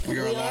We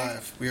are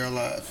live. We are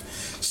live.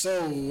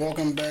 So,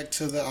 welcome back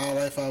to the Our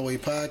Life Our Way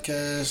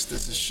podcast.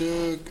 This is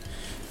Suge,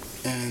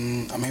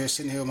 and I'm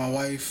sitting here with my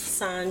wife,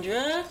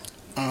 Sandra.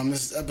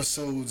 This is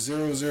episode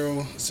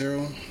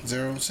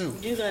 00002.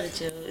 You gotta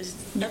chill.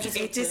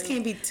 It just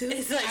can't be two.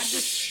 It's like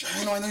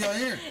I know y'all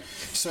here.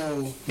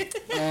 So,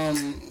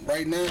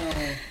 right now,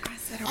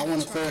 I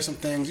want to clear some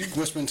things. You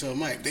whisper into a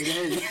mic, they can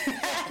hear you.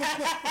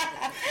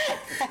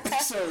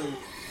 So,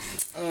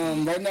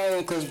 right now, I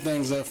want to clear some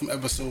things up from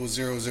episode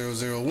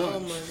 0001. oh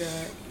my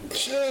god.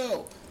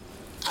 Chill.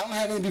 I don't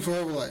have any beef with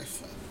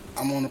Herbalife.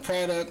 I'm on the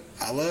product.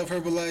 I love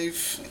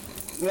Herbalife.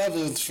 Love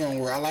is a strong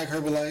word. I like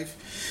Herbalife.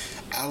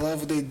 I love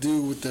what they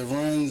do with the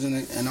runs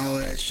and all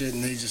that shit,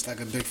 and they just like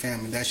a big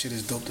family. That shit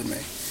is dope to me.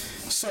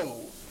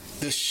 So,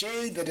 the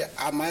shade that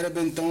I might have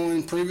been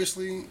throwing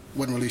previously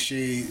wasn't really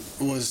shade.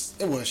 It was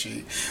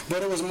shade.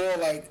 But it was more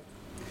like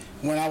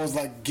when I was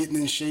like getting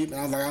in shape, and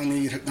I was like, I don't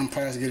need them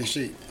products to get in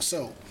shape.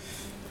 So,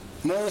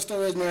 more of the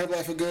story is my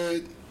Herbalife are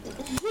good.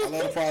 I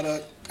love the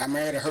product. I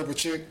married a Herbal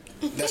chick.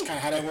 That's kind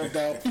of how that worked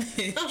out.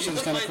 She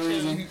was kind of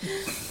crazy.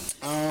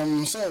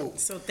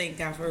 So thank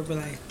God for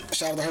Herbalife.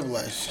 Shout out to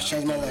Herbalife.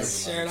 Changed my life.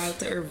 Shout out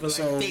to Herbalife,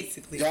 So,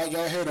 basically.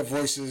 y'all hear the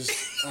voices.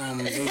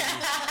 Sorry,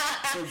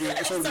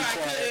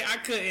 I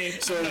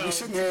couldn't. So we're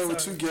sitting here with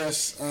two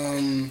guests.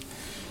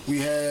 We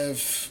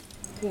have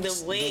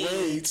The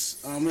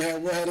Wades. We'll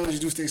have them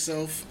introduce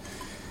themselves.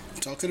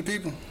 Talk to the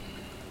people.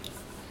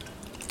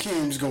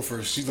 Kim, just go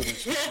first. She's looking.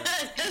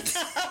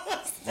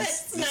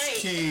 That's This nice.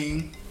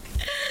 King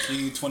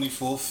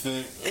 24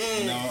 fit,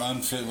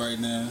 unfit right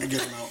now. Get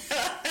him out.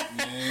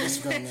 Man.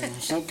 Instagram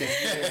names.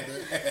 Okay.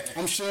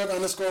 I'm sure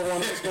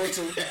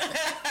 _1_2.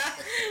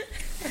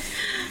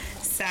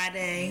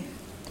 Sade.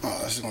 Oh,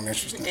 this is gonna be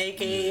interesting.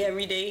 AKA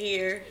Everyday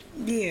Here.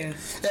 Yeah.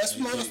 That's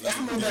more.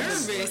 I'm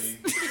nervous.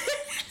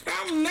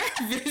 I'm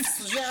nervous. This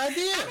is your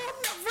idea.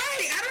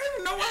 Right. I don't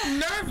even know why I'm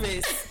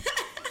nervous.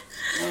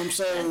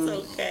 So That's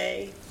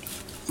okay.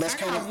 let's I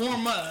kind gotta of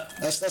warm up.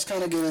 let's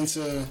kind of get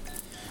into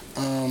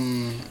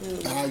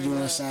how you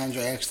and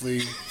Sandra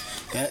actually.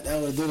 That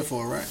would have did it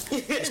for her, right?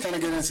 Let's kind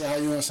of get into how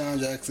you and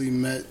Sandra actually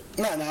met.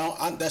 No,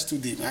 that's too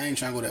deep. I ain't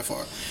trying to go that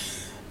far.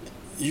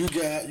 You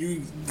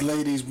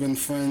ladies been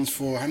friends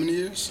for how many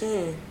years?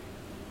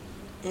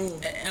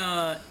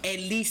 At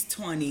least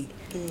 20.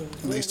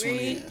 At least 20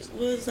 years.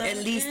 At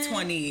least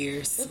 20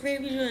 years. What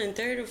grade was you in?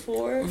 3rd or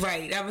 4th?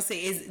 Right. I would say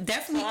it's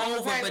definitely Oh,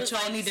 over, right, but was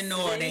y'all like need to know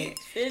all that.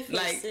 5th or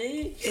Like,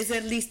 6th? it's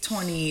at least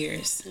 20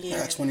 years. I Yeah.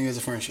 got 20 years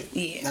of friendship.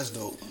 Yeah. That's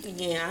dope.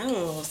 Yeah, I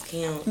don't lost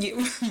count.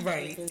 Yeah,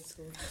 right.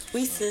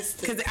 We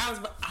sisters. Because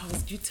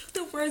you took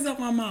the words out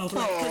my mouth.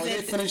 Like, Oh, they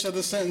finish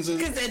other sentences.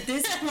 Because at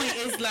this point,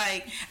 it's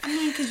like,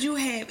 because you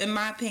have, in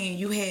my opinion,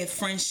 you have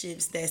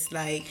friendships that's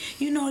like,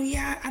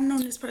 I've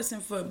known this person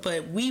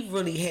but we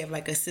really have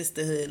like a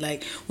sisterhood.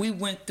 Like, we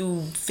went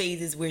through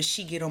phases where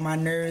she get on my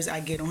nerves,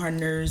 I get on her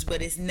nerves,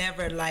 but it's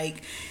never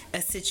like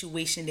a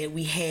situation that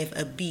we have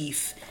a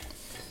beef.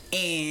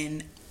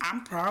 And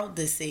I'm proud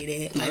to say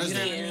that. Like, That's you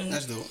know dope. what I mean?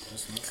 That's dope.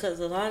 Because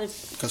a lot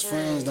of Because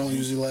friends don't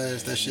usually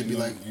last. That should be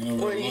like.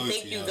 or you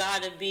think you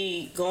gotta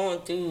be going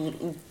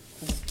through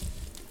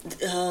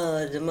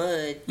the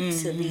mud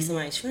to be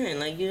somebody's friend.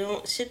 Like,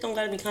 shit don't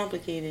gotta be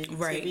complicated to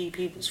Right. be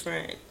people's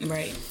friend.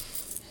 Right.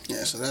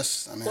 Yeah, so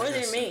that's. I mean, Or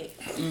that's- their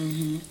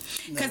mate.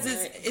 Because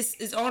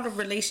it's all a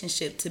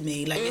relationship to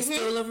me. Like, it's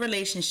still a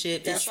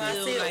relationship. That's It's why I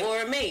still said like,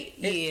 or a mate.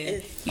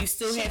 You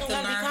still shit have to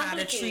don't learn gotta be how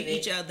to treat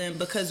complicated. each other. And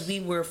because we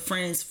were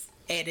friends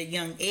at a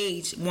young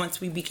age, once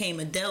we became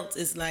adults,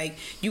 it's like,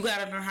 you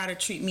got to learn how to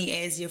treat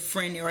me as your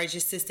friend or as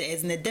your sister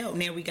as an adult.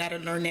 Now we got to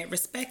learn that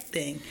respect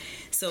thing.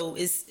 So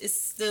it's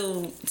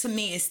still, to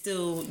me, it's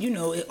still,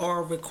 it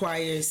all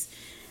requires,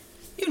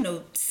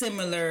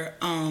 similar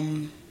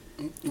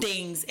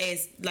things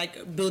as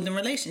like building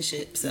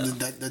relationships. So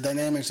The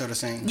dynamics are the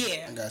same.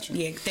 yeah, I got you.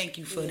 yeah. Thank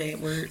you for that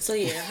word. So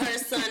yeah, her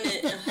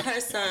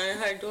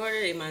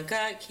daughter, they my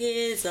god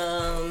kids.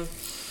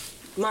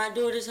 My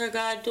daughter's her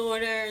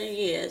goddaughter.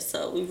 Yeah,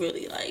 so we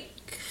really like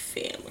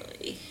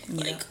family.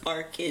 Yeah. Like,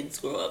 our kids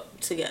grow up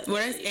together. Well,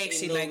 that's They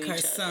actually know like her each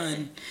other.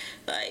 son.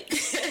 Like,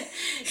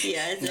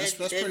 yeah, That's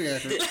pretty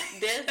accurate.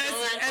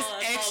 That's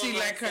actually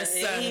like her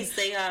son. And he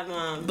say hi,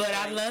 mom. But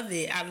I love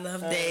it. I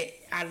love that.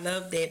 I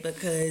love that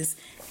because.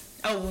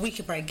 Oh, we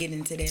could probably get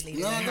into that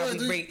later. No, How go we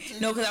ahead, break.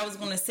 No, because I was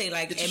gonna say,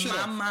 like, Get your in shit my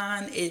off.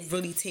 mind, it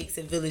really takes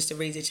a village to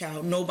raise a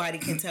child. Nobody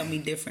can tell me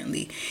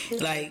differently.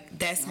 Like,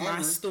 that's my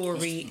agree.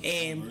 story,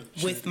 and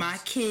with my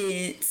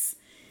kids,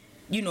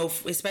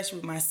 especially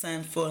with my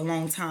son, for a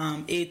long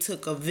time, it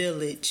took a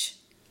village,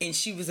 and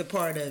she was a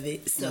part of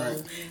it. So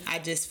Right. I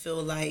just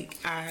feel like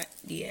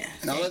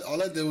And all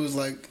that did was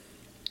like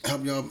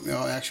help y'all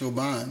actual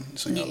bond.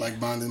 So y'all like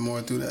bonded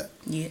more through that.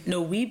 Yeah,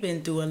 no, we've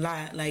been through a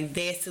lot. Like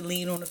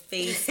Vaseline on the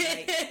face,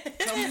 like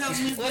come help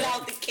me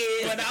Without the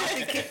kids.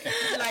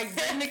 like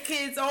bring the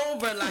kids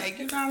over. Like,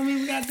 you know what I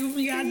mean? We gotta do what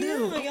we gotta do. Yeah,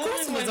 Of y'all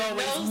course, it was wanna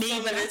know always me,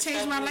 some but of I this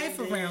changed my stuff life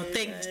we around. did.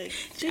 Thanks. Like,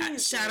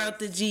 Jesus. Shout out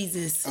to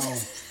Jesus. Oh,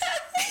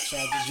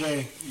 shout out to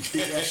Jay.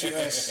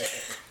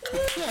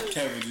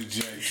 Capital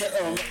J.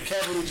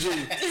 Capital G.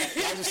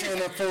 I just seen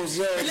that post.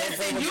 Yeah,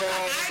 Listen,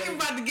 I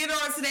ain't about to get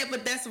on to that,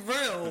 but that's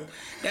real.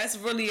 That's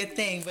really a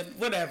thing, but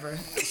whatever.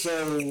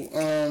 So,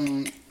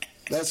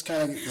 that's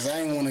kind of because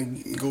I didn't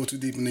want to go too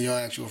deep into your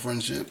actual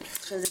friendship.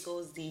 Because it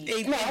goes deep.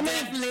 They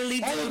definitely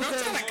do. Don't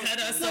try to cut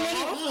us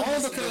off. All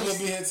We'll because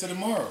be here till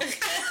tomorrow.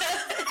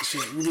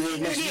 shit, we be here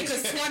next Yeah, week.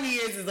 because 20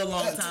 years is a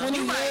long time. 20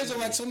 You right. years or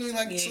like so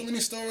many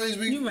stories.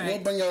 You right. We'll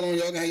bring y'all on.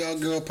 Y'all can have y'all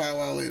girl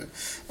powwow later.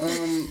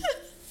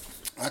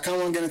 I kind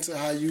of want to get into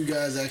how you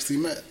guys actually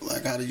met.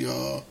 Like, how did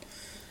y'all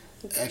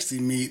actually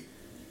meet,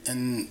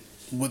 and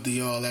what did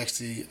y'all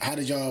actually? How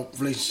did y'all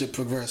relationship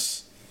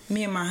progress?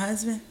 Me and my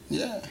husband?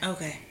 Yeah,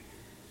 Okay.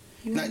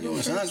 not you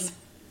and Sandra.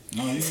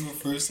 No, you go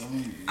first. I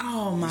mean,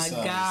 Oh my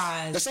besides-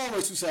 God. There's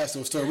always two sides to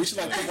a story. We should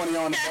like put one of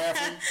y'all in the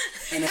bathroom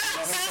and then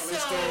tell her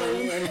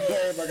story. And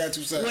everybody got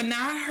two sides. When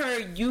I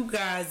heard you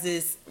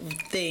guys'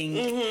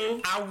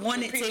 thing, I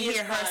wanted to Previous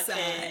hear her side.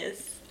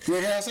 podcast. You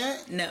hear her side?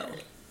 No.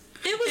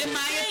 It was In the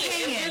my same.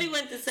 opinion. It really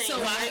went the same.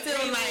 So I feel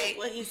agree with like-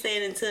 what he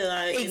said until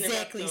I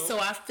Exactly. So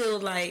I feel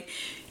like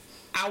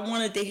I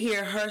wanted to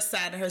hear her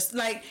side of her.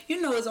 Like,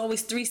 you know, it's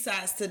always three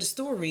sides to the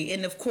story.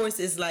 And of course,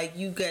 it's like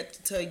you got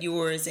to tell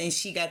yours and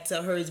she got to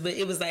tell hers. But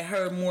it was like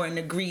her more in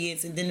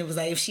agreement. And then it was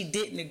like if she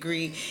didn't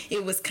agree,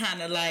 it was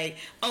kind of like,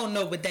 oh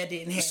no, but that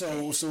didn't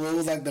happen. So it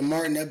was like the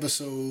Martin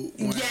episode.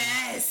 When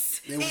Yes.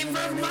 They It was in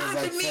there and it was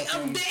reminded like me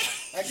fucking- of that.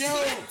 Like, yo,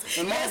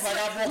 and Mom was like, I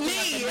broke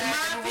Me, in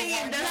my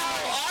opinion, that's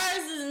all.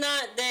 ours is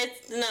not that.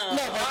 No,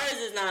 but- ours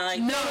is not like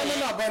No,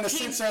 that. But in the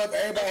sense of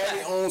everybody had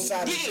their own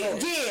side of the Yeah,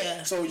 story.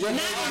 yeah. So your Not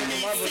version on and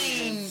my that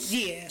version. same,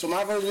 yeah. So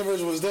my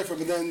version was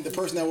different, but then the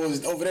person that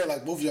was over there,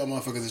 like both of y'all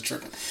motherfuckers is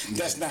tripping.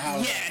 That's not how.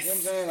 Yes. You know what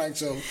I'm saying? Like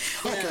so.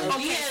 Okay. No,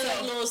 we Okay, had like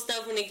so- little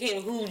stuff when it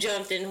came who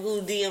jumped and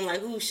who DM,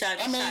 like who shot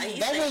the I mean, shot. He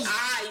that said was-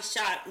 I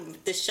shot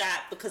the shot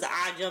because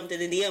I jumped in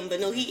the DM, but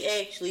no, he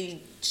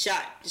actually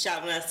shot the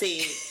shot when I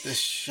said The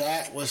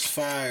shot was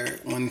fired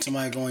when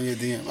somebody go in your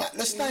DM. Like,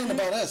 let's not even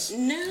about us.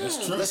 no.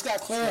 That's true. Let's got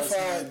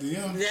clarified.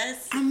 Yeah.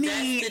 That's I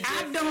mean, that's the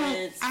I don't.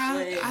 difference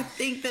with I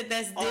think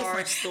that's our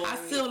different. story. I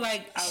feel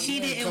like she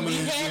didn't. Coming We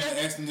in had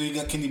and asking, do you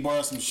got? Can you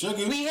borrow some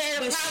sugar? We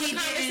had a But private she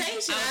didn't-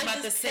 conversation. I was about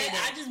to just say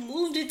that. I just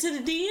moved it to the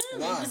DM.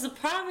 Why? It was a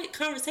private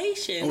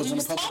conversation. It was We on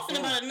was a public talking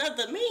forum. about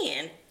another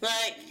man.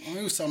 Like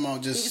We was talking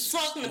about we was just.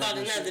 talking about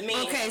another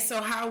man. Okay,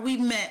 so how we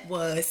met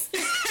was.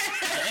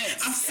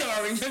 I'm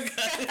sorry because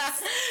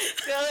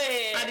Go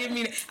ahead. I didn't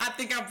mean. I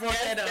think I brought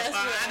that up. That's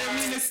I didn't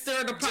mean to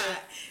stir the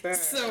pot.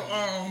 So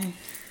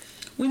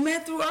we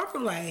met through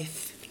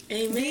Herbalife.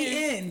 Amen.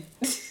 The end.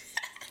 Go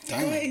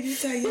Damn, ahead, you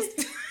tell your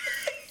story.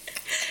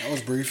 that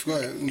was brief. Go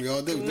ahead. We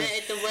all did. We met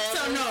at the well.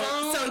 So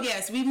no, so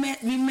yes, we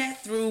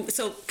met through.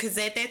 So because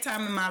at that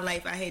time in my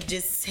life, I had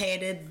just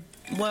had a.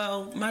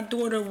 Well, my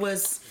daughter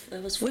was.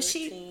 It was Was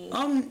she?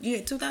 14.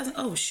 Yeah, 2000.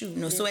 Oh shoot,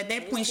 no. So at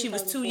that it point, was she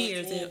was 2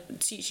 years.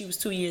 2014. She was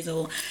 2 years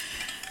old.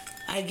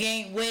 I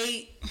gained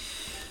weight.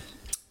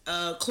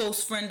 A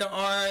close friend of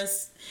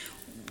ours,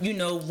 you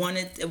know,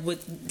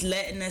 with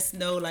letting us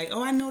know like,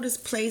 oh, I know this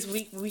place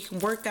we can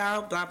work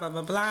out, blah blah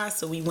blah blah.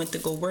 So we went to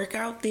go work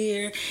out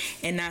there,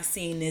 and I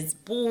seen this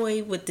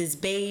boy with this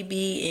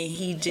baby, and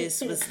he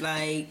just was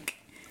like.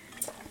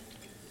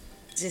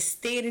 Just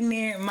standing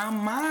there in my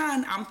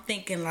mind, I'm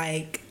thinking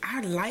like I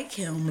like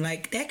him,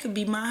 like that could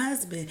be my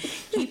husband.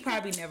 He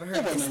probably never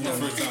heard this My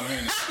story. first time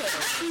hearing it.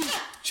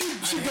 She going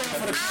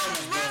for the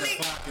I'm really,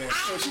 I'm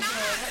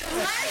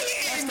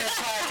not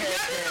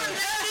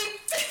playing.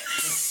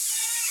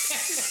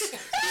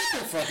 Get the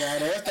fuck out of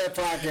there. That's that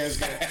podcast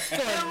guy.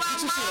 Go In ahead. my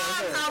Get your shit out.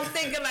 Go mind, ahead. I'm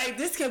thinking like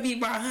this could be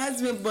my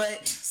husband,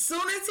 but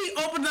soon as he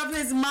opened up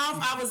his mouth,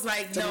 I was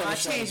like, no, Take another I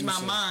shot, changed do my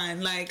so.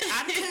 mind. Like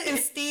I couldn't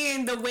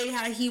stand the way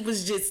how he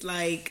was just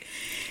like.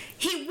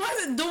 He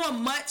wasn't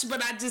doing much,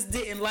 but I just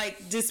didn't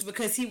like just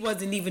because he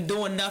wasn't even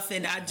doing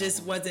nothing. I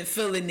just wasn't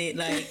feeling it.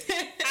 Like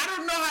I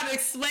don't know how to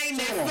explain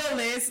that Come on.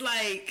 feeling. It's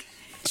like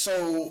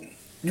So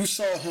you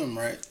saw him,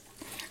 right?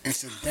 And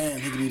said, "Damn,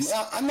 he could be."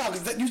 I know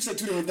because you said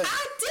two different things.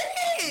 I did.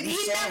 You He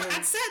saw never. him.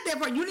 I said that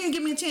part. You didn't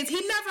give me a chance.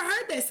 He never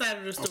heard that side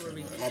of the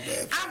story. my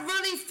bad. I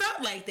really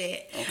felt like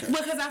that Okay.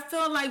 because I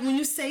feel like when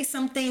you say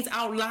some things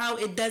out loud,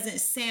 it doesn't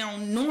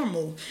sound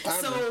normal.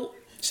 So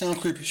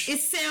Sound creepy. it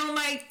sound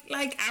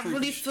like I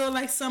really feel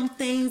like some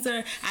things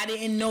are. I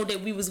didn't know that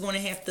we was going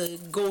to have to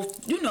go.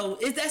 You know,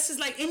 that's just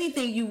like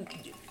anything you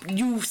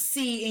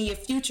see in your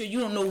future. You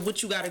don't know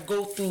what you got to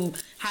go through,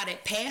 how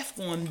that path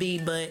going to be,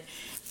 but.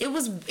 It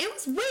was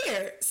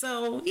weird.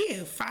 So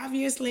yeah, 5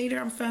 years later,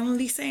 I'm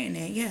finally saying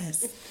that.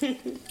 Yes,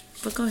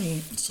 but go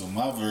ahead. So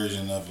my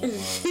version of it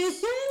was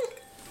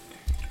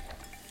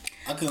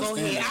I couldn't Go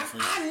stand ahead. it at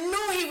first. I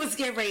knew he was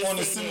getting ready On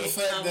the to say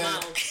simple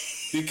that. fact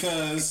that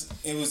because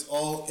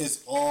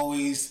it's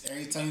always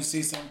every time you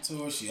say something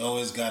to her, she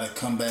always gotta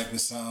come back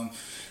with something.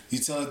 You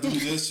tell her do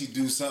this, she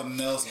do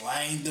something else. Well,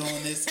 I ain't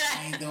doing this,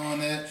 I ain't doing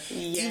that.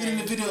 Even in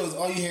the videos,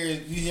 all you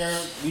hear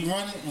we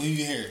running, what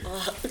you hear?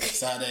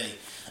 Sade.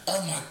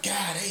 Oh my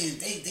God,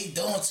 they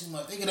doing too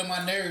much. They get on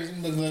my nerves.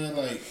 I'm looking at it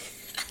like,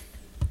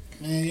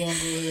 Man, you don't go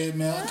ahead,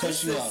 man. I'll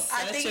cut you out.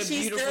 I think Such a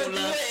she's beautiful still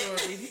love doing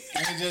story.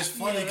 And it's just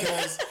funny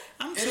because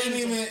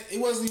it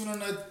wasn't even on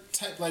that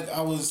type like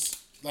I was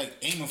like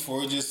aiming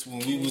for. It just when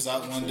we was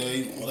out one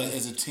day like,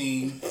 as a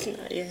team,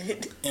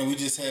 and we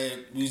just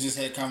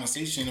had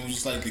conversation, and we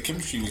just like the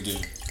chemistry was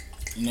there.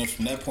 And then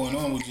from that point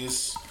on, she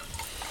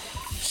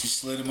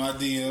slid in my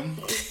DM.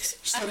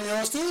 Slid in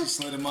yours too?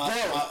 Slid in my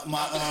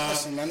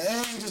Listen, man,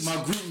 my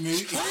group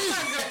meet. I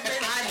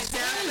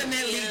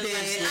definitely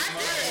did. I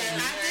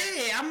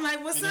did. I'm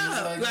like, what's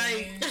up?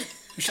 Like,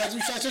 you shot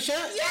your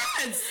shot?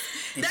 yes.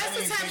 That's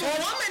the type of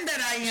woman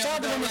that I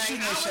am. Though.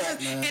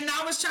 Like,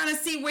 I was trying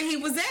to see where he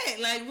was at.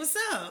 Like, what's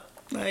up?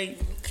 Like,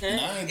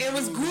 it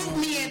was group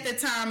me at the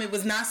time. It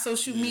was not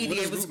social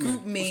media. It was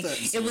group me.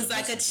 It was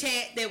like a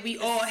chat that we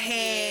all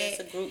had. It's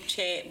a group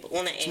chat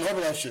on the Some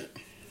Herbalife shit.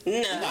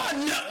 No.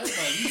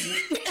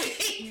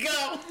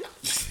 Go.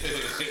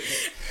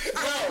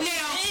 Now,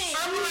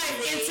 I'm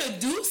like,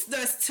 introduced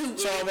us to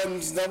So I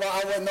wouldn't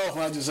know if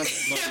I just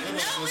said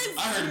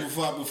I heard it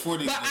before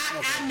they. But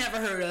I never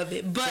heard of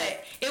it.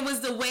 But it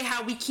was the way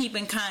how we keep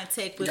in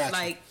contact with,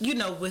 like, you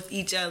know, with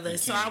each other.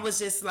 So I was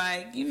just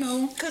like, you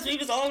know. Because we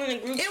was all in a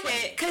group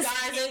chat. Guys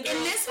and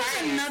this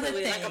was another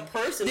thing. Like a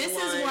personal this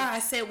is why I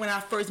said when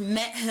I first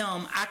met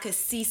him, I could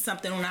see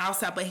something on the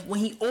outside. But when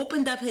he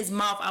opened up his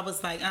mouth, I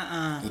was like,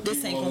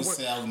 this ain't going to work.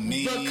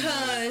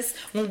 Because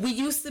when we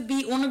used to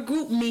be on a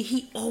group meet,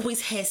 he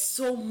always had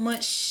so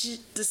much shit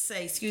to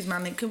say. Excuse my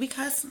name. Can we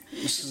cuss?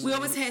 We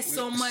always had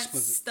so much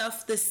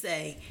stuff to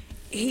say.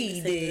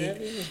 He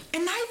did.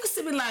 And I used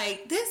to be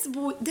like, this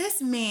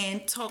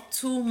man talked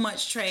too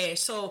much trash.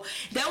 So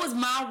that was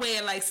my way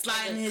of like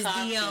sliding his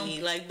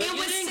DM. Like, but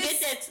you didn't get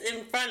that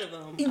in front of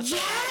him. Yeah,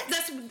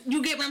 that's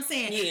you get what I'm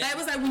saying. Yeah. That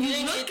was like when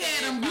you look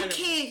at him, you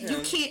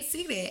can't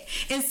see that.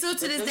 And still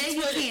to this day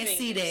you can't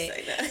see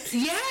that.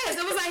 Yes,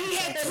 it was like he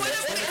had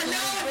Twitter.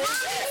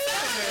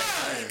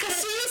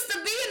 Because she used to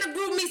be in the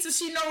group meet, so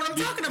she know what I'm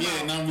talking about.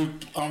 Yeah, and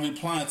I'm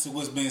replying to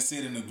what's being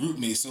said in the group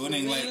meet, so it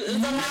ain't like.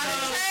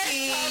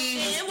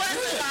 It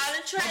wasn't a lot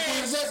of trash.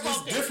 It's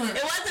different.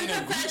 It wasn't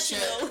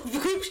professional.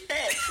 Group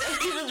chat.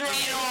 He was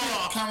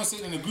right.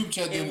 Conversating in the group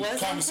chat than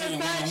conversating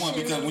one-on-one,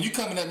 because when you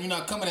coming at me, you're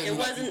not coming at me. It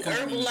wasn't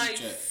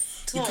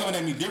Herbalife. You coming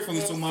at me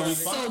differently, so my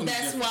response. So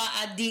that's why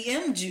I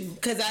DM'd you,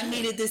 because I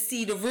needed to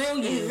see the real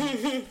you.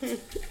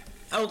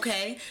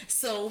 Okay,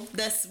 so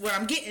that's where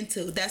I'm getting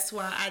to. That's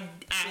why I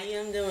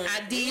DM'd.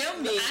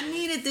 I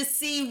needed to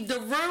see the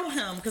real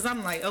him, because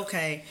I'm like,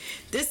 okay,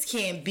 this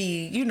can't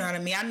be. You know what I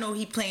mean? I know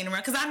he playing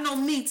around, because I know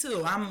me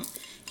too. I'm,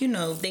 you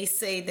know, they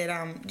say that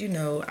I'm, you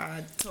know,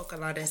 I talk a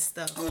lot of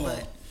stuff,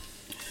 but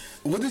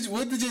what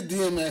did your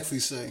DM actually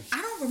say? I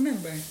don't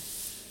remember.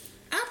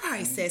 I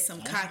probably said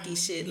some cocky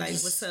shit like,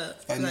 "What's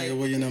up?" Like, nigga,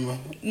 where your number?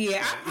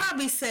 Yeah, I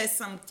probably said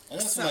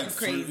something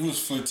crazy. It was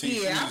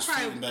flirtation. Yeah, it was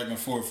flirting back and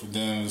forth for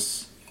them.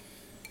 That's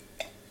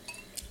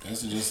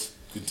just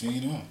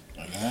continued on.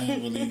 Like, I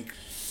ain't really,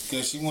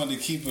 because she wanted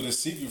to keep it a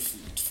secret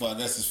for I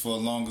guess it's for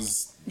as long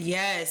as.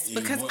 Yes,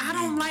 because I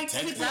don't like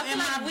people in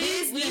my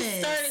business. We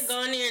started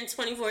going there in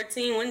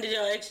 2014. When did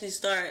y'all actually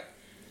start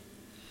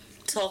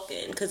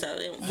talking? Because I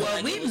didn't feel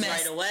like it was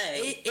right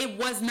away. It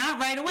was not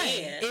right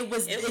away. Yeah.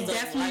 It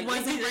definitely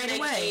wasn't right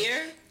away.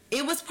 Year?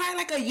 It was probably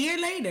like a year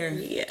later.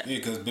 Yeah.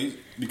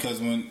 Because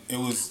when it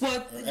was.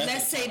 Well,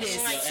 let's say this.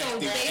 So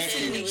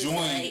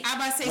basically, I'm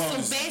about to say, so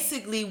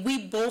basically,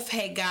 we both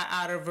had got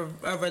out of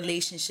a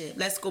relationship.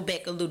 Let's go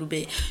back a little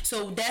bit.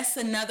 So that's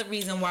another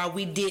reason why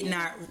we did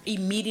not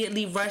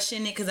immediately rush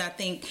in it, because I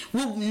think,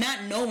 well,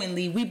 not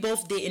knowingly, we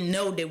both didn't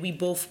know that we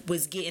both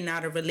was getting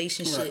out of a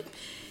relationship. Right.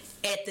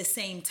 At the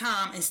same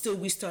time, and still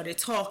we started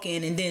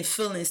talking, and then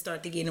feelings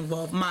started to get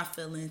involved. My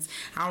feelings,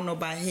 I don't know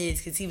about his,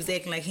 because he was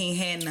acting like he ain't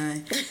had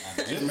none.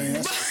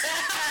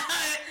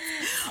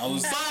 I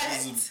was,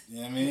 you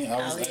know what I mean?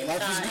 Life was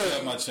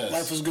good. My chest.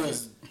 Life was good.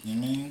 You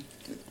know what I mean?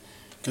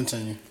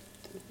 Continue.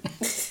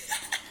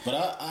 But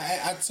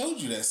I told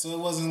you that, so it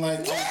wasn't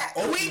like.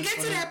 Yeah, we didn't get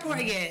to that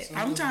part yet. So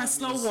I'm trying to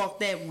slow walk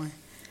that one.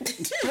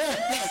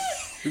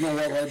 We're gonna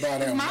walk right by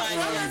that one. My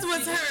feelings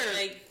was hurt.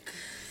 Like,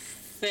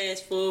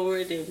 fast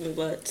forward and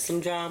what, some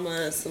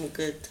drama, some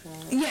good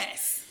time.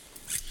 Yes.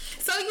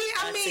 So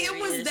yeah, I mean,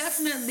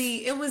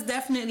 it was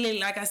definitely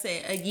like I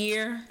said, a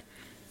year.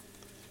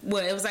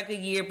 Well, it was like a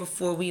year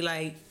before we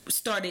like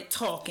started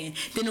talking.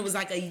 Then it was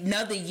like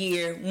another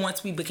year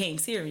once we became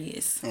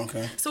serious.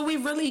 Okay. So we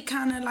really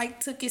kind of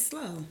like took it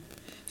slow,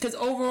 because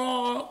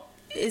overall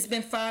it's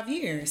been 5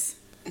 years.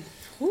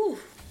 Whew.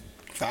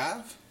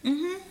 5?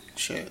 Mm-hmm.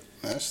 Shit,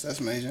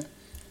 that's major.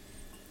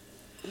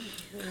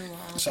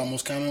 It's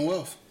almost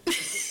Commonwealth.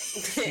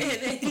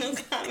 It ain't no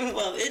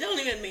Commonwealth. It don't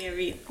even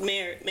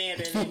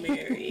matter than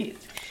married.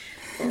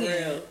 For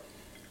real.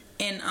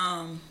 And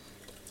I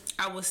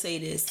will say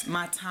this: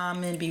 my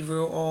timing be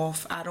real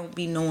off. I don't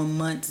be knowing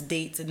months,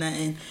 dates, or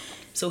nothing.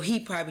 So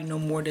he probably know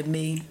more than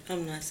me.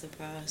 I'm not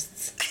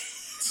surprised.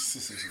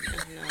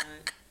 I'm not.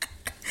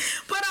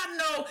 But I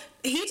know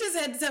he just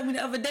had to tell me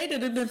the other day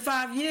that it's been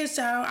 5 years,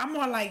 child. I'm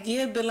more like,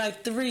 yeah, it's been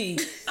like 3.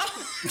 I'm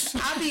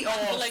I be I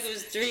feel off. like it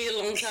was 3 a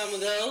long time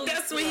ago.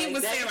 That's what he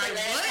was saying. That's Like, the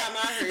last what? time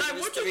I heard Like, it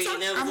was what you 3. talking-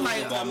 That was I'm a like,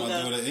 long About time my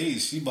ago. daughter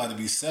age, she about to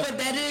be 7.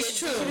 But that is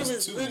She true.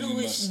 was little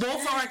when she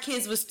Both of our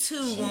kids was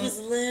 2. was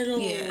little.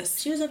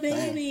 Yes. She was a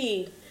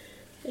baby.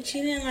 And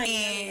she didn't like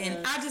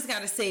And us. I just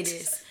gotta say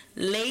this.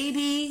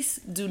 Ladies,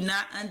 do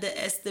not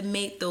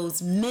underestimate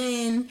those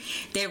men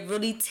that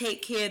really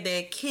take care of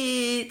their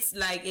kids.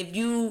 Like if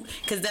you,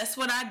 cause that's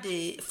what I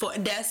did.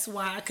 That's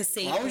why I could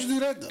say. Why would you do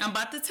that though? I'm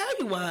about to tell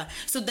you why.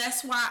 So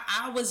that's why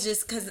I was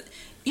just, cause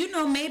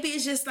maybe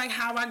it's just like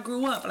how I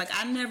grew up. Like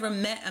I never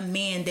met a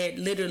man that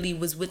literally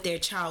was with their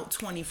child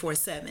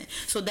 24/7.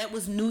 So that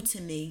was new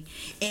to me.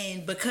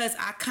 And because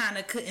I kind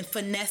of couldn't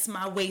finesse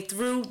my way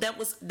through, that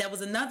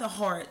was another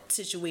hard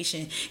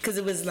situation. Cause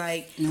it was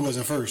like, You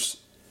wasn't first.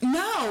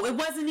 no, it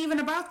wasn't even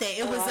about that.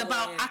 It was I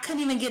about wouldn't. I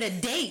couldn't even get a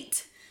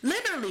date.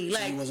 Literally,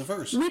 like you wasn't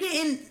first. We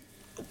didn't.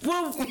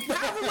 Well,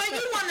 however way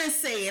you want to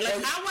say it, like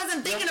I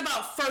wasn't thinking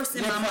about first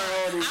in my mind.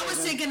 I was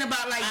thinking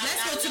about like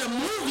let's go to the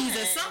movies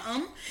or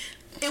something.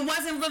 It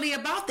wasn't really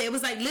about that. It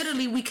was like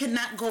literally we could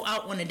not go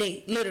out on a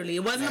date. Literally,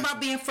 it wasn't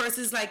about being first.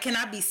 It's like, can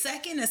I be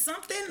second or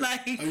something?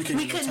 Like you couldn't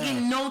we get no couldn't time.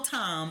 get no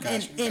time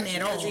in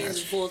at all. He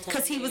was full-time,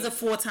 Because he was a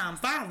full-time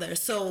father.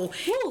 So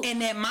Woo.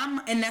 and that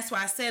and that's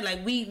why I said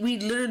like we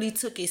literally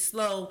took it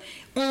slow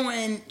on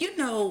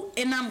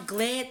and I'm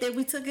glad that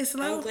we took it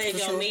slow. I'm glad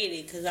y'all sure. made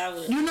it because I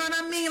was. You know what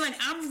I mean? Like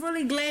I'm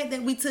really glad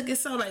that we took it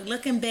slow. Like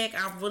looking back,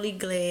 I'm really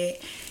glad.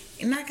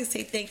 And I can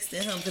say thanks to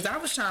him because I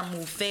was trying to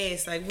move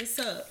fast. Like, what's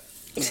up?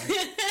 You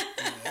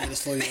gotta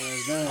slow your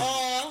ass down.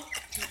 Oh,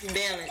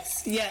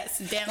 balance. Yes,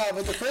 damn. No,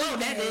 but the crazy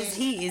that thing is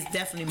he is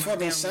definitely my Fucking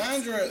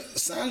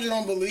balance. Sandra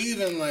don't believe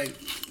in like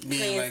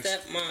being Playing like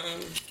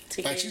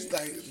stepmom. like she's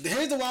like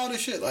here's the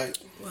wildest shit like.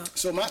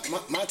 So my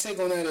take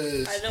on that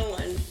is I don't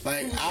want.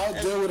 like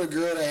I'll deal with a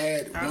girl that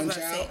had I was one about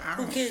to say, child. I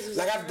Who don't- kids was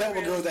Like I've dealt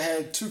with real? girls that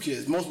had 2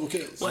 kids, multiple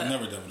kids. I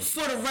never done with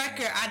For the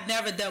record, I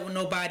never dealt with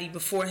nobody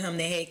before him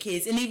that had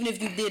kids, and even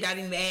if you did, I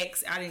didn't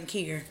ask. I didn't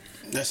care.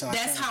 That's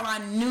How I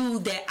knew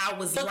that I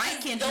was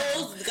liking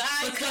those him.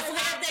 guys Because don't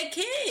have their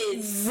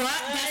kids.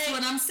 Right, that's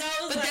what I'm saying.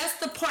 But like, that's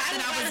the part I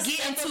that I was gotta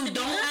getting step up to. to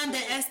Don't be honest.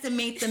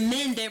 underestimate the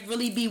men that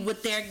really be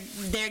with their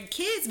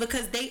kids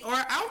because they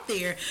are out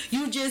there.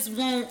 You just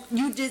won't.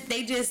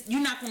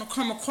 You're not gonna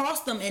come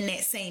across them in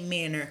that same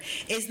manner.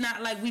 It's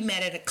not like we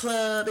met at a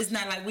club. It's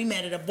not like we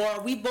met at a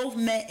bar. We both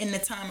met in the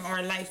time of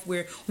our life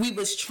where we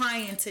was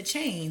trying to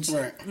change.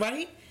 Right.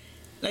 Right.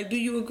 Like, do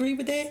you agree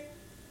with that?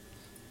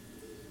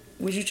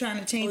 Was you trying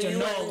to change Well, or you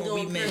no wasn't when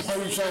we doing met? How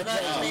you trying to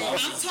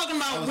I'm talking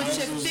about with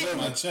your it.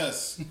 My fit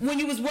chest. when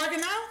you was working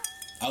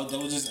out. That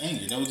was just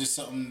anger. That was just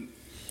something.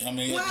 I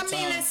mean, Well, at I the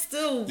mean, time, that's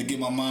still to get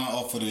my mind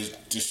off of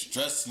the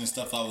stress and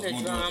stuff I was The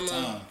going through at the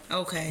drama. time.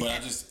 Okay. But I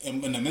just,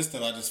 in the midst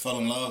of it, I just fell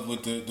in love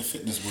with the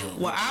fitness world.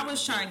 Well, I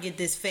was trying to get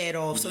this fat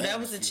off, so that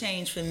was a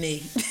change for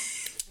me.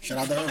 Shout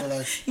out to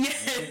Herbalife.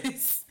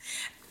 Yes.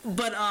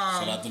 But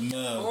Shout out to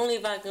Mel. Only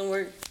if I can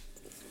work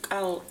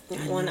out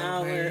 1 know,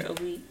 hour right?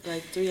 a week,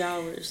 like 3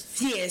 hours.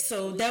 yeah,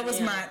 so that was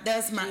Yeah.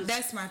 that's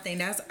my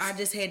thing. I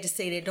just had to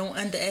say that don't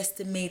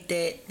underestimate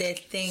that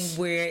thing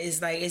where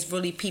it's like it's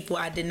really people.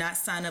 I did not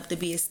sign up to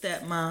be a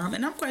stepmom,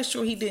 and I'm quite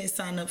sure he didn't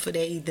sign up for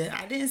that either.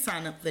 I didn't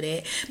sign up for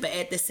that, but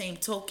at the same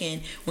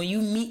token, when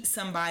you meet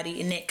somebody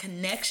and that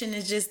connection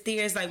is just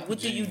there, it's like, what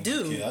do you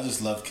do? Kid. I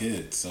just love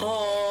kids. So.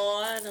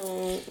 Oh, I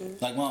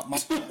don't. Like my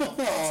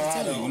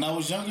I tell you, when I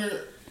was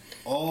younger,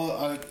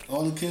 all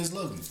the kids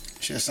loved me.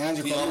 Shit,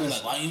 Sandra They called always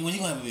me. like, when you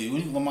gonna have a baby?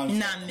 When you gonna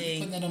Not me.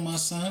 Putting that on my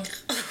son.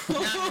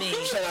 Not me.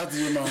 Shout out to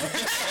your mom.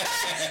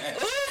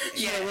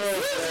 Yeah,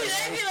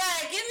 They be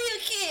like, give me a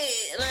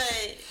kid.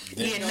 Like,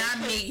 Yeah, not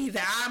me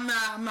either.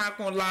 I'm not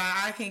gonna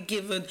lie. I can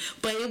give it,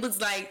 but it was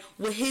like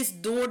with his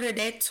daughter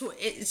that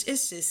it's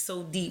just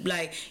so deep.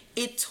 Like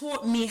it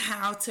taught me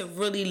how to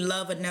really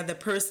love another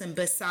person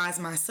besides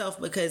myself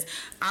because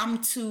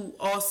I'm too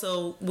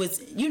also was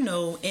in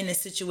a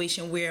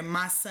situation where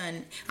my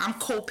son I'm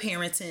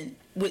co-parenting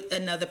with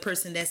another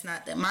person that's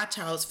not my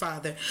child's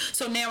father.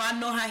 So now I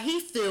know how he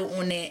feel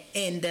on that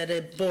end of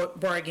the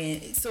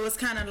bargain. So it's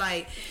kind of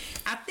like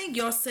I think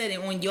y'all said it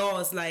on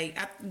y'all's like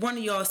one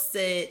of y'all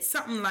said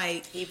something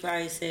like he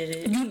probably said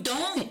it. you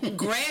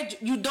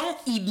don't you don't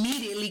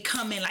immediately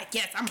come in like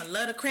yes I'm gonna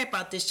love the crap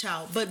out this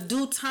child, but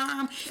due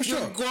time you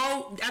sure.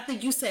 grow. I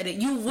think you said it.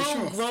 You will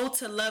sure. grow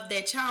to love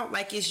that child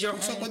like it's your own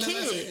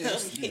kid.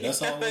 That's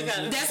how it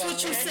was. That's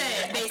what you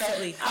said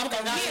basically. I forgot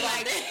Yeah, about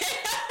like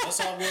that. That's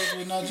how it was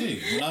with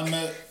Najee. When I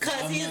met, Cause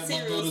when I he's met my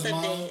serious daughter's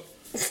mom,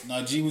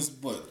 stepdad. Najee was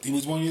he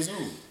was 1 year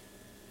old,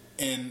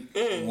 and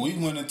when we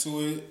went into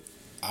it,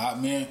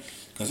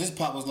 because his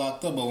pop was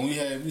locked up, but when we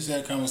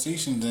had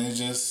conversations, then it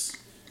just.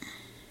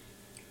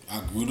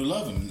 I grew to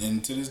love him,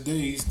 and to this day,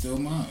 he's still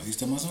mine. He's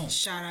still my son.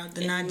 shout out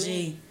to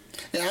Najee.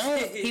 Yeah, I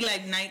don't. He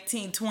like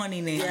 19,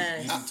 20 now.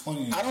 Yes. He's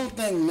 20. I don't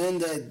think men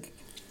that,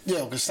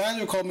 because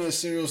Sandra called me a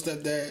serial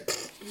stepdad.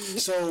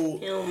 So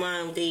You don't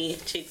mind dating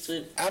chicks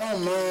with. I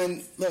don't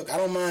mind. Look, I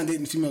don't mind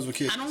dating females with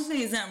kids. I don't think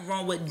there's nothing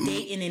wrong with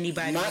dating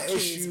anybody My with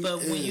kids, issue but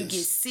when you is-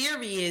 get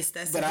serious,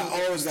 that's. But a I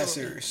whole always got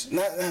different serious.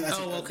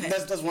 Okay.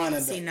 That's why I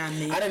See, not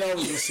me. I didn't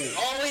always get serious.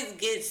 Always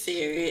get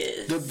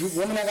serious. The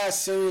women I got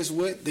serious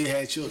with, they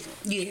had children.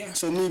 story. Yeah.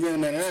 So me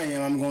being that I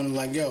am, I'm going to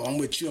like, yo, I'm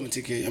with you. I'm gonna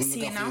take care of you. I'm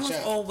See, gonna and look I out was for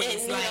your child. always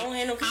And you don't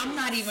have no like, I'm kids.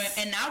 not even,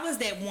 and I was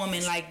that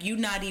woman like, you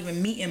not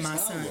even meeting my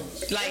son.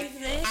 Like,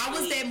 I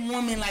was that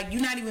woman like, you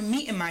not even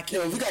meeting my Yo,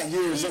 kid. if you got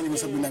years, then you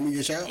was something that me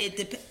your child. It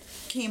depends.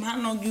 Kim,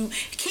 how long you?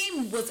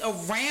 Kim was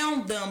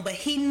around them, but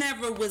he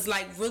never was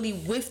like really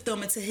with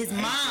them until his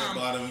mom.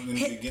 About him in the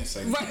beginning,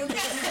 say. Right.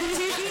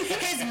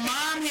 His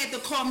mom had to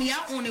call me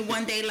out on it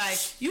one day, like,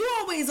 you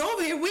always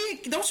over here.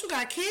 Don't you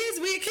got kids?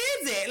 Where your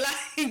kids at?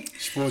 Like,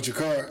 Spoiled your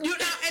car. you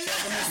know, and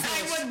that's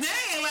like, well,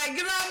 dang, like,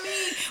 you know what I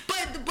mean?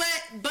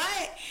 But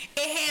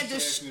it had She to.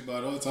 asked me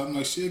about it all the time. I'm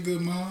like, she a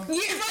good mom. Yeah, right.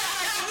 And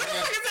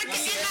I get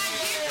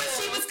where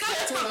she was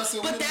coming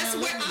from, but that's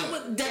where I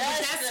was.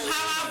 That's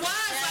how I was.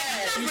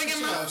 Like, I'm not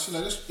bringing my. She's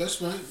like,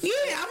 that's right.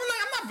 Yeah, I'm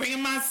not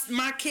bringing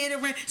my kid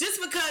around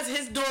just because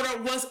his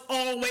daughter was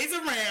always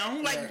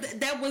around. Like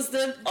that was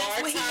that's Our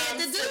what he had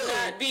times to to do.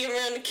 not be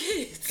around the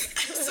kids.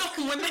 So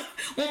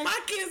when my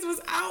kids was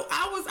out,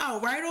 I was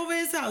out right over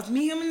his house.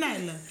 Me, him, and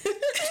Nyla.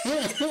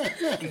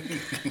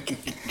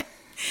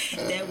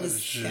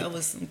 that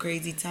was some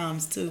crazy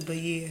times too. But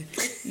yeah,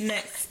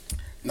 next.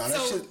 No, that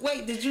So shit.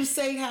 wait, did you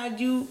say how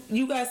you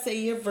guys say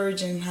you're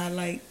virgin? How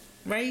like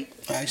right?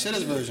 I said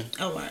his version.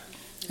 Oh, right.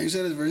 He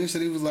said his version. He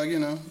said he was like,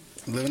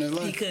 living his He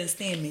life. couldn't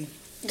stand me.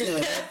 Yeah.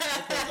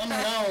 I mean,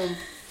 I don't.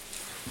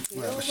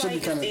 Well, it should be Nobody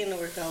kind can of. stand to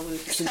work out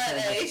with should be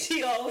kinda- her.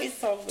 She always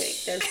so big.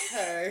 That's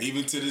her.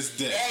 Even to this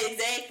day. Yeah,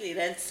 exactly.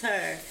 That's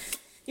her.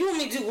 You want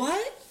me to do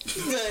what?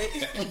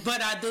 Like,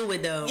 But I do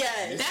it though.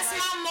 Yes. That's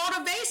my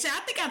motivation. I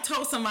think I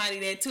told somebody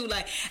that too.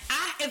 Like,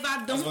 if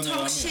I don't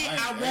talk shit,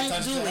 I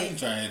won't do I ain't it.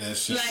 trying that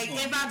shit. Like,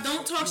 if I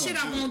don't talk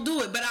shit, I won't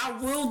do it. But I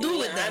will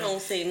do it I though.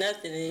 don't say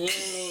nothing, and you don't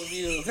know if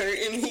you're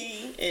hurting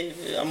me,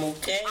 if I'm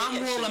okay. I'm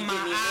if you rolling give me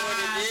my more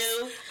eyes.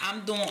 to do.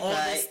 I'm doing all this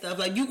Right. stuff.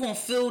 Like, you gonna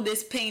feel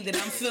this pain that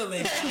I'm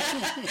feeling.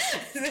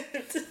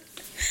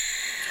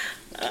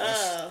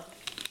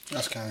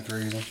 That's kind of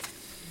crazy.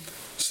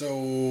 So,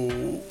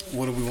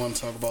 what do we want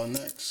to talk about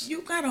next?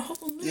 You got a whole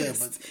Yeah,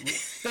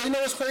 list. but you know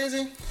what's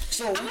crazy?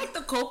 So I like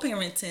the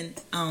co-parenting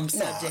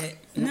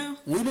subject. No.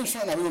 we've been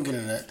trying. We're gonna get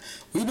into that.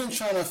 We've been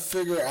trying to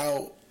figure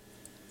out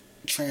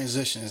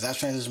transitions. That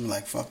transition been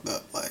like fucked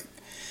up. Like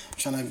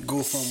trying to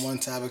go from one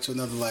topic to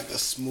another, like a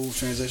smooth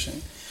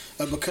transition.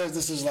 But because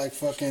this is like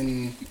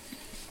fucking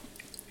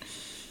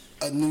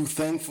a new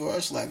thing for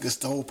us, like this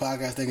the whole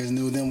podcast thing is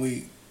new. Then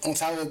we on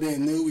top of it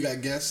being new, we got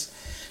guests.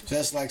 So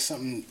that's like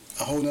something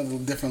a whole nother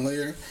different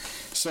layer.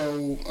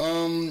 So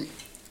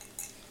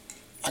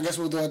I guess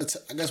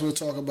we'll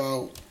talk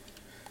about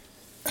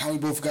how we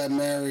both got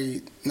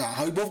married.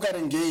 How we both got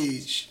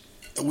engaged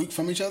a week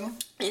from each other,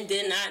 And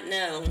did not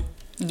know.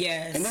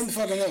 Yes. and then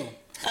fucking know. A lot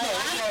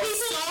of people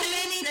So think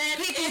many that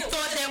people it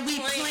thought was that we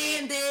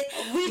planned it.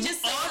 We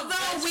just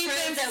Although we've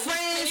been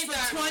friends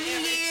for 20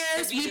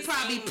 years, we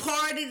probably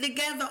partied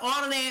together,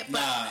 all of that. But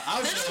Nah,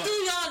 Little do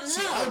y'all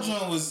See, know. our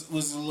joint was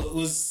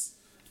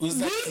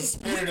like the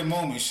spirit of the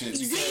moment shit.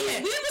 We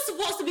were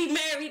supposed to be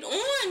married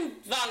on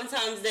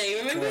Valentine's Day,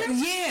 remember?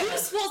 Yeah. We were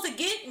supposed to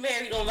get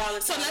married on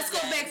Valentine's Day. so let's go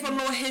back for a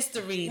little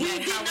history, We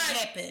like did how it not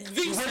happened.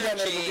 We heard that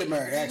never get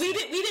married, actually.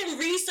 We didn't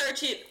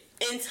research it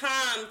in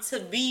time to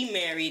be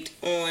married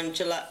on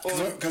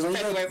Because when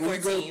February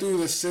you go 14th. through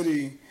the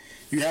city,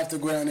 you have to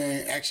go down there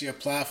and actually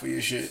apply for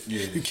your shit.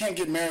 Yeah. You can't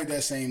get married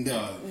that same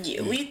day.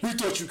 Yeah, we We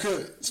thought you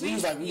could. So we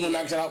was like, we gonna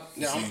knock it out.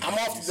 Yeah, I'm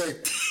off today.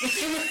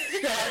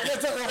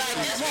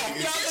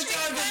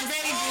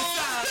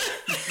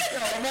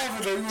 I'm off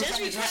today. We was just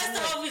like,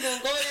 request off. We gonna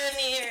go down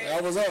there.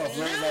 I was off. I was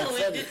No, like,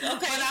 fuck it. okay.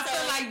 But I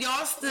feel like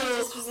y'all still.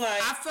 This was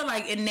like- I feel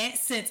like in that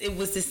sense it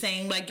was the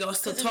same. Like y'all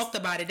still talked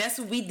about it. That's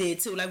what we did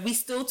too. Like we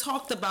still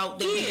talked about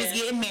that we was Yeah.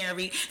 getting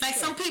married. Like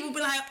some people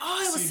be like, "Oh,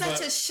 it was See, such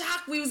but- a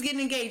shock. We was getting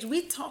engaged."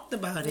 We talked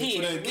about it. Yeah.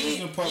 For the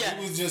engagement part, Yeah.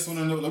 we was just want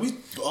to know. Like we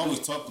always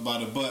talked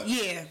about it, but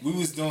Yeah. we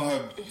was doing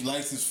her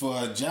license for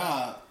her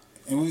job,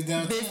 and we was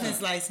down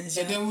Business license,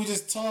 And yeah. then we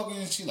just talking,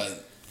 and she like,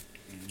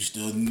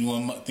 you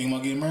want think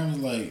about getting married? I was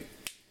like,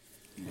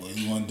 well,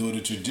 you want to do it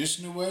the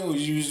traditional way, or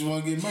you just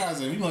want to get married? I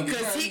said, you want to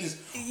get Cause married? he, You just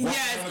walk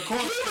yes, around the he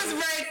corner. was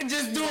ready to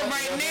just do it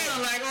right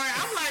now. Like, all right,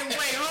 I'm like,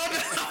 wait, hold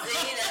on.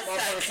 See, that's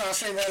Motherfucker trying to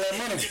save all that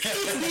money.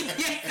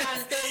 I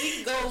thought we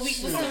could go. We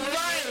was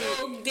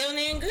go down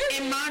there and good.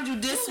 And mind you,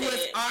 this Do was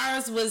it.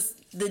 ours was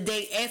the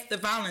day after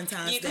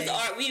Valentine's Yeah, Day.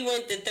 because we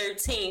went the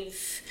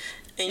 13th.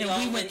 And And y'all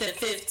we went went the the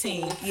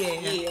 15th.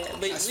 15th, yeah.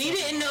 But we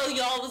didn't know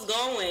y'all was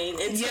going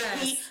until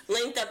Yes. we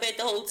linked up at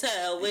the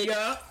hotel. Which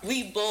Yeah.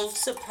 we both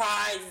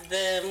surprised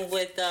them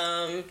with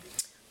a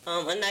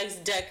nice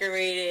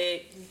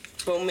decorated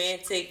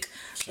romantic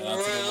Shout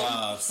out to the room.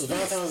 wives.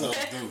 Valentine's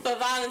Day. For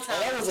Valentine's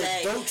That was a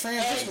Day. dope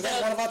transition.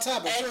 That's one of our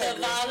topics. At Yeah, the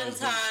yeah.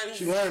 Valentine's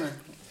She learning.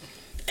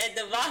 at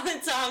the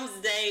Valentine's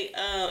Day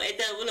at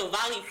the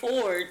Valley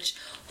Forge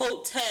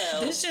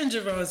Hotel. This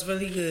ginger ale is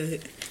really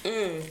good.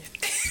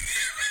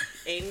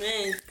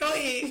 Amen. Go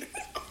ahead.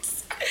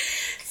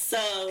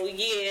 So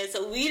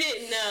we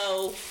didn't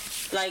know.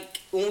 Like,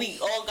 when we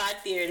all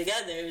got there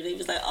together, they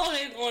was like, oh,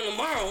 they're going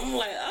tomorrow. I'm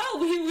like, oh,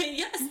 we went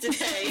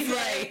yesterday.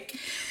 Right. Like,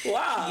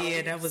 wow.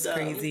 Yeah, that was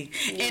crazy.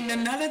 Yeah. And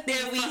another thing,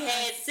 Then we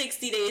had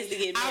 60 days to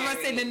get married. I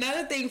was saying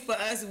another thing for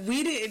us,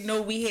 we didn't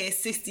know we had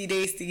 60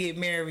 days to get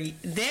married.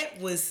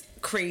 That was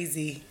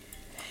crazy.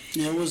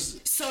 Yeah, it was.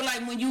 So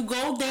like when you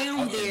go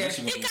down there,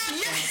 So when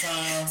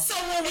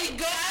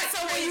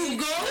you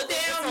go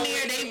down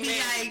there, they be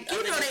like,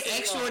 you know, they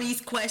ask you all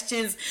these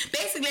questions.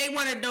 Basically, they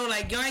want to know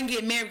like, y'all ain't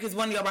getting married because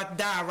one of y'all about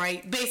to die,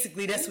 right?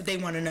 Basically, that's what they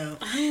want to know.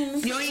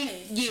 You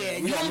ain't,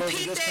 you don't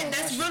peep that.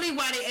 That's really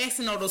why they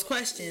asking all those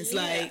questions.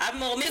 Like,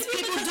 because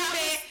people do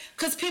that.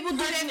 Because people do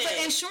that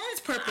for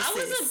insurance purposes. I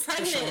wasn't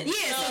pregnant.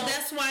 Yeah, so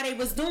that's why they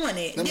was doing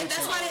it. Yeah,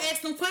 that's why they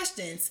asked them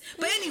questions.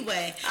 But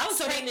anyway, I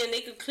was pregnant and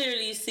they could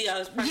clearly see I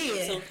was pregnant.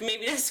 Yeah. So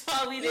maybe that's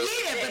why we didn't.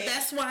 Yeah, but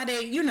that's why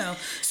they, you know.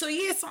 So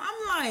yeah, so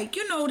I'm like,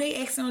 you know, they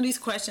asking all these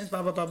questions,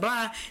 blah blah blah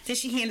blah. Then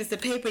she handed us the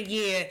paper.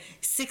 Yeah,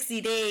 60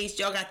 days.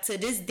 Y'all got to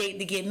this date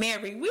to get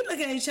married. We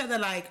looking at each other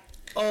like,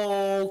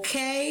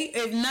 okay,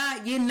 if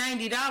not, your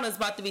 $90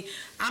 about to be.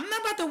 I'm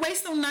not about to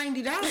waste no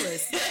 $90.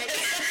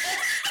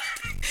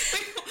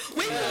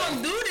 We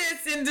gonna do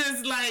this and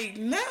just like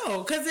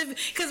no, cause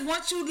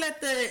once you let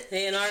the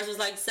and ours was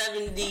like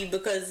 70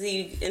 because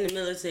he in the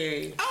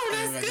military. Oh,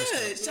 that's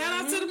good. Shout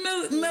out to the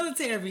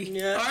military.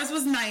 Yeah. Ours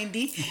was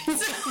 90,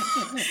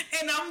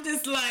 and I'm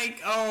just like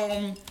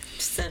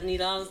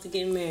 $70 to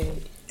get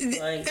married.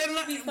 Like,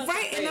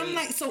 right, and I'm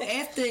like, so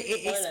after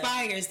it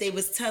expires, they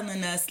was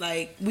telling us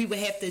like we would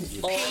have to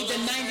pay the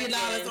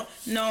 $90.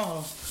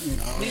 No,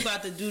 we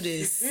about to do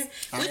this,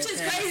 which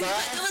is crazy.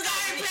 But it was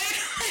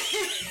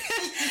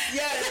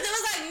yeah, because it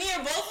was like near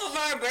both of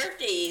our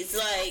birthdays.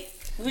 Like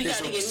we got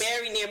to get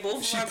married near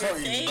both of our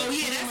birthdays. Oh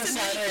yeah, that's the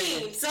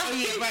Keem. So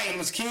yeah, right. It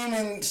was Keem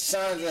and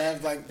Sandra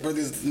have like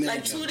birthdays near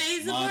like 2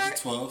 days apart.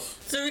 12.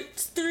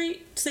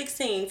 3,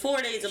 16,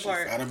 4 days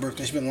apart. Got her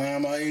birthday. She been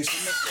lying my age.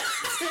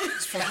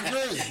 It's fucking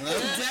crazy.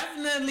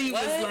 Definitely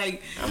was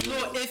like a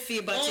little iffy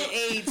about your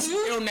age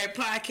on that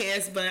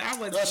podcast, but I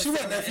wasn't. No, she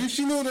wasn't that.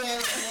 She knew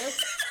that.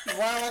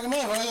 Lying like a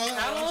motherfucker.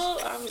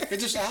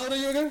 How old are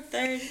you again?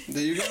 30.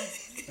 There you go.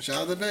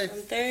 Shout out to Bay. I'm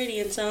 30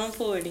 until I'm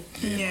 40.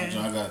 Yeah.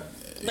 I got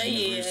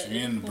anniversary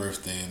and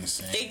birthday in the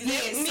same.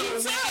 Exactly.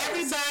 So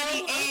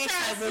everybody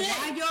asked, well,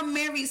 why y'all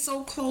married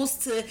so close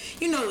to,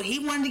 you know, he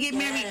wanted to get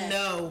married?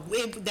 No.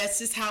 That's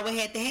just how it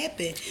had to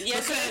happen.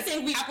 Yeah, because I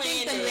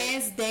think the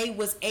last day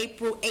was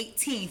April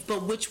 18th,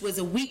 but which was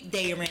a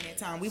weekday around that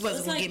time. We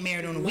wasn't going to get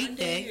married on a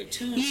weekday. Or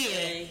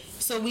Tuesday. Yeah.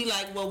 So we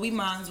like, well, we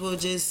might as well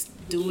just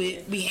do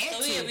it. We had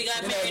to. So yeah, we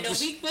got married a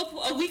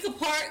week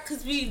apart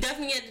because we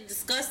definitely had to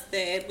discuss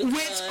that.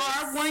 Which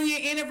our 1 year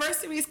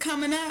anniversary is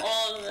coming up.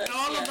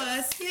 All of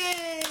us.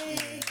 Yay.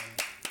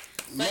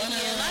 But yeah,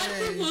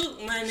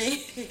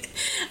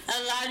 a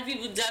lot of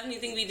people definitely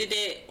think we did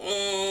that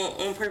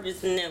on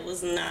purpose, and that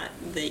was not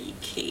the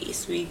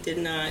case. We did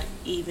not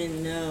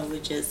even know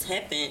it just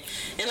happened.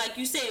 And like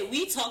you said,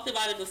 we talked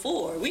about it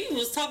before. We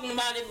was talking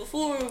about it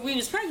before we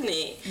was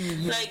pregnant.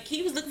 Mm-hmm. Like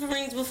he was looking for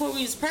rings before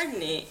we was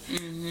pregnant.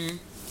 Mm-hmm.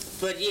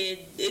 But yeah,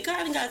 it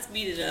kind of got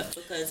speeded up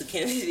because of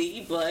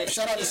Kennedy. But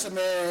shout out to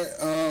Samara.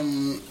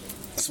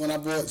 So when I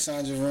bought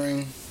Sandra's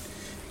ring,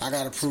 I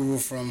got approval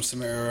from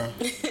Samara.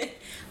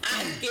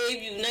 I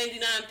gave you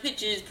 99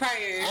 pictures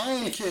prior. I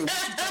don't even care what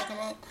you talking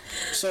about.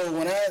 So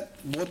when I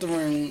bought the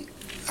ring,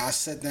 I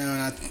sat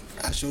down,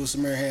 I showed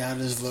Samara, hey, how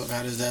does this look?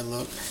 How does that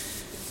look?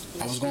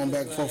 I was going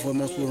back and forth with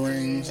multiple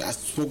rings. I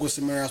spoke with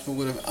Samara, I spoke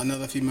with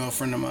another female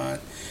friend of mine,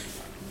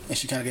 and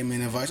she kind of gave me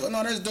an advice. Oh,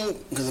 no, that's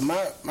dope. Because my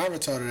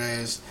retarded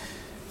ass,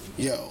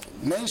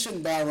 men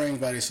shouldn't buy rings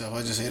by themselves.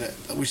 I just say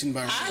that. We shouldn't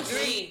buy rings. I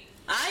agree.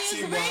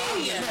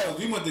 No,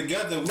 we went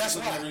together. We that's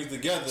got rings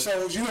together.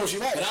 So you know what she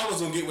like. But I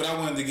was gonna get what I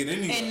wanted to get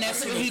anyway. And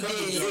that's what he did.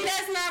 See,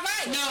 that's not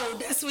right. No,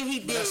 that's what he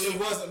did. But it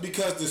wasn't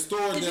because the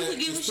store that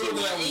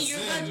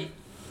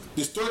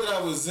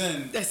I was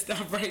in. That's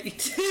not right.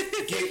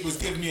 was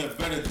giving me a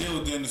better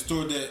deal than the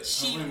store that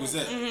her ring was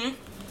at. Mm-hmm.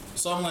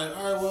 So I'm like,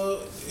 all right,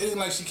 well, it ain't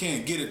like she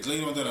can't get it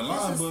later on down the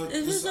line, but I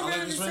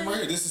like this ring right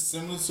here. This is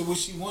similar to what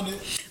she wanted.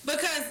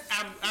 Because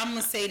I'm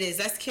gonna say this.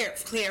 Let's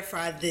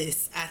clarify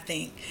this. I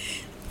think.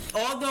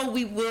 Although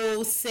we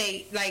will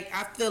say, like,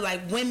 I feel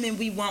like women,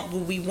 we want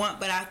what we want,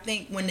 but I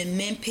think when the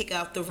men pick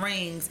out the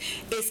rings,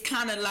 it's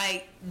kind of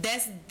like that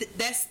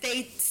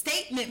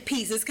statement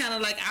piece. It's kind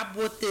of like, I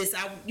bought this,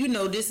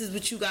 this is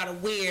what you gotta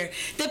wear,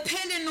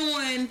 depending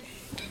on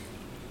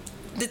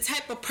the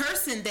type of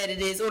person that it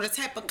is or the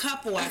type of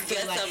couple. I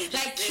feel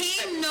like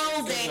he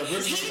knows that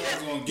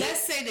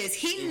let's say this,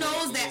 he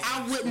knows that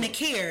I wouldn't have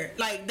cared.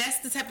 Like that's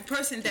the type of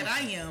person that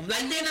I am.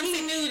 Like then he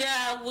knew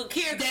that I would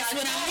care. That's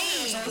what I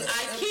mean.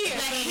 I care.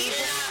 Like he knew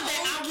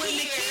that I wouldn't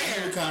have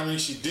cared. The kind of ring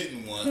she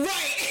didn't want.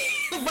 Right.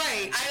 I'm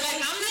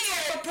the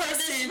type of of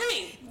person.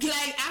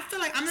 Like I feel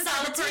like I'm the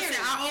type of person.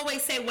 I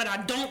always say what I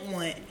don't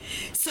want.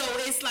 So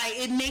it's like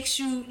it makes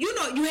you. You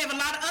know, you have a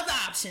lot of other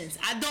options.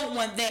 I don't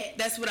want that.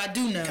 That's what I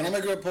do know. Can I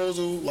make a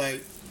proposal?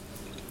 Like,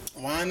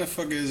 why in the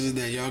fuck is it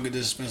that y'all get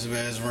this expensive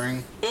ass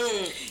ring?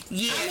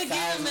 Yeah. I'm gonna give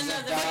him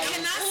another. But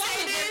can I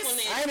say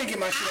this? I didn't get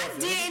my shit I off.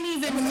 didn't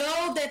even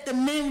know that the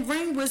men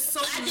ring was so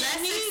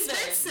less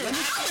expensive. I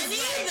didn't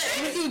either.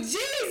 Thank you,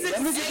 Jesus.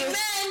 Let me get Amen.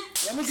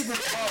 this. Let me get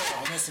this bar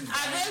off.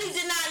 I really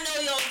did not know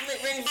your split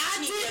rings.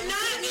 I did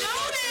not know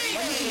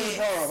Let me get this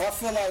that. bar off. I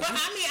feel like But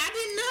I mean, I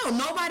didn't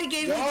know. Nobody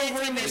gave me y'all that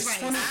ring type is of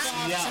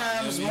 25 ring.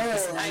 times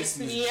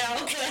more.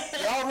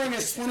 Y'all ring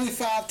is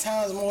 25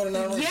 times more than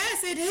that ring.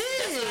 Yes, it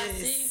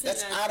is.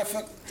 That's out of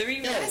fuck. 3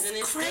 rings Yes. and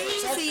it's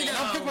Crazy, still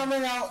I'll pick my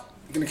ring out.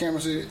 Can the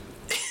camera see it?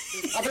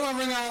 I pick my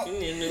ring out.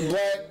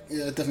 Black.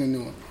 Yeah, it's definitely a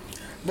new one.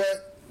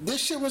 But this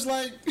shit was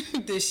like,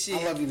 This shit.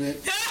 I love you,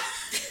 bitch.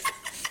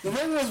 The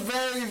ring was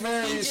very,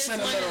 very You just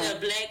wanted a sentimental.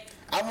 black.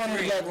 I wanted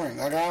a black ring.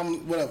 Like,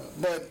 I'm, whatever.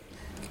 But,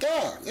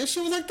 dog, this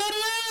shit was like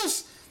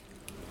 $30.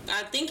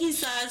 I think he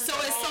sized So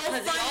it's so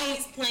because funny.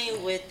 he's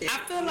playing with it. I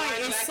feel like Mine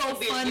it's black so could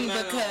be funny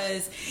mine.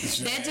 because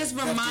that just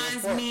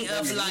reminds me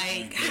of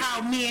like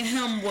how me and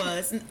him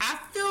was. And I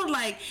feel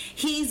like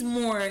he's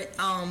more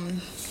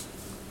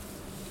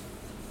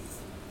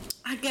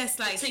I guess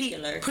like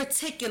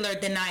particular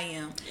than I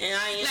am. And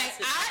I am. Like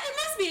it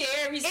must be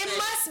Aries. It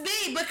must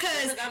be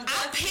because I'm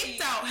I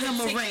picked out him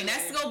a ring.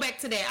 Let's go back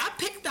to that. I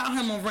picked out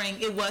him a ring.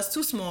 It was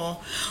too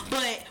small,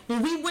 but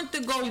when we went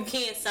to go, You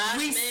can't size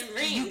men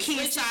rings. You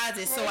can't size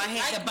it, so I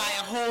had to buy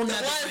a whole nother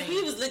The ones ring.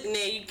 he was looking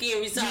at, you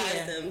can't resize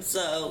Yeah. them.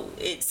 So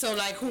it's So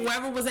like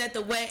whoever was at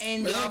the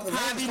wedding, But y'all the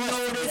probably ring was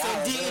noticed or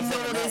 $50. didn't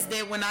notice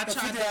that when I It's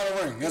tried to.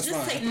 $50 ring. That's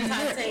just take fine. the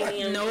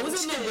titanium. No, it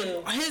was a little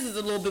too. bit. His is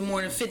a little bit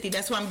more than 50.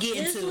 That's what I'm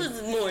getting This to.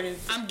 was more than.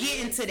 I'm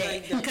getting to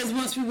that because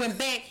once we went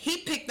back, he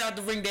picked out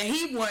the ring that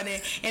he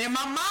wanted, and in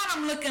my mind,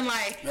 I'm looking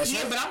like, That's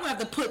yeah, it. but I'm gonna have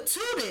to put to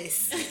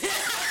this.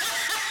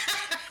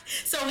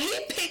 So he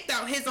picked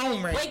out his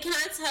own ring. Wait, can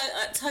I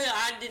tell you?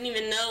 I didn't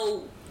even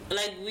know.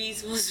 Like we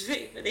supposed to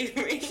pay for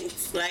their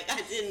rings. Like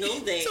I didn't know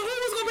that. So who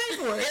was gonna pay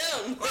for it?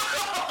 Him.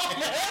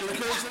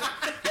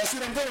 That's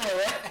what I'm doing,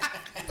 right?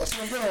 That's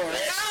what I'm doing, Like,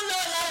 right? I don't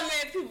know a lot of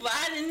married people, but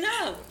I didn't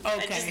know. I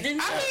Okay. just didn't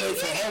know. I mean, Pay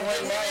for her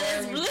ring, my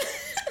ring,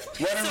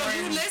 wedding So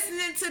you ring.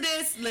 listening to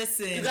this? You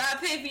Listen, gotta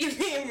pay for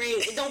your ring.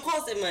 It don't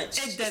cost that much.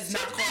 it does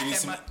not cost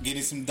that much. Get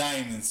it some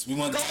diamonds. We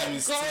want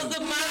diamonds Go too. the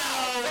mile.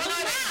 Go the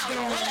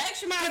mile. Go the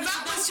extra mile. Cause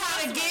I was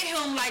trying to get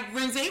him like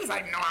rings, and he was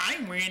like, "No, I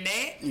ain't wearing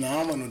that." No,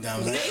 I'm on no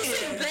diamonds. They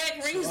said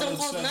black rings don't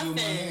cost nothing.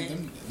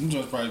 Them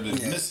joints probably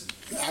been missing.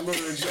 I go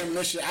to the gym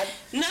this shit.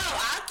 No,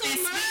 I And think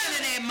speaking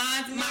of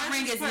that, my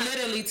ring is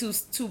literally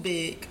too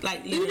big.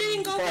 Like you literally.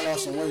 didn't go Probably back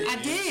lost some in weight. I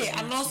did.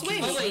 I lost weight.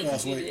 Oh, wait,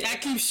 Lost you weight. did. I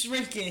keep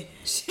shrinking.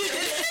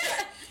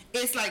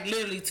 It's like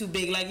literally too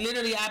big. Like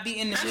literally, I be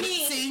in the I middle.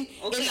 mean, See,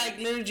 okay. it like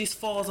literally just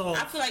falls I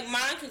off. feel like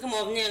mine could come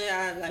off now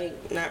that I'm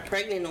like not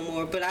pregnant no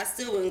more, but I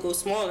still wouldn't go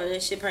smaller.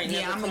 That shit probably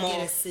Yeah, never I'm come gonna get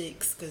a off.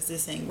 6 because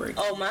this ain't working.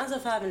 Oh, mine's a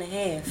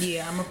 5.5.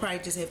 Yeah, I'm gonna probably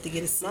just have to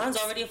get a 6. Mine's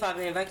already a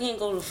 5.5. I can't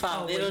go to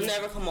 5. Oh, It'll wait.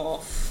 never come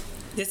off.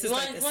 This is You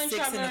like a want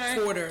 6 and a try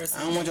quarter or I don't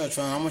something. want y'all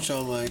trying. I want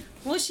y'all like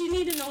What she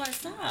need to know our get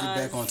size.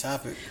 back on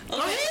topic. Go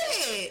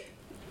ahead.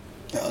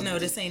 No,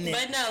 this ain't it.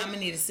 But no. I'm gonna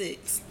need a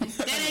 6.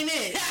 That ain't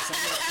it.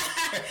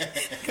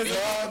 Cause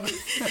y'all, that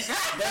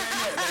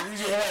ain't it. Like,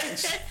 you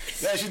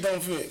relax. That shit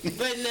don't fit.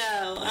 But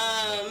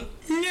no,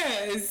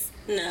 Yes.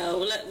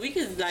 no. We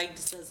could like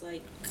discuss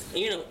like,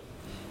 you know,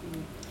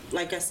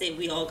 like I said,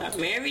 we all got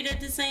married at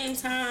the same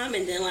time,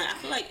 and then like I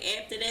feel like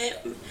after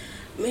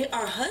that,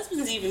 our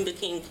husbands even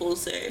became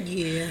closer.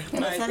 Yeah.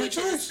 Like, which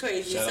is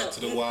crazy. Shout out to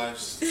the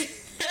wives.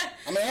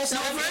 I mean, that's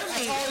all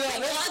Like,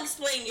 y'all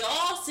explain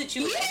y'all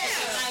situation,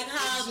 Yeah. like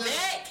how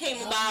that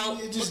came about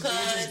it just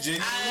because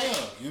genuine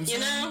love, you know what I'm you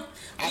know,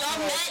 I y'all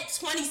feel like- met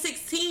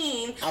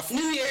 2016 I feel-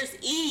 New Year's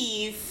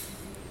Eve.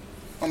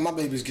 Oh, my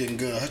baby's getting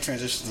good. Her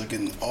transitions are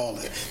getting all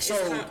that. So,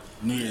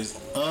 New Year's.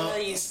 Remember?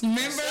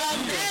 Y'all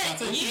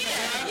met, y'all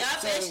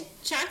met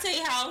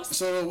Shantae house.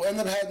 so what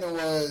ended up happening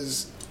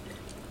was,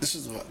 this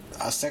was what,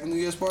 our second New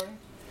Year's party?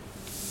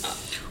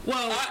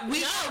 Well,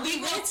 we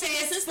went to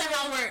your sister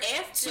house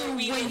after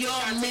we when went to y'all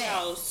Shantae met.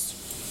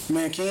 house.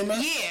 Man, King met?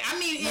 Yeah, I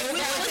mean, Man, we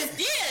that was was-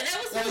 That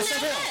was That when was y'all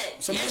Shantae.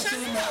 met. So me Yeah, and King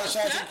Shantae met at house,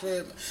 Shantae yeah.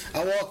 crib.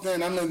 I walked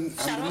in, I'm the new to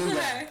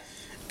guy. her.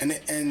 And You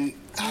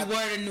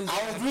were the new guy.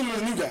 I was really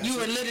the new guy. You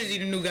were literally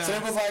the new guy. So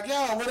it was like,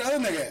 yo, where the other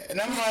nigga at?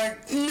 And I'm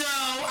like, No,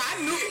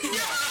 I knew.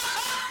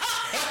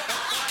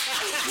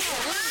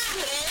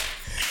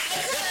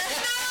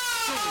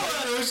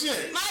 Oh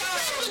shit. My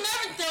friend would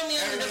never throw me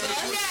under the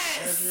bus.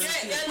 Yes. You're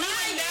We would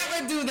lying. never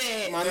do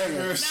that. my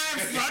nigga. Not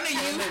in front of you.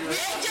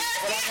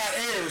 But I got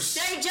ears.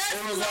 They just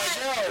It was like,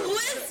 like, yo. who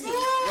is he?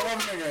 What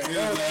other nigga? There's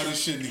a lot of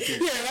shit in the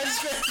kitchen. Yeah, I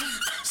just got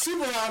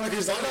super loud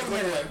niggas. Like, other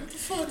nigga.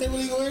 Fuck, they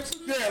really going to?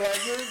 Yeah,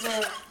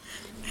 like,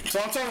 so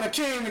I'm talking to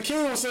King. The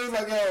King was saying,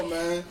 like, yo,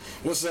 man,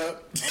 what's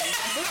up?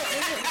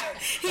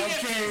 I'm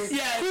King.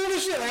 Yeah. Cool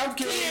as shit. Like, I'm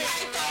King. I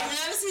thought I'll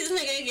never see this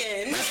nigga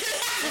again.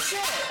 For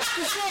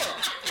sure.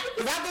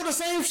 If I do the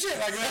same shit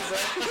like that,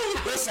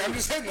 right? Listen, I'm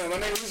just hitting them. My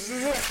nigga, this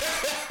is it.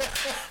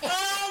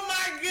 Oh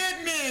my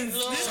goodness.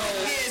 This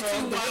is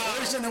So too the wild.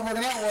 way shit that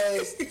working out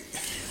was,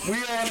 we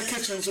are in the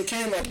kitchen, so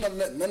Cam like,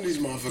 none of these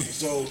motherfuckers.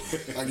 So,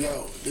 like,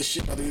 yo, this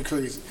shit about to get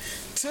crazy.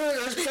 To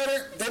his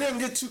credit, they didn't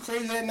get too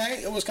crazy that night.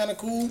 It was kind of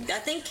cool. I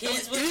think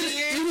kids was Even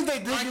here. if they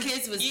did Our get-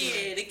 kids was Yeah,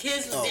 there. the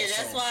kids was Oh, there.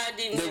 That's so why I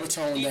didn't. they were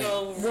toned you down.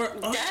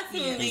 know,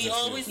 definitely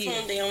always Yeah.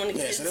 toned down when the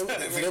Yeah, kids. so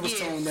they was Yeah.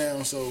 toned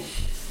down. So,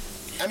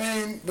 I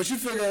mean, but you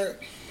figure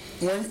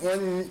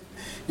when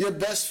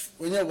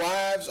your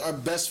wives are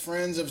best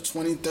friends of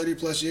 20, 30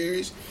 plus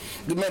years,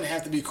 the men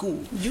have to be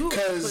cool. You were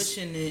 'Cause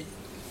pushing it.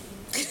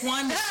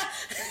 20.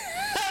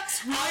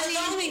 I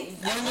was only.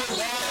 when your wives,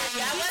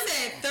 I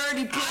said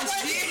 30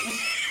 plus years.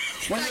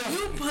 when Like, your-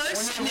 you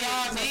pushing when your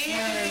wives it, are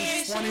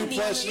man. friends 20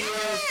 plus years,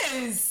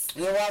 Yes.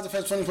 when your wives are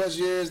friends 20 plus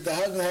years, the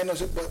husband had no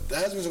shit, but the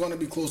husbands are going to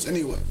be close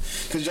anyway.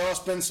 Because y'all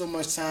spend so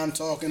much time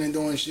talking and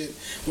doing shit.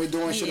 We're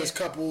doing shit Yeah. as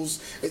couples.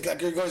 It's like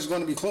you're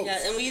going to be close. Yeah,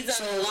 and we've done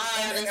So, a lot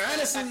and and stuff.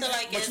 honestly, I feel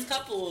like but as you-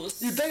 couples.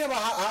 You think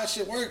about how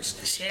shit works.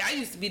 Shit, I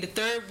used to be the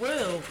third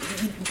wheel.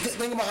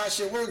 Think about how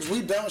shit works.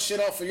 We bounce shit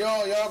off for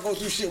y'all. Y'all go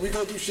through shit. We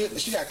go through shit.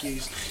 She got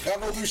keys. Y'all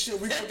go through shit.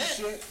 We go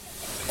through shit.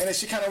 And then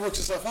she kind of works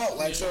herself out.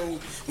 Like, so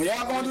when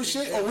y'all going through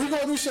shit, or we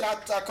going through shit, I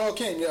call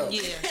Kim, yo.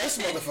 Yeah. This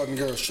motherfucking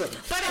girl's tripping.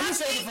 But Let me I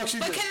say what the think, fuck she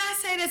but did. can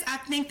I say this? I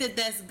think that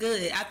that's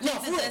good. I think No,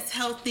 for that real. that's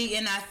healthy,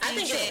 and I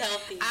think it's that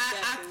healthy, I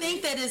definitely.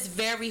 think that it's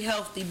very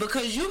healthy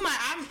because you might,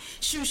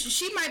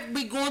 she might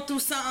be going through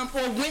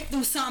something or went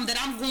through something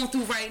that I'm going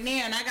through right now,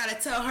 and I gotta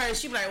tell her.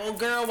 She be like, "Well,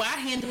 girl, well, I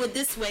handle it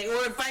this way,"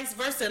 or vice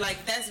versa.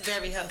 Like that's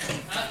very healthy.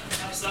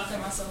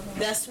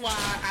 That's why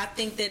I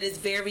think that it's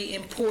very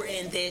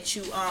important that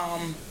you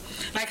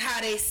like how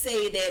they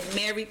say that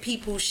married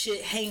people should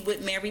hang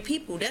with married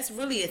people. That's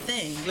really a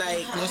thing.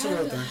 Like That's a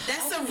real thing.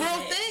 that's a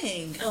real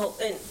thing. Oh,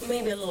 and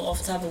maybe a little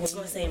off topic when you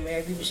were saying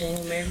married people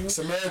shouldn't marry people.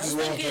 So marriage is I'm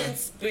one thinking thing.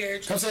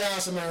 spiritual. Come say hi,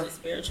 Samara.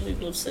 Spiritual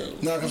people too.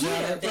 No, come say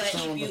hi. Yeah, but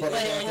Come on, you- before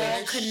but the when podcast.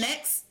 All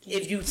connects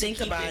if you think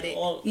Keep about it.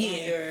 all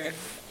Yeah, your,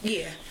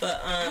 yeah.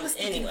 but I was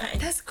thinking anyway, about,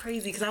 that's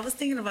crazy because I was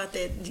thinking about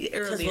that that's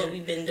earlier. what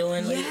we've been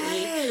doing lately.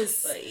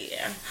 Yes. But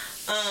yeah,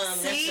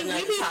 See, that's we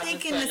another be topic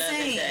thinking for the another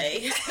same.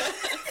 day.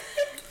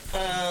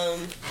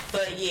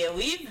 But yeah,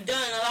 we've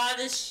done a lot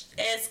of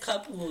as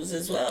couples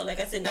as well. Like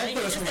I said, not Don't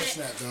even put us on the just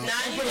snap, dog.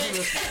 not Don't put us on the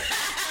even.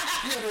 snap.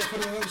 You gotta put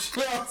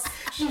it on.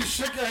 She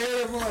shook her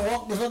head up and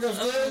walked the fuck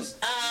upstairs.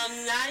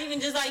 Not even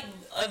just like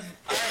our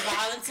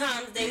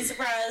Valentine's Day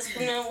surprise.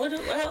 You know, what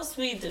else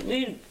we did?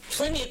 We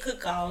plenty of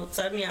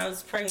cookouts. I mean, I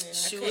was pregnant. I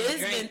Shoot, couldn't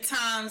it's been drink.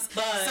 times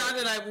But-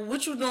 sounded like, well,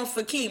 what you doing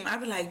for Keem? I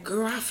be like,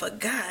 girl, I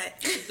forgot.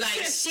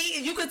 Like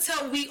you could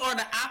tell we are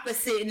the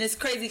opposite, and it's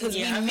crazy because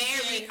Yeah, we I'm marry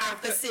saying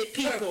opposite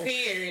people.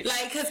 prepared.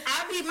 Like, cause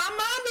my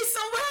mom be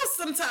somewhere else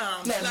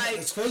sometimes. No,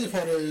 like, the crazy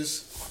part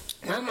is,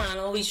 My mind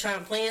always trying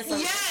to plan something.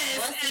 Yes,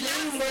 What's and the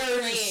King next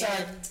married,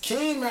 plan?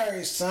 King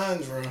married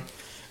Sandra,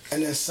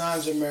 and then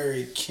Sandra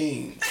married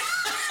King.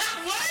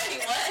 what?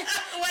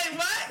 Wait,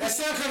 what? That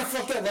sound kind of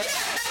fucked up, right?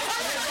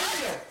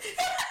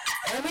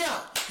 Hear me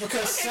out.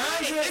 Because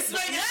Sandra... It's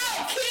like,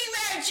 No, King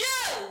married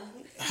you.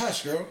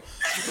 Hush, girl.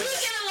 We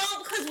get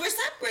along because we're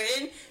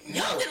separate.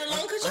 Y'all No, get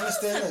along because y'all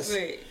understand this.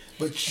 separate.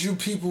 But you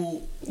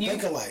people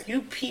think alike.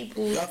 You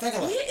people. Y'all think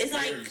alike. Yeah,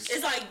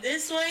 it's like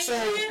this way. So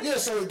yeah,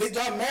 so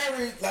y'all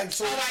married like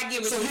so. Oh, I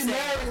get what so you're he saying.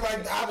 married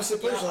like the opposite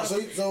person.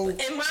 So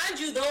And mind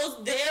you,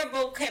 they're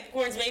both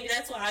Capricorns. Maybe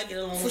that's why I get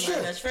along with sure.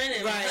 my best friend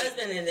and my Right.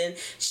 husband. And then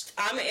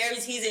I'm an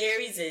Aries, he's an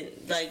Aries, and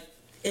like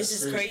it's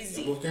just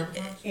crazy. Both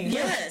Capricorns?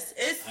 Yes,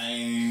 it's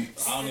I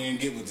don't even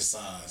get with the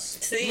signs.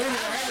 see. Yeah,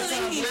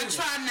 I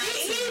try not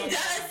He to.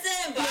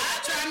 doesn't, but I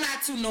try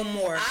not to no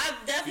more. I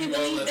definitely You know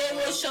believe that, they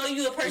will show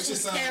you a It just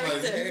person's sounds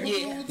character. like,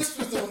 Yeah. what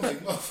difference don't make,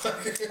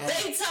 motherfucker?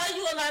 They tell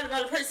you a lot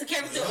about a person's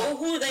character or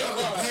who they Y'all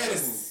are.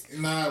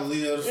 compatible. Nah,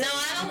 Leo. No,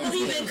 I don't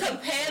believe in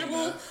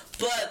compatible,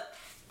 but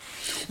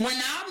When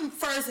I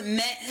first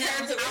met him,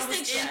 I was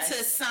Characteristics, yes.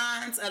 into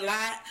signs a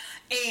lot,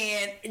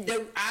 and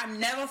I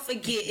never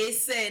forget. It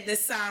said the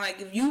sign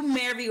like if you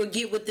marry or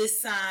get with this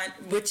sign,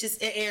 which is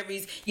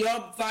Aries,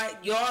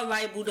 y'all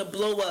liable to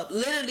blow up.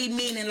 Literally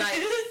meaning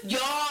like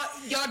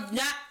y'all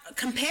not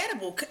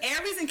compatible.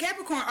 Aries and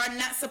Capricorn are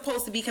not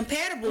supposed to be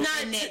compatible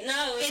Not in to- that,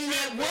 no, it's in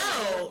that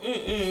not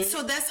really. world.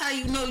 So that's how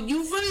you know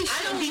you really I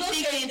shouldn't don't be look at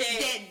thinking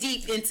that. that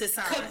deep into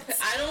signs.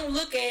 I don't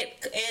look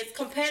at as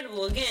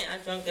compatible. Again, I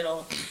drunk it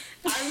all.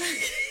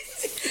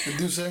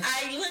 do say.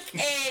 I look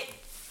at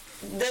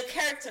the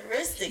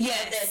characteristics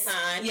Yes. of that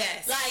sign.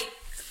 Yes. Like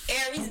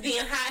Aries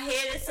being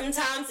hot-headed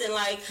sometimes and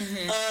like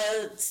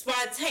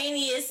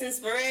spontaneous and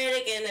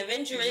sporadic and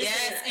adventurous.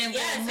 Yes, and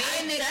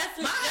romantic.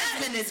 My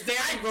husband is very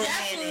I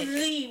romantic.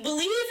 definitely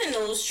believe in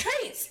those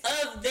traits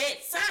of that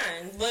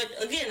sign. But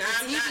again,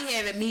 I'm He not be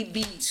having me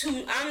beat.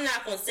 I'm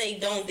not gonna say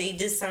don't date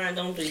this sign,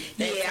 don't do that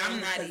Yeah, sign I'm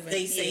not because even-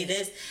 they say yeah.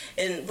 this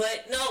but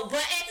at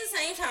the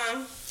same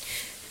time,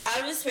 out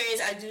of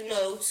experience I do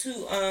know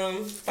two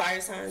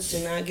fire signs do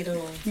not get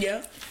along.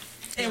 Yeah.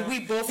 And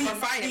we both are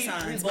fire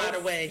signs, by the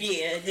way.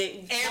 Yeah.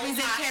 Aries and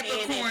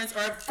Capricorns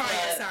are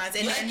fire signs,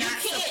 and they're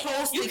not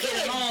supposed to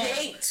get along. You can't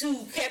date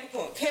two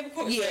Capricorns.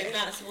 Capricorns are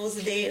not supposed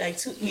to date like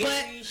two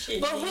Aries.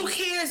 But who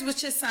cares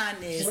what your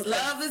sign is?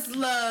 Love is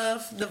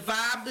love. The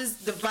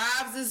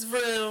vibes is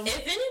real.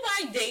 If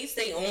anybody dates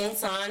their own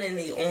sign and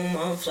their own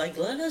month, like,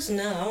 let us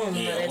know. I don't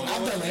know that.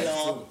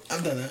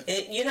 I've done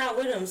that. You're not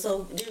with them,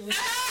 so did we?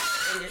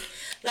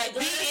 Like,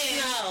 let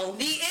us know.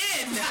 The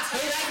end. Like,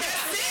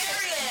 that's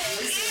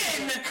serious. The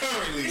end.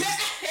 Currently. The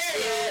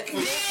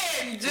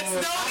end. Just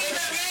don't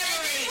even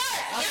memory.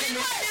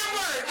 That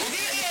word.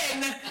 The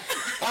end.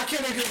 I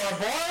can't even get my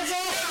bars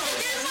on.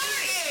 The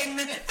end.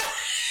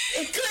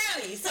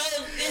 Clearly. So,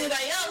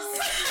 anybody else?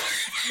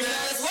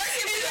 It's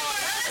working for y'all.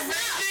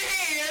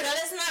 Let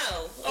us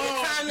know. In the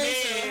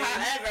comments or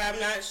however, I'm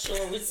not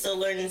sure. We're still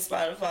learning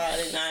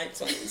Spotify and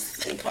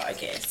iTunes and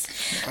podcasts.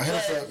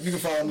 You can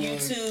follow me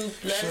YouTube.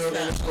 Let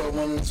us know.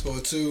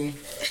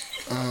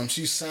 _1_2.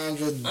 She's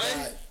Sandra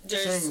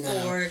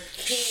 _King.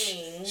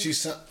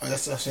 She's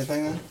that's the same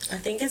thing now? I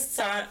think it's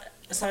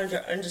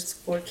Sandra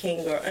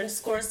 _King or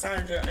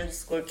 _Sandra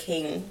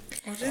 _King.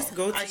 Well, just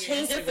go to I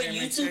changed it for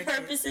YouTube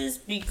purposes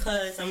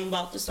because I'm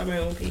about to start my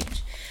own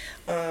page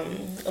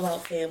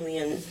about family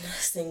and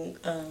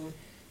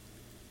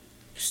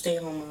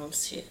stay-at-home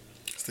moms shit.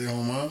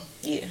 Stay-at-home mom?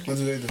 Yeah. What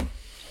do they do?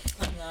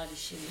 A lot of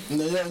shit. You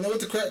know what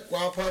the crack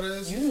wild part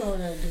is? You know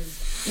what I do.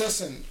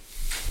 Listen,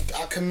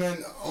 I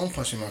commend. I'm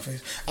punching my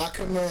face. I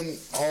commend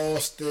all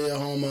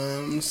stay-at-home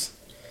moms.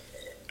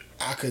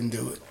 I couldn't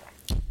do it.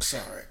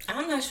 Sorry.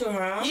 I'm not sure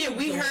how. Yeah,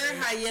 we heard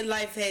how your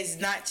life has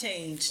not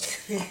changed.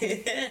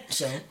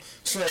 So.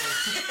 If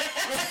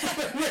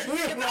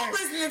I'm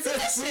listening to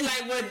that shit,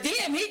 like, well,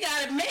 damn, he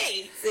got it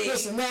made. See?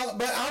 Listen, no,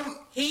 but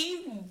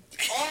He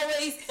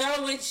always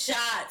throwing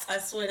shots. I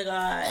swear to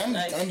God,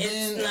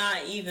 it's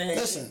not even.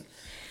 Listen,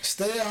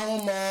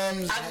 stay-at-home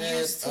moms. I'm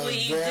used to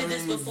it. You did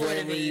this before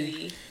the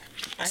baby.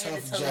 I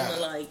had to tell him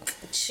to like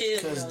chill.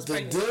 Because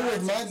to deal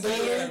with my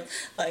daughter,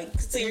 like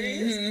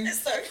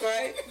serious, start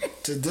crying.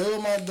 To deal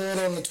with my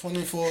daughter on a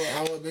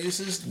 24-hour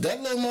basis,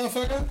 that little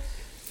motherfucker,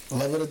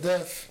 love her to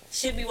death.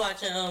 She'll be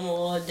watching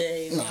all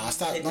day. Nah,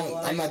 stop.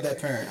 I'm not that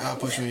parent. I'll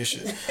push you in your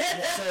shit.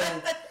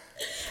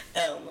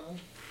 So,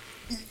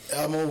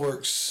 Elmo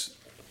works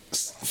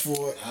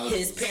for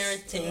his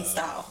parenting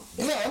style.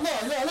 No.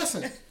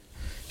 Listen,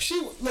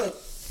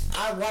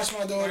 I watch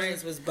my daughter. I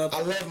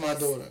love my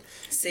daughter.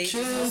 Sage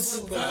was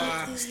super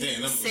wild.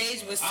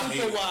 Sage was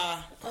super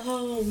wild.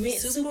 Oh man,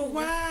 super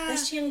wild.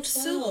 That's channel 12.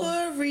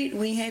 Super read.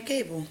 We have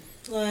cable.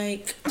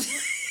 Like,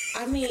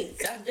 I mean,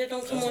 they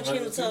don't come on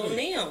channel 12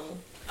 now.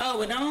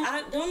 Oh, it don't?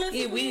 I don't know.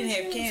 Yeah, we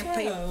didn't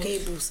have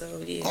cable,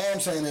 so yeah. All I'm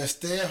saying is,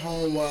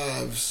 stay-at-home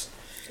wives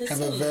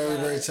have a very,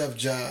 very tough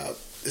job.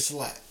 It's a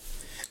lot.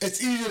 It's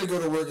easier to go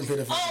to work and pay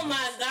the phone. Oh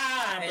my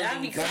God, I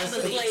be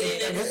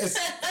contemplating.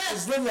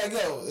 It's literally like,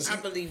 yo. I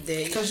believe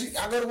that. Because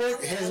I go to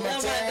work, here's my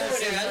time.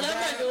 I love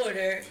my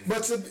daughter.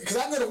 But because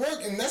I go to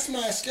work, and that's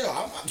my skill.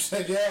 I'm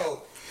saying,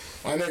 yo,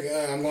 my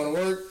nigga, I'm going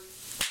to work.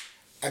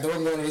 After work,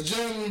 I'm going to the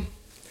gym.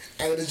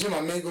 After the gym, I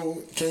may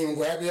can't even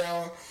go happy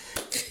hour.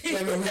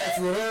 Let me have a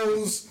few of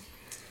those.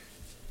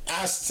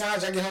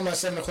 Sometimes I get home at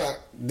 7 o'clock.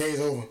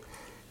 Day's over.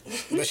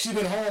 But she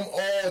been home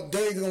all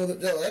day doing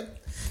that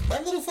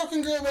little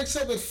fucking girl wakes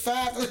up at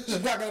 5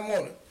 o'clock in the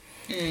morning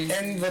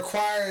and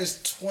requires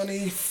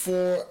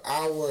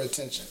 24-hour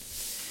attention.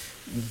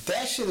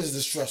 That shit is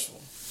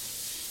distressful.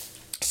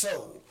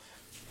 So,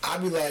 I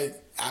be like,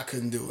 I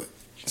couldn't do it.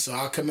 So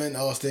I commend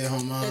all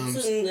stay-at-home moms.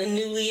 That's a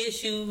newly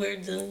issue we're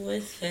dealing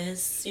with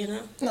fast, you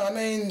know? No, I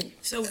mean...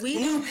 So we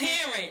new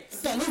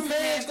parents. No, new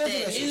parents go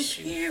through that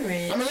shit. New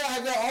parents. I mean, y'all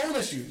have your own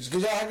issues.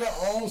 Because y'all have your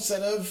own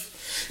set of...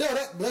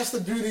 That's the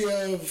beauty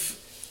of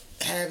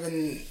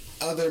having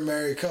other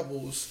married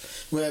couples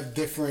who have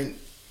different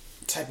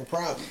type of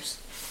problems.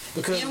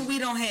 Because and we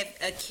don't have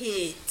a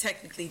kid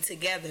technically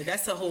together.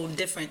 That's a whole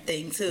different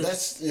thing too.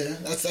 That's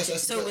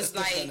so it's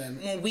like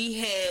dynamic. When we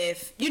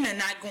have,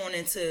 not going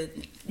into,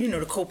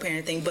 the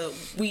co-parent thing, but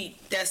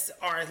that's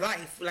our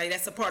life. Like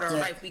that's a part of our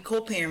life. We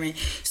co-parent.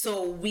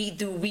 So we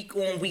do week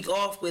on, week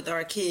off with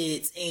our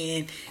kids,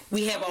 and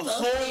we have a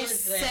whole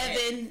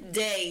 7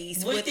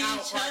 days with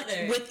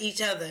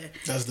each other.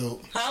 That's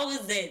dope. How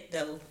is that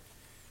though?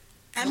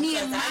 I mean,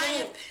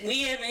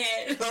 we haven't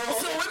had. So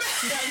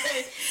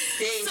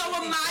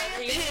in my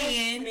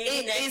opinion,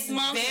 it's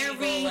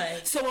very.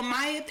 So in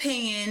my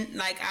opinion,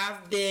 like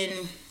I've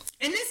been,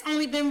 and it's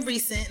only been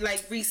recent.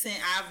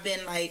 I've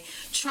been like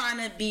trying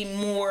to be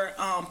more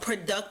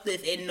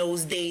productive in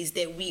those days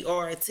that we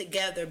are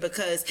together,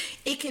 because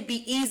it could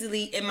be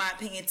easily, in my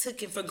opinion,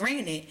 taken for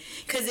granted,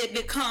 because it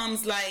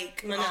becomes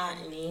like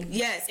monotony.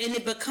 Yes, and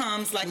it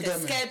becomes like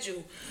a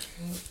schedule.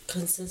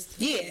 Consistent.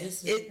 Yeah,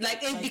 it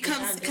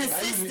becomes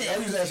consistent. I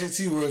use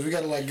SAT words. We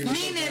gotta meaning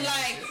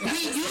like we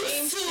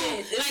used to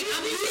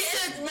I'm used to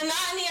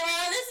monotony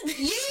around this.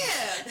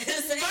 Yeah,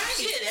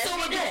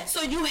 right.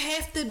 So you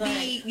have to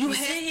be. You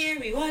have sit here.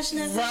 We watch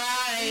nothing.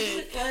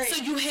 Right. So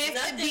you have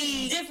to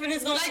be different.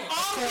 Is going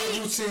all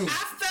week.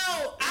 I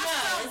felt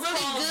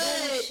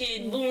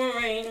really good.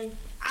 Boring.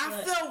 I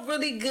felt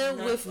really good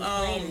with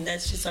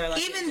that's just our life.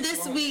 even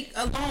this week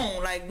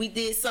alone. Like we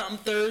did something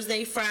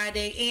Thursday,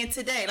 Friday, and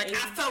today. Like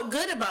I felt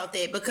good about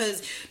that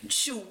because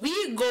shoot,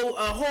 we go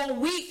a whole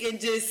week and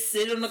just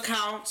sit on the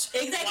couch.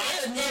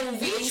 Exactly. And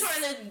we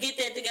trying to get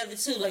that together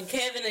too, like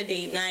having a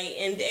date night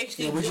and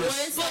actually doing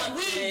something. But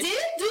we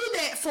did do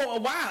that for a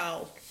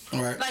while.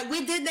 Right. Like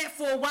we did that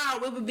for a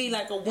while. It would be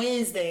like a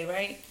Wednesday,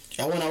 right?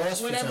 I went out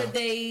west for Whatever time.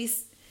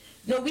 days.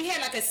 No, we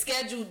had like a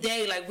scheduled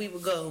day. Like we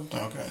would go.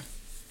 Okay.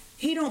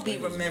 He don't be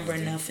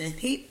remembering nothing.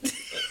 He.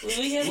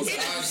 We have It was an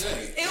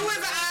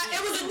odd day.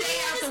 It was a day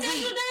out the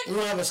week. We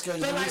don't have a schedule.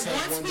 But We like just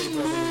have once one day we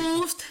per week.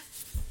 moved,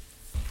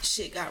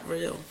 shit got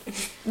real.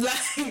 Like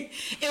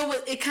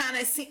it kind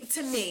of seemed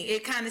to me.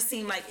 It kind of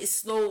seemed like it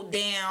slowed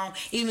down,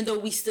 even though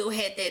we still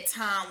had that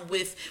time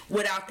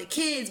without the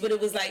kids. But it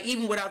was like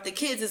even without the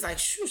kids, it's like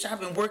shoosh. I've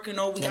been working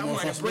all week. I more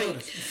want a break.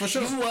 responsibilities. For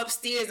sure. You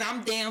upstairs,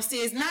 I'm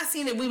downstairs. Not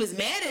saying that we was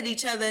mad at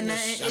each other.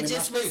 Nothing. I It need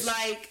just my was space.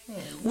 like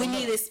we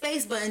needed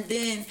space. But and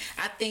then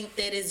I think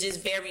that it's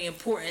just very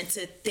important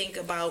to think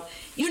about,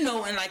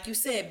 and like you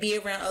said, be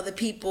around other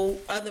people,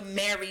 other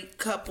married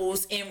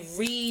couples, and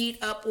read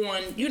up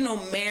on,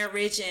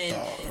 marriage and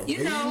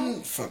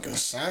Fucking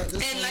science.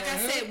 and like I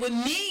said, with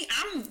me,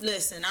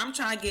 I'm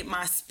trying to get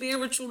my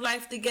spiritual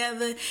life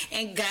together,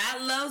 and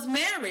God loves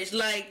marriage.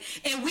 Like,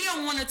 and we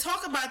don't want to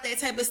talk about that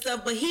type of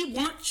stuff, but He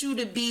wants you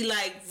to be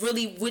like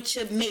really with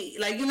your mate.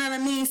 Like, you know what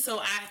I mean?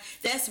 So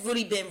that's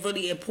really been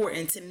really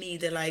important to me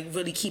to like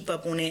really keep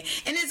up on it.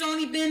 And it's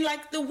only been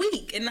like the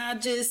week, and I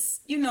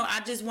just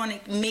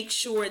want to make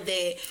sure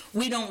that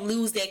we don't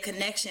lose that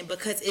connection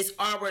because it's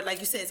like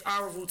you said, it's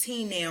our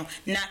routine now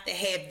not to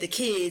have the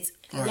kids.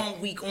 Right.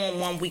 1 week on,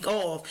 1 week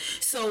off.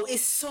 So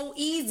it's so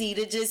easy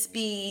to just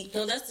be.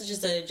 No, that's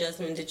just an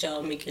adjustment that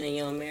y'all making in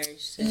your marriage.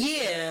 So.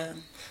 Yeah.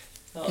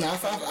 So, No,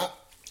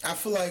 I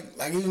feel like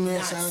even me and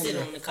not sit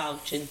Sandra. on the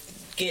couch and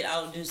get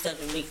out and do stuff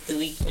and make the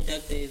week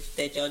productive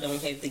that y'all don't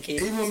have the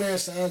kids. Even with me and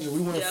Sandra, we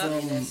went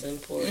That's from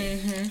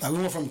important. we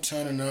went from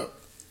turning up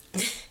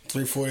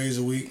 3-4 days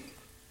a week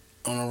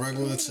on a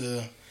regular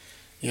to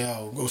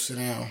go sit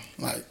down.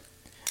 Like,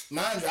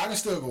 mind you, I can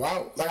still go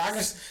out. Like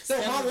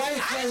my life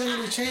hasn't really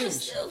I can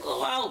changed. still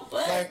go out,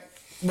 but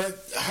But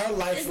her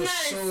life it's was not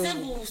so as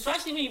simple,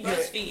 especially when you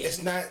breastfeed.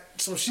 it's not.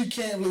 So she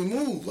can't really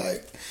move.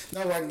 Like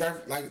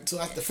so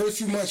after the first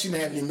few months, she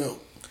didn't have any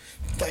milk.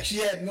 Like she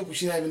had milk, but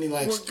she didn't have any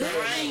like. Well, good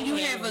thing you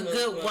have a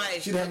good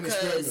wife She didn't have any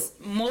spare because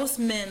most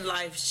men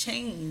lives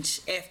change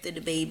after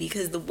the baby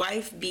because the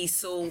wife be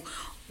so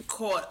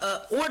caught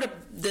up or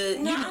the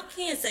No, I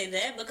can't say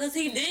that because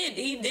he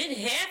did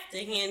have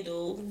to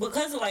handle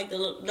because of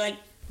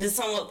the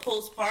somewhat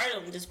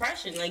postpartum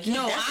depression. Like he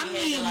no, I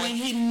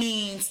definitely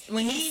mean had to,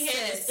 when he had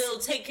to says still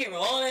take care of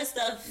all that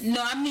stuff.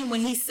 no, I mean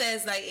when he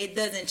says like it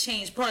doesn't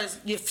change part of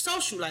your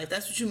social life.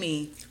 That's what you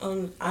mean.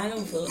 I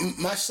don't feel.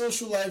 My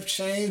social life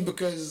changed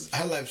because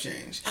her life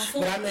changed.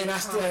 feel But like I mean, I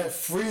still have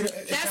freedom.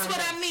 That's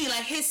what I mean.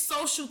 Like his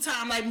social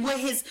time, like with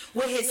his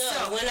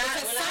self. When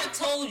I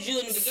told you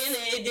in the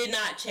beginning, it did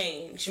not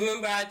change.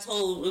 Remember, I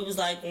told it was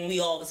like when we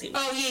all was here.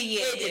 Oh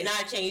yeah. It did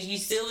not change. You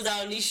still was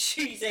out on these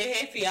streets at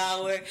happy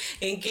hour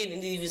and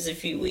getting these a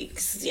few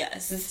weeks.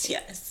 Yes,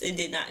 it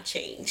did not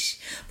change.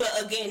 But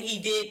again, he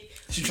did.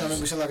 She trying to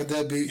make me sound like a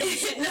deadbeat. No,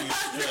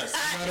 Yes.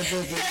 Not a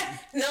deadbeat.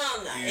 no,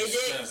 I'm not. It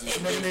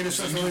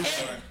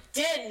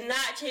did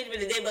not change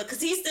what it did, but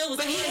because he still was.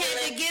 But he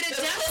had to get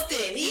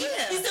adjusted. He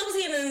still was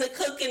handling the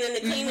cooking and the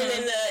cleaning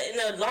and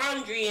the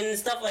laundry and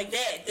stuff like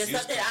that. The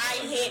stuff that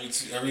I had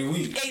every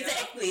week.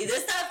 exactly. The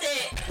stuff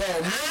that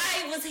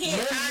I was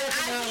handling.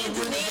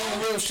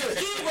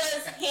 He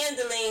was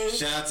handling.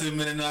 Shout out to the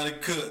men that know how to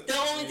cook. The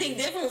only thing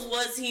different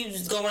was he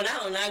was going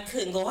out and I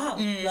couldn't go out.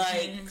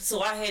 Like,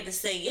 so I had to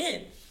stay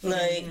in.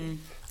 Like,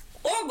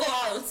 or go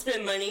out and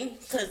spend money.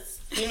 Because,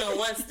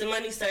 once the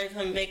money started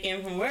coming back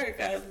in from work,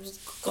 I was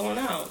going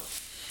out.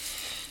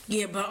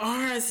 Yeah, but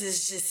ours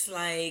is just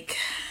like,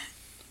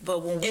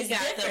 but when we got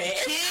the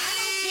kids.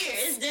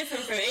 It's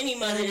different for any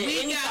mother than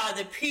any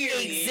father, period.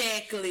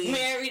 Exactly.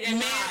 Married or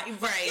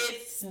not. Right.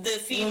 It's the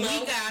female.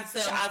 We got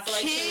the I feel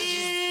like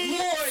changes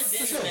more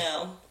than the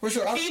male. For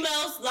sure.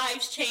 Females'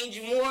 lives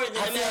change more than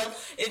the male.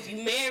 If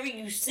you married,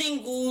 you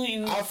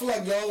single, I feel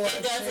like y'all life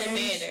it doesn't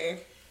change, matter.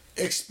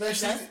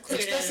 Especially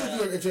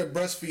if you're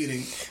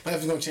breastfeeding,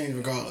 life is gonna change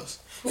regardless.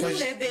 Because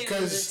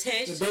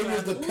the baby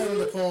is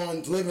dependent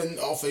upon living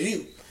off of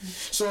you.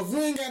 So if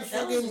you ain't got a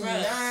fucking 9,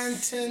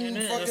 10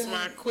 that's fucking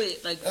why I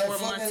quit like 4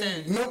 months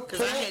in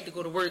because I had to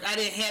go to work. I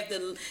didn't have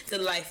the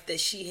life that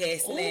she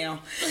has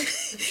now.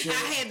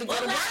 I had to go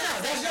to work.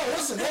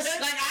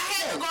 Like I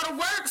had to go to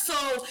work, so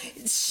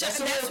that's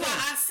why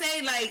I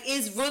say like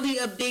it's really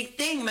a big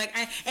thing. Like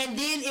and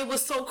then it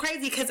was so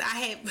crazy because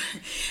I'd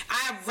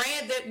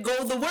rather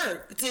go to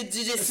work to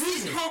just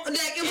sit home.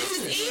 Like it was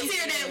just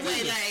easier that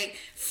way. Like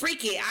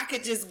freak it, I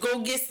could just go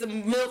get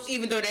some milk,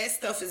 even though that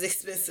stuff is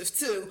expensive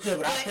too. Yeah,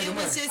 but it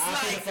was just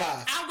like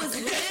I was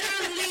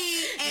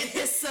literally at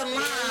the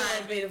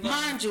salon.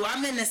 Mind you,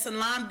 I'm in the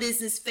salon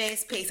business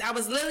fast paced. I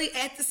was literally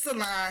at the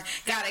salon,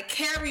 gotta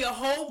carry a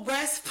whole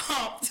breast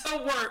pump to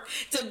work,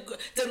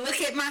 to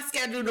look at my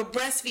schedule, to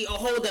breastfeed or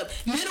hold up.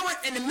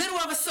 In the middle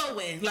of a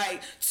sew-in,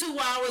 like 2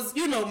 hours,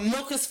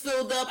 milk is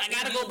filled up. I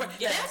gotta go. That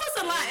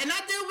was a lot. And I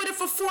dealt with it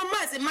for 4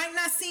 months. It might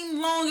not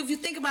seem long if you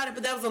think about it,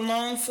 but that was a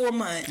long 4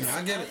 months. Yeah,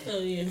 I get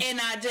it.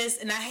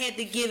 And I had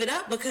to give it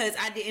up because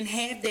I didn't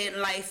have that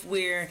life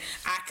where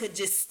I could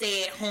just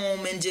stay at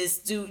home and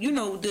just do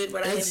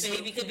what I had to do.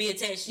 Baby could be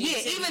attached to you.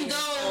 Yeah, even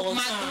though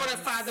my daughter's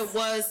father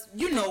was,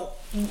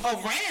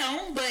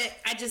 around, but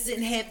I just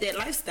didn't have that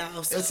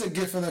lifestyle. So. It's a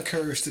gift and a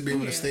curse to be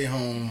able to stay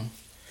home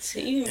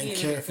and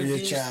care for your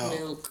child.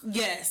 Milk.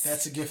 Yes.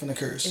 That's a gift and a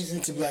curse.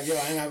 To be like, yo,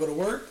 I ain't gotta go to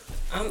work.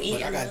 I'm eating.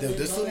 But I gotta do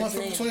this for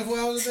 24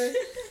 hours a day.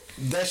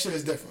 That shit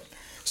is different.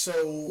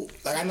 So,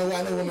 like, I know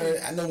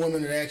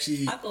women that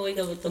actually. I can wake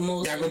up with the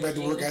most. I go back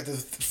to work after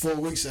 4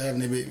 weeks of having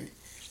their baby.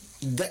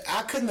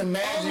 I couldn't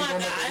imagine. Oh my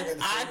God!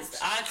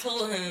 I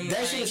told him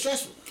that shit is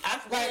stressful. I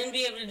wouldn't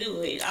be able to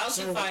do it. I was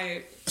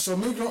fired. So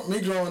me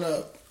growing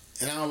up,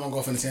 and I don't want to go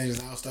off on the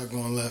tangents. I'll start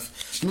going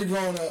left. Me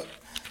growing up,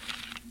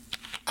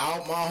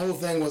 my whole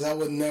thing was I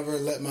would never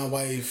let my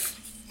wife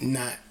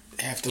not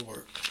have to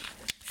work.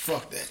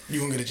 Fuck that. You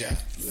gonna get a job.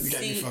 You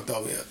got me fucked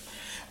all the way up.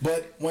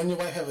 But when your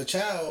wife have a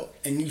child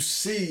and you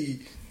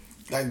see,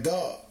 like,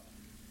 dog,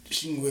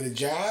 she can get a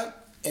job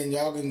and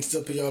y'all can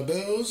still pay your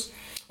bills,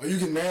 or you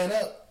can man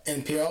up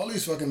and pay all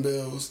these fucking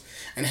bills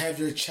and have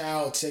your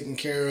child taken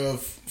care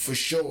of for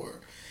sure,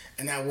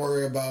 and not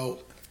worry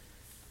about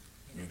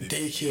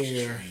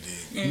daycare,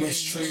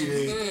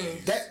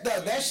 mistreated.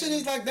 That shit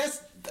is like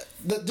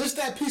just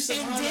that piece of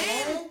mind. And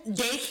then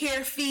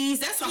daycare fees,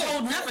 that's a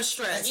whole nother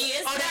stress.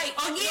 Yeah.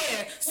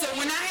 So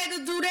when I had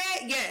to do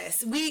that,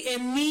 yes, we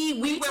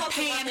were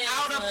paying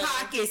out of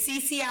pocket.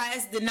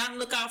 CCIS did not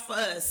look out for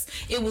us.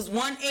 It was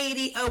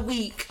 $180 a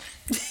week.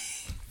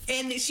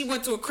 And she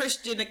went to a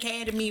Christian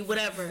academy,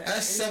 whatever.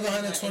 That's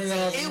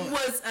 $720. It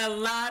was a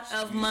lot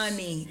of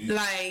money.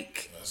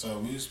 Like, that's how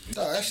we used to be.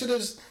 That shit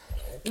is.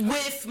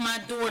 With my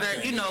daughter, I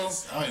don't even know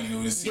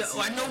this.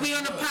 I know we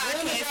on the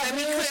podcast. Let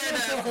me clear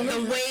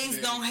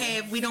it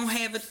up. We don't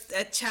have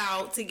a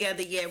child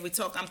together yet.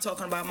 I'm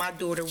talking about my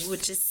daughter,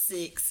 which is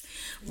 6.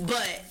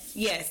 But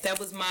yes, that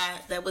was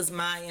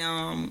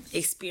my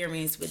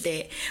experience with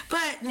that.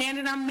 But now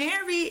that I'm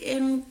married,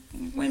 and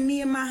when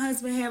me and my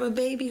husband have a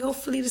baby,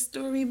 hopefully the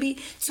story be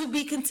to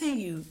be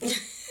continued.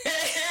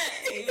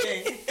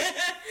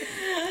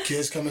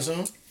 Kids coming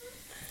soon.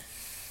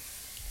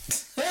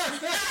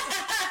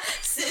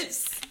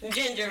 Sips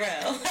ginger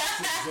ale.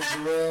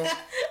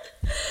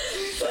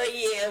 But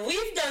yeah,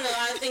 we've done a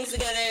lot of things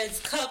together as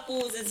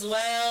couples as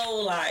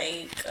well.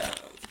 Like,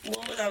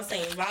 what was I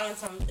saying?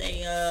 Valentine's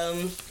Day,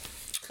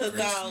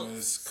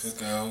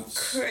 cookout.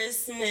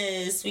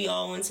 Christmas. We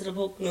all went to the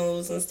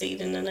Poconos and stayed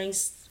in a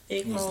nice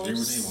big house.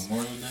 Labor Day,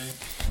 Memorial Day.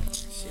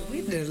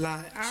 We did a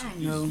lot. I don't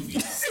know.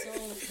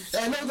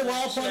 I know the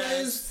wild part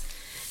is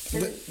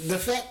the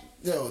fact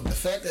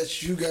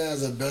that you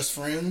guys are best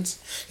friends.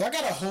 Y'all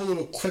got a whole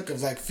little clique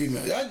of like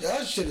females.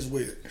 Y'all shit is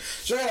weird.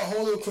 So y'all got a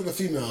whole little clique of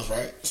females,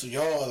 right? So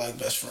y'all are like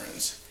best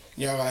friends.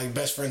 Y'all are like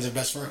best friends and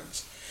best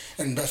friends.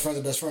 And best friends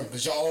and best friends.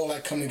 But y'all all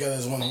like come together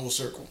as one whole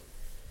circle.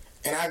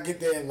 And I get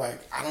there like,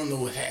 I don't know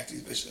what half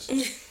these bitches.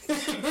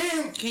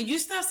 Can you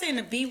stop saying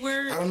the B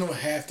word? I don't know what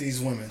half these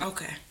women.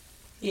 Okay.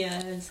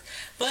 Yes.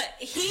 But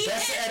he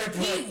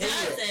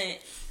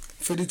doesn't.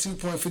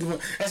 52.51.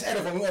 That's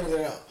edible. We edited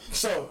it out.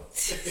 So.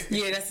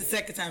 Yeah, that's the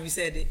second time you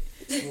said it.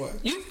 What?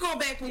 You can go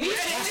back when you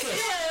Watch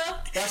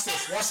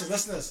this. Watch this.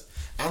 Listen to this.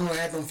 I'm going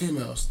to have them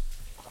females.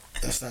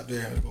 Let's stop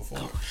there and go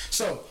forward.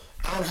 So,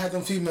 I don't have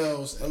them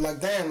females. And like,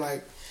 damn,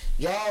 like,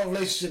 y'all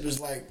relationship is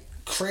like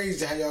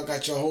crazy how y'all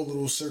got your whole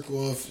little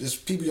circle of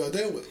just people y'all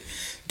deal with.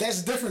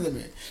 That's different than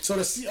me. So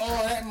to see all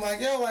that, I'm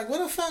like, yo, like, what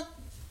the fuck?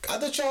 I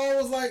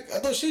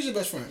thought she's your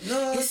best friend.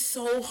 No. It's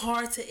so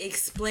hard to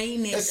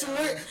explain it. It's so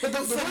weird. But the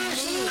it's so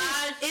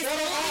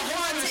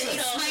hard to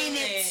explain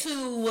it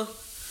to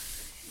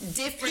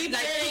different people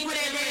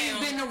that ain't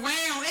been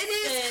around. It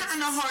is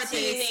kind of hard to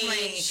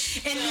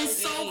explain. And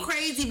it's so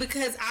crazy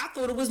because I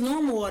thought it was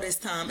normal all this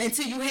time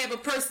until you have a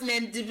person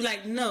that be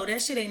like, no, that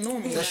shit ain't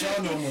normal. That's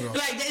y'all normal though.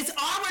 Like, it's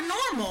our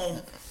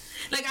normal.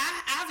 Like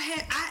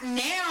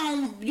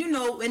now, you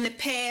know, in the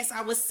past,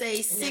 I would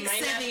say 6,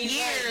 7 years.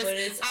 Right, but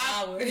it's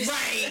ours.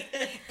 Right.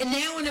 And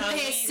now in the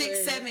past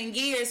 6, 7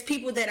 years,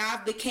 people that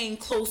I've became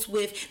close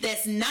with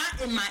that's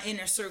not in my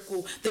inner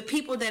circle, the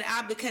people that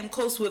I became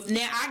close with,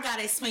 now I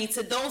gotta explain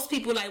to those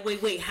people like,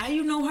 wait, how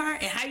you know her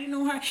and how you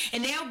know her?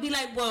 And they'll be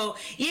like, well,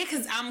 yeah,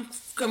 because I'm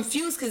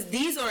confused because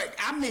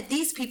I met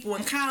these people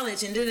in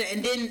college and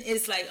then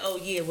it's like, oh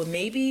yeah, well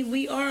maybe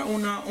we are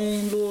on our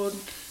own little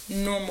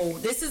normal.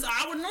 This is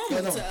our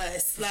normal to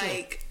us.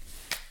 Like,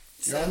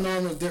 y'all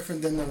normal is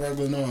different than the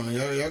regular normal.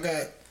 Y'all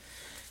got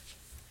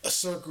a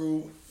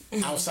circle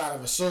outside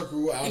of a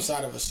circle,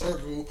 outside of a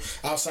circle,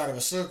 outside of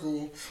a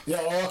circle.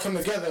 Y'all all come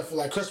together for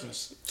like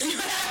Christmas.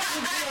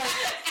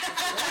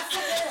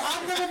 I'm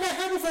I've never met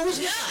her before. We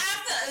should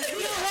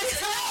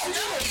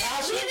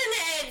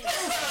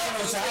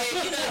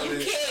you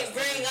can't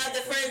bring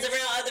other friends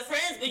around other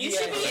friends, but you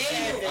should be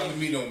able. I'm gonna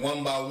meet them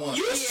one by one.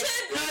 You should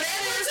be able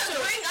to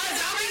bring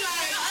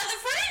other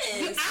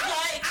friends.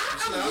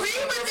 I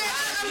agree with that.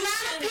 A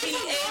lot of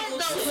people don't,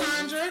 though,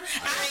 Sandra.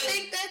 I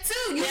think that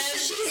too. You should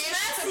she's be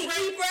messy. able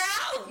to Keep her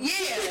out.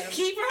 Yeah.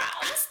 Keep her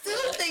out. I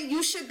still think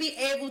you should be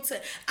able to.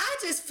 I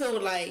just feel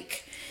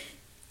like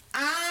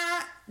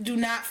I do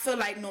not feel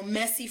like no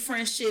messy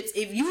friendships.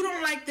 If you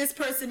don't like this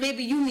person,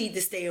 maybe you need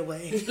to stay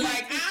away.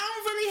 Like, I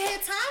don't really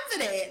have time for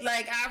that.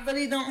 Like, I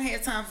really don't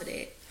have time for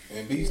that.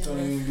 And beefs don't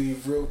even be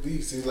real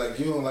beefs. It's like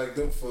you don't like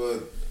them for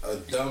a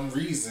dumb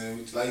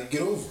reason. Like,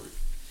 get over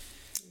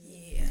it.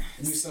 Yeah.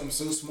 It be something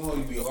so small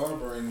you be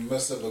harboring and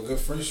mess up a good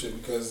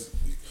friendship because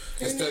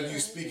instead of you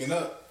speaking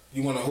up,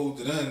 you want to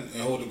hold it in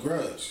and hold a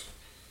grudge.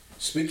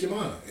 Speak your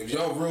mind. If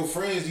y'all real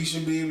friends, you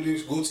should be able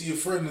to go to your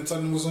friend and tell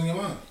them what's on your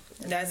mind.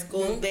 That's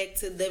going back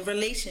to the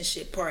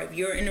relationship part. If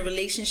you're in a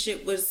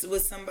relationship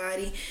with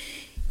somebody,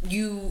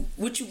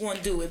 what you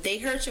gonna do? If they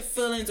hurt your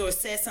feelings or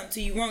said something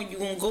to you wrong, you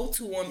gonna go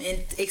to them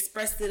and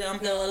express to them.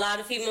 No, a lot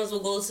of females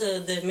will go to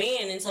the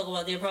man and talk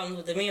about their problems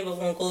with the man, but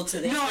won't go to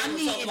their No, I friend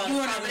mean and talk if about you're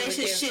the in a problem with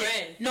their relationship.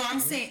 friend. No, I'm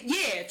saying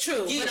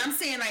true. Yeah. But I'm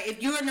saying like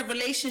if you're in a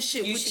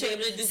relationship You with should be your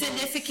able to do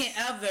significant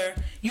other,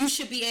 you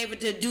should be able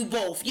to do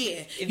both.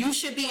 Yeah, you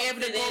should be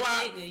able to go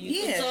out. Nigga,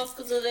 you can talk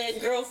to that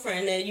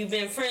girlfriend that you've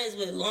been friends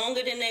with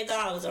longer than that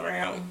guy was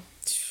around.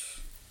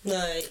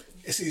 Like,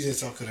 It's easy to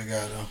talk to the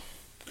guy though.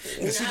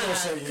 Cause he gonna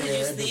say, you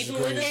yeah, that bitch is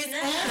sleeping with great. him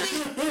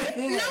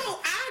now? No,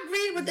 I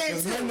agree with that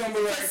There's too. no number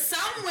For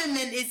some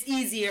women, it's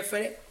easier for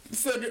them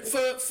to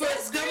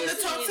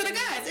talk to the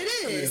guys.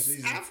 It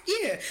is.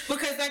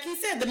 Because like he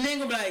said, the men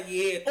gonna be like,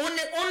 yeah, on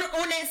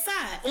that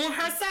side, on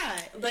her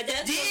side. But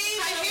that's Then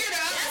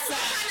what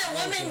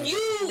kind of woman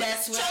you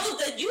That's what- chose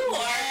that you are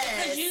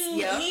Yes, because you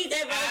yep. need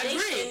that I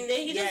agree. validation that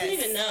he doesn't Yes.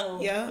 even know.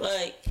 Yeah.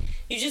 Like,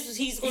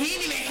 he's going He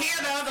didn't even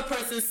hear the other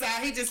person's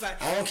side. He just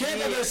like, I don't care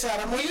about that side.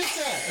 I'm on your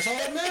side. That's all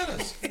that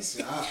matters.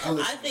 Listen,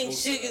 I think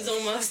Suge is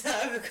on my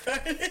side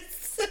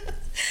regardless.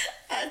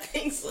 I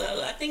think so.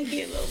 I think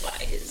he's a little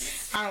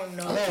biased. I don't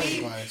know. I love He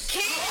advice.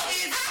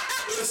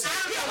 is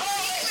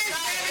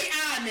very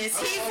honest.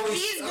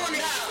 He's not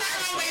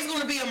always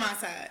gonna be on my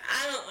side.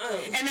 I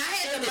don't. And I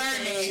had to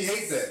learn She that.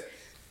 hates that.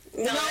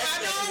 No, I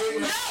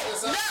don't. No, I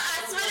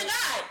swear to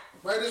God.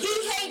 Right?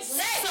 He hates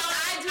sex. So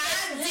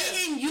I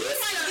didn't used to.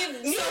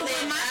 So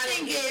then my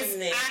thing is,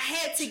 I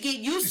had to get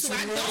used to.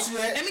 I don't.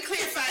 Let me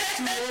clarify.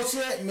 You know what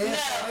that? Men, No, I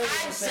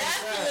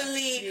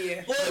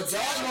definitely will But y'all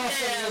tell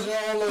motherfuckers them.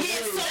 are all over Yeah,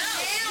 here. so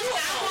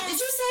now Did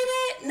you say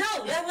that?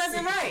 No, that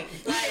wasn't right.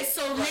 Like,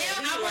 so now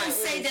I won't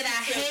say that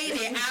I hate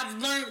it.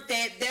 I've learned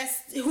that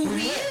that's who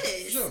he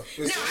is. Sure.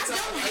 No, I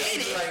don't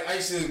hate it. Like I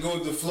used to go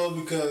with the flow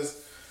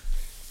because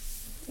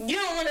You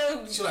don't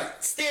want she to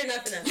like, steer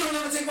nothing up. you don't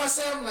ever take my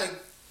side. I'm like,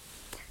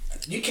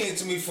 you came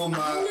to me for my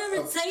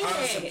never say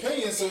honest that.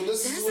 opinion, so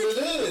this is what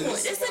it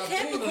is. It's a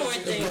Capricorn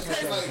thing. Like,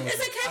 It's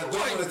a I don't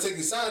Capricorn. want to take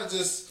your side.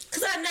 Just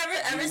Because I never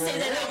ever say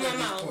that out of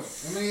my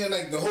mouth. I mean,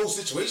 like the whole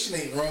situation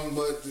ain't wrong,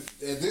 but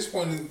at this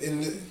point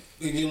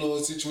in your little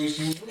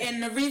situation,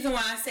 And the reason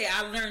why I say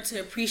I learned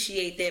to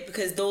appreciate that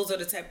because those are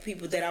the type of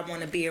people that I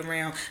want to be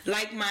around,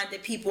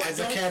 like-minded people.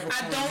 As a I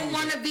Capricorn, don't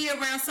want to be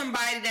around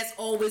somebody that's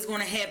always going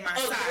to have my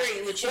side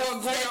Agree with you. or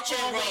going That to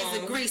you're always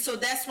wrong. agree. So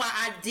that's why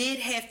I did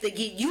have to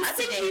get used I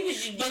to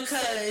think that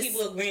because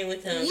people agreeing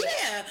with him.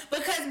 yeah,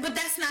 but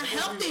that's not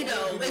healthy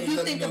though. If you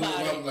think about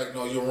I'm it, like,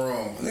 no, you're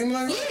wrong. yeah,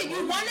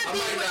 you want to I be.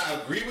 might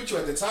not agree with you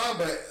at the time,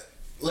 but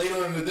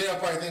later in the day, I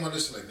probably think about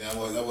this like,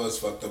 damn, that was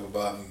fucked up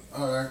about me.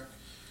 All right,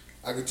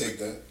 I could take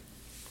that,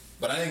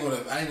 but I ain't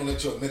gonna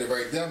let you admit it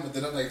right then. But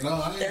then I'm like, no,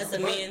 I ain't. That's a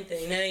man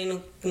thing. That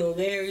ain't no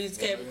Aries,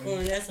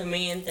 Capricorn. That's a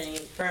man thing.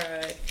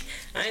 Pride.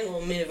 I ain't gonna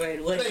admit it right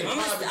away. It ain't I'm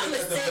pride gonna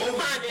because at the sit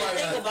moment, ponder you and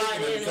probably think not about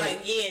thinking it and because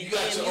like, yeah, you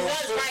got damn, your you own was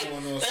filter right.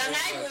 on But I'm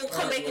not even gonna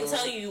come back and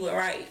tell you you were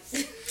right.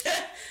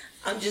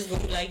 I'm just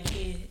gonna be like,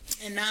 yeah,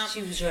 And I'm,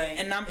 she was right.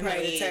 And I'm in my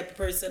probably the head. type of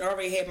person I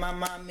already had my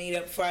mind made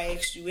up before I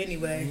asked you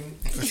anyway.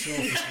 For sure.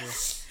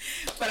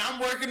 But I'm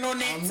working on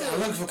that too. I'm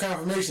looking for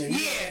confirmation.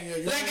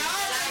 Yeah, like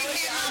I already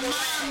had my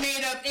mind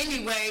made up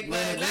anyway,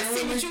 but let's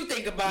see what you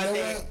think about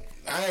that.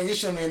 I ain't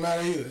get your name out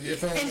of here.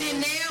 And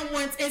then now,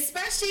 once,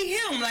 especially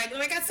him, like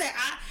I said,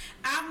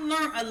 I've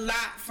learned a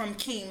lot from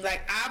Keem.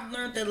 Like I've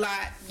learned a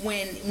lot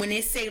when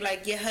they say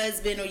like your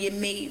husband or your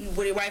mate,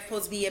 or your wife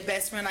supposed to be your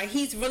best friend. Like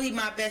he's really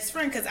my best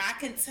friend because I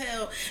can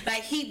tell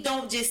like he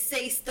don't just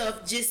say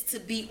stuff just to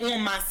be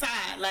on my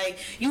side. Like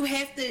you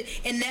have to,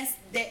 and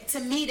that to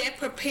me that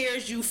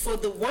prepares you for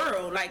the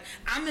world. Like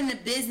I'm in a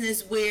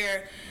business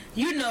where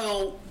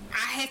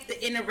I have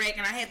to interact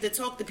and I have to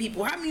talk to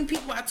people. How many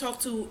people I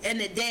talk to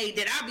in a day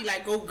that I'll be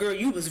like, oh girl,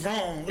 you was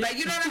wrong. Like,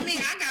 you know what I mean?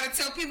 I gotta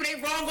tell people they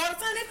wrong all the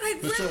time. They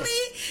be like,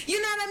 really?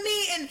 You know what I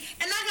mean?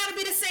 And I gotta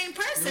be the same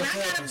person.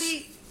 I gotta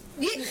be.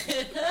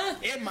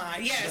 Yeah, am I?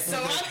 Yeah.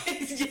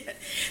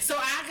 So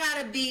I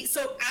gotta be.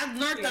 So I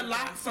learned a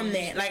lot from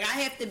that. Like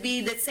I have to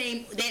be that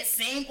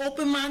same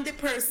open-minded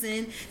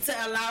person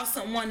to allow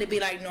someone to be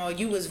like, no,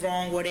 you was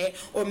wrong or that,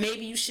 or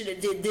maybe you should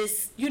have did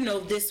this,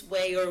 this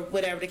way or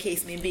whatever the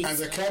case may be.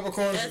 As a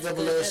Capricorn, it's a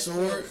double-edged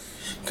sword.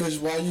 Because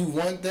while you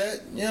want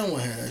that, you don't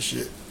want to have that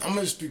shit. I'm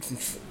gonna speak from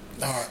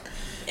the heart.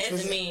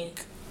 As a man.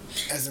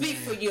 Speak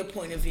for your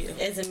point of view.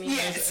 As a man.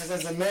 Yes.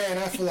 As a man,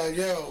 I feel like,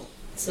 yo,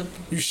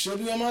 you should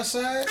be on my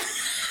side.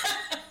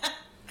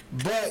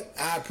 But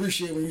I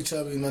appreciate when you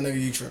tell me, my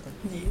nigga, you tripping.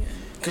 Yeah.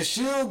 Cause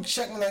she'll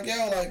check me like,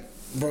 yo, like,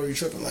 bro, you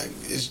tripping. Like,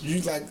 you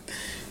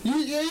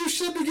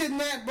should be getting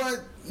that,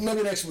 but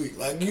maybe next week.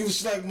 Like, you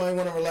just like might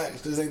want to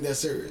relax because it ain't that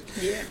serious.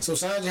 Yeah. So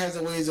Sandra has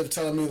the ways of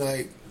telling me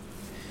like,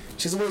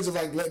 she has the ways of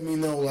like letting me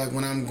know like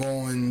when I'm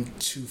going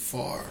too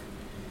far,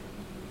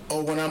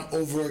 or when I'm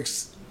over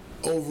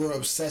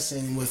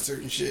obsessing with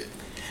certain shit,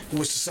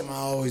 which is something I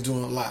always do a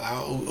lot.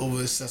 I over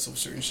obsess with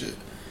certain shit.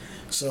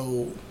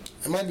 So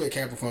it might be a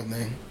Capricorn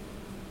thing.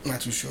 I'm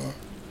not too sure.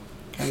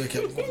 Maybe a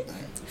Capricorn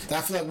thing. And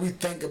I feel like we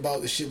think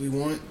about the shit we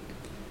want,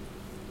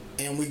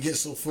 and we get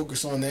so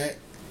focused on that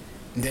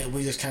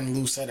we just kind of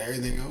lose sight of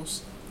everything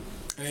else.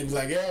 And they be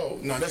like, yo,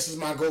 no, this is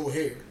my goal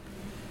here.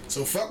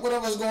 So fuck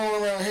whatever's going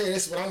on around here.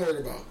 This is what I'm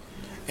worried about.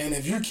 And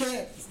if you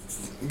can't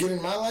get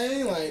in my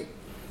lane, like,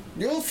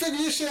 you'll figure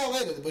your shit out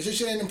later. But your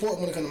shit ain't important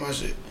when it comes to my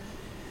shit.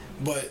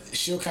 But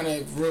she'll kind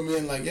of reel me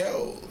in like,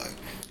 yo, like,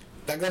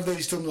 that other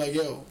day she told me like,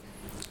 yo,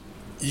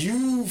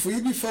 for you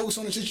to be focused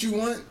on the shit you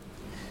want,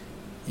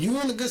 you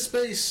in a good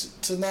space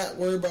to not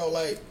worry about,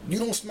 like, you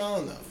don't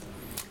smile enough.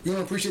 You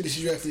don't appreciate the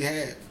shit you actually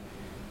have.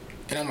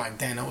 And I'm like,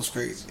 damn, that was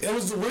crazy. It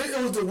was the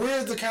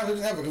weirdest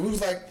conversation ever. Cause we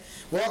was like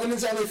walking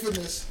into LA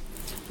Fitness.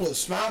 What,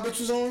 Smile bitch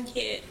was on?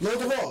 Yeah. Lil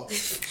Duval. I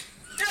swear,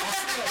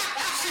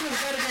 she was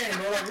better game,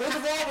 bro. Like, Lil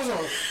Duval was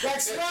on.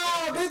 Like,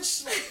 Smile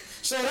bitch.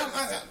 So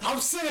I'm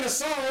singing a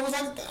song. It was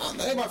like,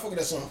 everybody fucking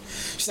that song.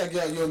 She's like,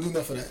 yo, you don't do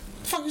nothing for that.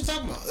 The fuck you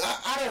talking about?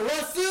 I don't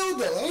left field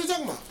though. Like, what you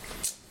talking about?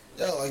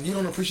 Yo, like, you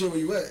don't appreciate where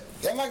you at.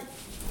 I'm like,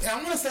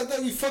 I'm gonna say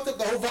that you fucked up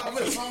the whole vibe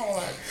of the song.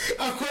 Like,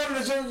 I'm quoting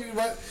the joke,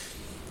 but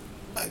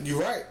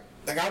you're right.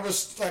 Like, I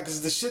was like,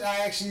 cause the shit I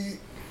actually,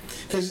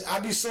 cause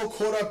I be so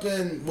caught up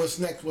in what's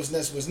next. Cause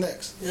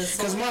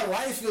my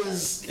life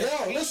is, yo,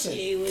 listen.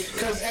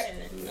 Cause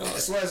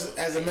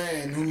as a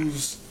man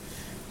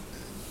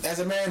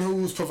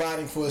who's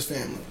providing for his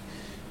family,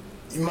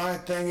 my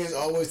thing is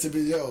always to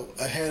be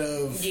ahead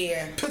of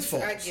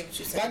pitfalls. I get what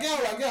you're saying.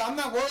 Like yo, I'm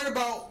not worried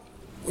about.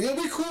 We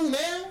cool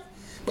now,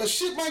 but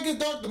shit might get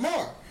dark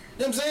tomorrow.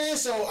 You know what I'm saying?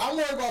 So I'm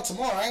worried about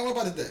tomorrow. I ain't worried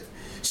about today.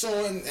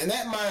 So in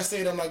that mind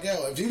state, I'm like,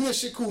 yo, if you get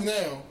shit cool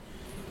now,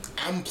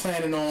 I'm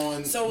planning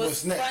on so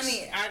what's next. So it's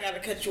funny, I gotta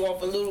cut you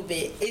off a little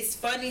bit. It's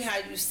funny how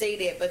you say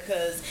that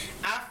because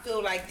I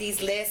feel like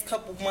these last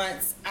couple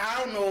months, I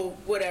don't know,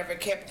 whatever,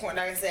 Capricorn,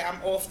 like I said, I'm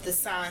off the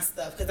sign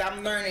stuff because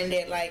I'm learning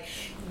that, like,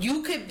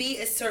 you could be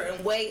a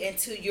certain way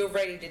until you're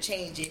ready to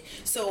change it.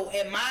 So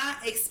in my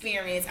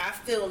experience, I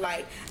feel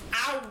like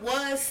I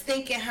was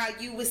thinking how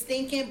you was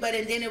thinking, but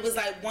and then it was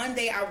like one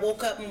day I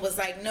woke up and was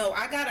like, no,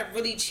 I gotta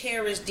really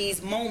cherish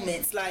these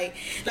moments. Like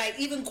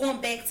even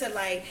going back to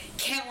like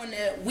counting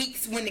the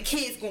weeks when the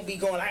kids gonna be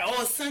going, like,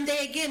 oh, it's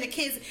Sunday again, the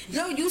kids.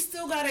 No, you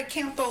still gotta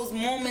count those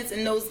moments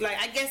and those, like,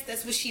 I guess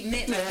that's what she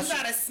meant. Like, you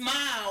gotta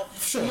smile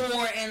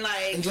more and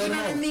like, enjoy, you know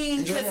what I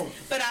mean?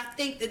 But I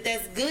think that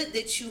that's good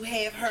that you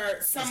have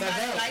her somebody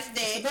like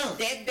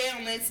that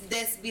balance.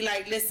 That's be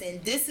like,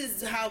 listen, this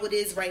is how it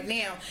is right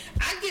now.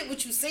 I get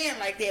what you're saying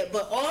like that,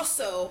 but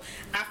also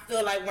I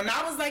feel like when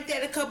I was like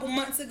that a couple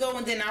months ago,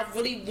 and then I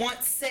really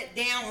once sat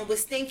down and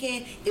was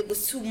thinking, it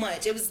was too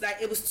much. It was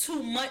like it was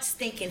too much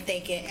thinking.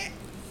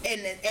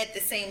 And at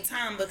the same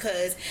time,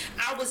 because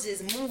I was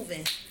just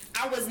moving.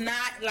 I was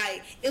not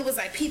like, it was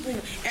like people,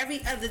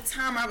 every other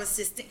time I was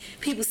just,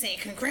 people saying,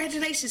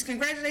 congratulations.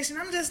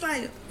 I'm just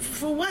like,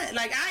 for what?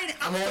 Like,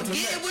 I'm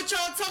forgetting what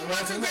y'all talking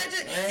about,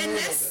 congratulations. And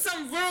that's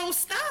some real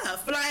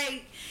stuff.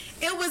 Like,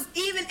 it was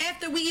even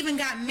after we even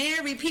got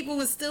married, people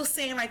was still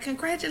saying, like,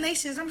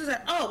 congratulations. I'm just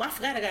like, oh, I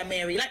forgot I got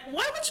married. Like,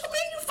 what you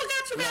mean you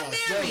forgot you got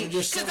married?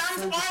 Because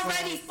I was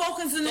already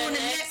focusing on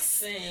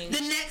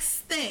the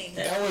next thing.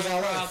 That was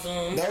our life.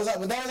 That was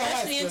our life.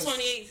 Especially in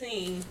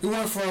 2018. We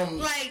went from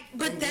like,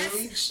 but I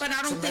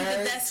don't think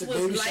that's what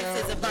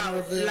life is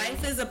about.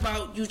 Life is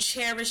about you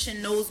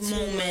cherishing those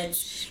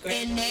moments.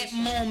 In that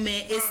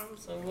moment,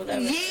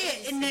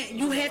 and that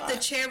you have to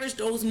cherish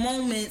those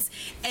moments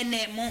in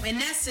that moment, and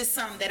that's just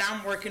something that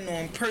I'm working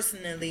on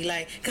personally.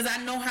 Like, cause I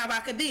know how I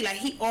could be. Like,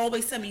 he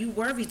always tell me, you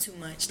worry too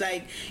much.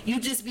 Like,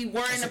 you just be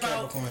worrying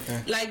about,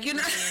 like, you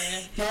know.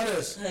 No, it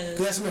is.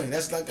 That's me.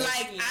 That's like.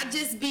 I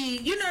just be,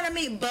 you know what I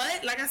mean?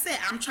 But like I said,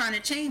 I'm trying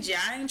to change it.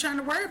 I ain't trying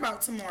to worry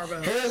about tomorrow.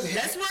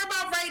 Let's worry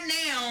about right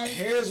now.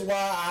 Here's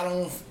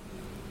why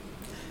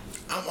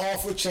I'm all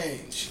for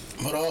change,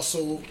 but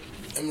also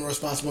I'm a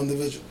responsible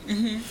individual.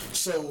 Mm-hmm.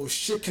 So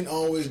shit can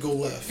always go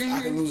left. Mm-hmm.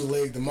 I can lose a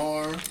leg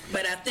tomorrow.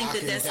 But I think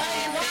that's where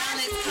that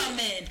balance come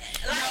in.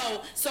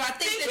 No, so I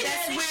think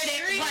that's where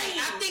that, right,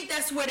 I think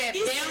that's where that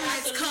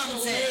balance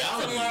comes in.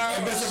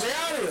 But it's a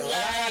reality.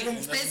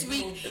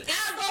 especially.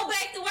 I'll go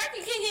back to work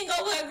and King can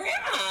go with her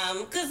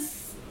grandma.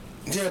 Cause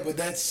Yeah, but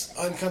that's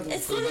uncomfortable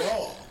it's for gonna.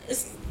 y'all.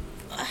 It's,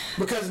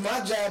 Because my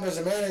job as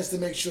a man is to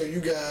make sure you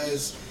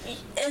guys.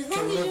 as long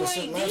Can as live you a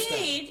certain ain't lifestyle.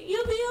 dead,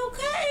 you'll be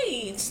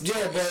okay.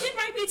 Yeah, but- shit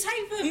might be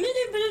tight for a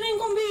minute, but it ain't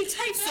gonna be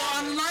tight. So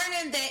I'm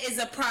learning that is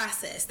a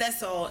process.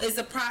 That's all. It's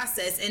a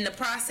process, and the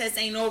process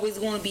ain't always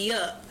going to be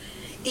up.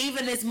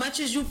 Even as much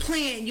as you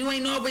plan, you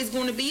ain't always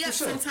going to be up. For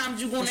sure. Sometimes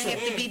you're going to For sure.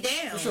 have to be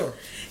down. For sure.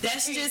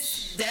 That's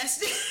just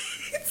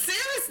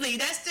seriously.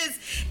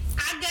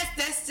 I guess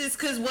that's just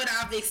because what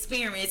I've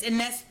experienced, and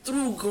that's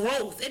through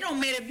growth. It don't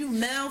matter if you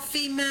male,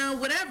 female,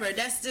 whatever.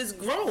 That's just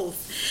growth.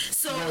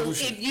 So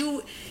if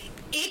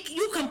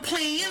you can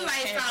plan your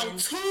life out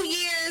 2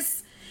 years.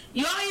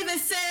 Y'all even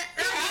said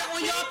earlier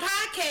on your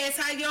podcast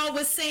how y'all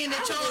was saying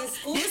that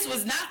this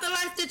was not the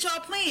life that y'all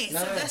planned. No,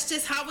 So no. that's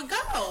just how it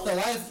goes. No,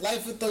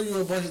 life will throw you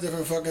a bunch of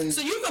different fucking.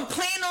 So you can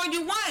plan all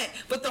you want,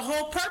 but the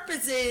whole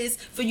purpose is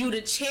for you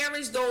to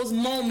cherish those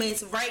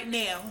moments right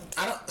now.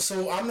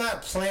 So I'm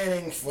not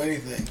planning for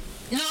anything.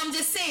 No, I'm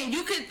just saying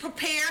you could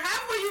prepare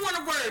however you want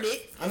to word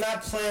it. I'm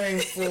not planning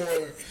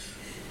for.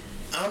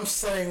 I'm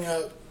setting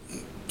up.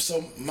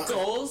 So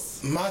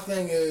goals. My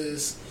thing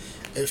is,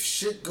 if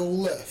shit go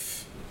left,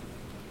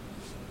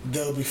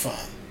 they'll be fine.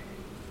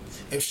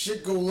 If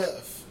shit go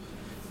left,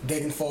 they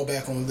can fall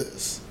back on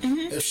this.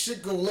 Mm-hmm. If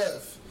shit go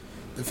left,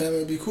 the family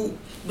will be cool.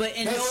 But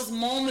in That's- those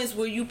moments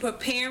where you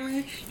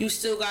preparing, you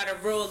still gotta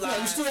realize. No,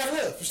 you still gotta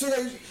live. You still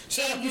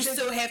gotta. and you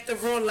still have to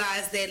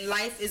realize that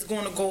life is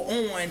going to go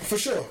on. For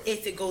sure.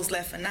 If it goes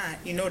left or not.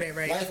 You know that,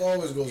 right? Life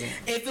always goes on.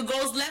 If it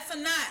goes left or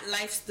not,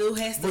 life still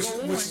has to Which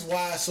go on. is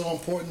why it's so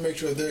important to make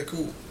sure they're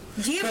cool.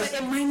 Yeah, but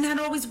it might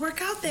not always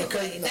work out that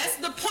Because- way. no. That's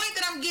the point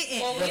that I'm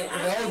getting. Well, But it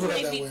always work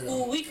might that be way, though.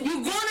 cool. We can You're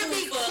gonna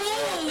be for a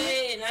little cool.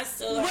 bit, and I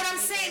still What like I'm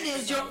to saying be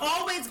is you're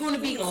always going to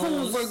be Who cool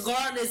knows?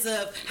 regardless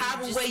of how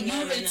the just way you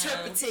never know.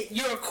 interpret it,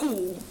 you're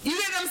cool. You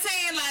get what I'm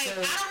saying? Like,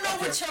 So, I don't know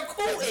what okay. your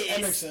cool is.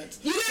 That makes sense.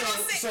 You get what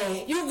I'm So- saying?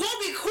 so- You're going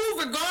to be cool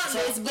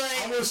regardless, but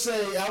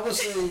I would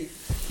say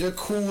you're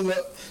cool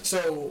up.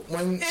 So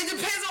when it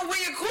depends on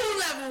where your cool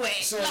level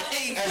is. So,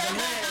 like, as a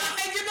man-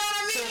 you know what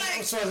I mean?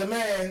 Like, so as a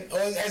man or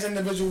as an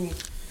individual,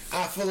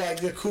 I feel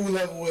like your cool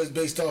level is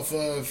based off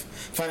of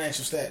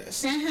financial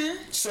status. Mm-hmm.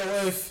 So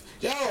if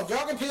y'all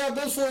can pay our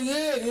bills for a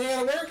year and you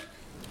ain't gotta work,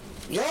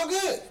 y'all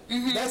good.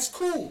 Mm-hmm. That's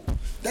cool.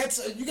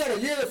 That's you got a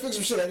year to fix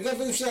some shit out. You gotta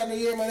fix some shit out in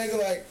a year, my nigga.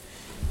 Like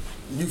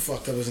you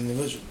fucked up as an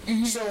individual.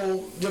 Mm-hmm.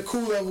 So your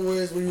cool level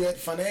is where you at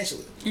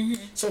financially.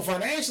 So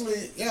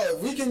financially, if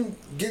we can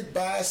get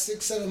by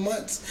 6-7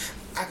 months,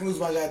 I can lose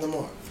my job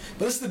tomorrow.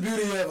 But it's the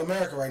beauty of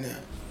America right now.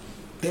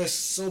 There's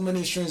so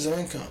many streams of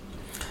income.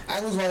 I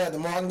can lose my job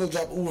tomorrow. I can go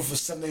drop Uber for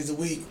 7 days a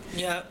week,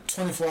 Yep.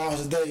 24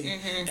 hours a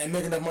day, and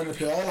make enough money to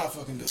pay all our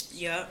fucking bills.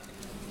 Yep.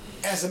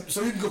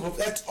 So you can go.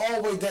 That's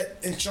always that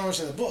insurance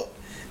in the book.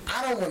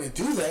 I don't want to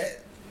do that.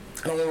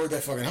 I don't want to work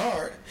that fucking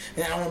hard,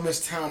 and I don't want to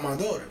miss time with my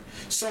daughter.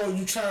 So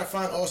you trying to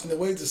find alternate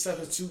ways to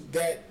substitute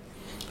that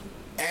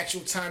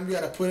actual time you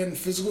got to put in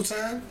physical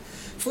time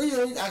for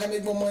you. I can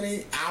make more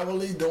money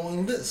hourly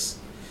doing this.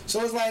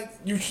 So it's like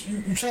you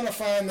trying to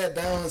find that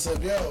balance of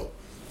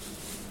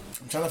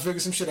I'm trying to figure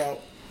some shit out.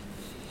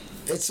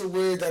 It's a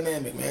weird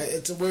dynamic, man.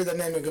 It's a weird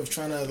dynamic of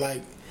trying to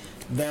like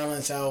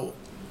balance out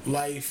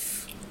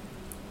life,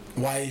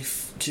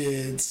 wife,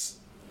 kids,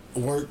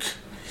 work.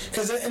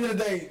 Because at the end of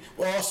the day,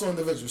 we're also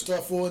individuals.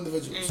 Still 4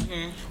 individuals.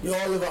 We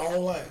all live our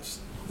own lives.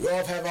 We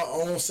all have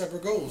our own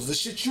separate goals. The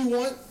shit you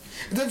want,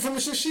 is different from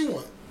the shit she want.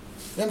 You know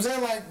what I'm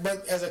saying? Like,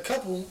 but as a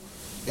couple,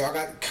 y'all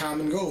got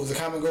common goals. The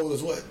common goal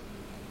is what?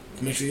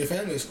 To make sure your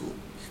family is cool.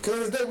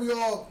 Because at the end of the day,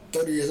 we all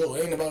 30 years old.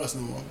 It ain't about us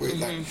no more. We're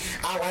like,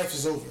 our life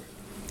is over.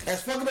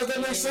 As fucked up as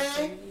that may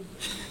sound,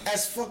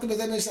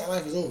 our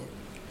life is over.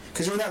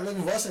 Because we're not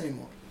living for us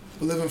anymore.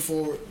 We're living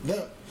for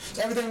them.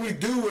 So everything we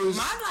do is...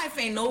 My life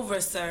ain't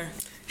over, sir.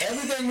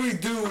 Everything we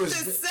do is...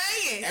 Just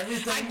saying.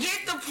 Everything- I get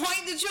the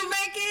point that you're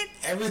making.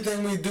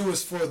 Everything we do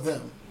is for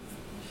them.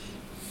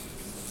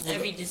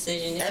 every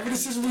decision. Every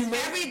decision we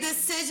make... Every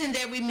decision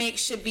that we make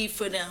should be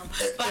for them.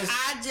 But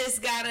I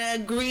just gotta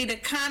agree to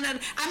kind of.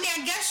 I mean,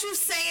 I guess you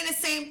saying the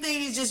same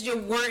thing. It's just your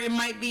wording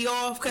might be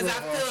off because I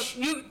harsh.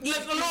 feel you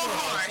look a little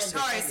harsh.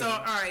 All right, so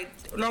all right.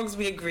 As long as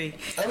we agree.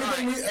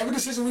 Every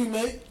decision we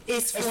make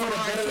It's is for for the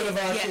our benefit of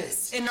our kids.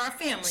 kids. Yes, in our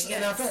family.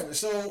 In our Yes. family.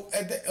 So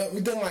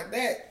we done like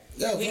that.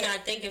 Yo, We're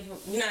not thinking.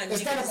 We're not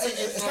it's making not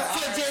decisions for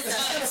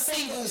ourselves.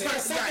 it's not a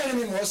second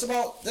anymore. It's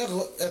about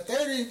at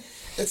 30.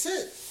 It's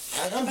it.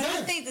 I'm But I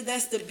done. think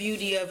that's the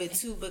beauty of it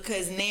too,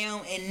 because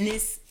now in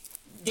this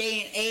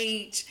day and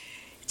age,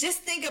 just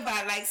think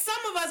about it, like some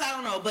of us, I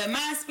don't know, but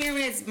my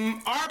experience,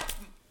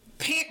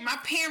 my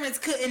parents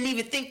couldn't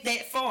even think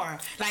that far.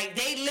 Like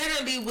they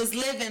literally was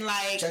living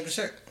like Check the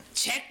check.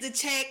 check to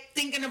check,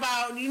 thinking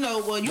about,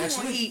 well, you Next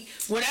gonna week. eat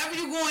whatever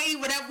you gonna eat,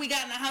 whatever we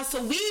got in the house.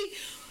 So we,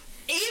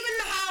 even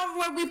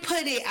however we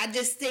put it, I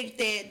just think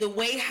that the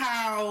way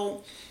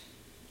how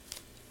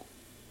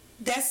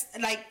that's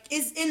like,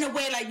 it's in a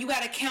way like you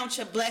gotta count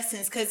your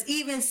blessings, because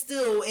even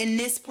still in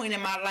this point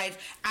in my life,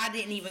 I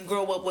didn't even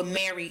grow up with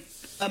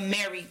a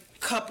married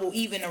couple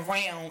even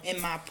around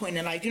in my point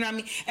in life. You know what I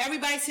mean?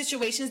 Everybody's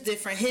situation is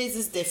different. His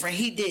is different.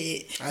 He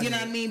did. You know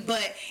what I mean?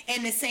 But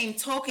in the same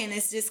token,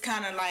 it's just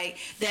kind of like,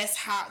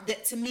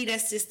 that to me,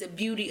 that's just the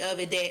beauty of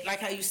it, that like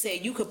how you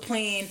said, you could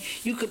plan,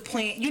 you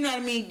know what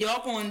I mean?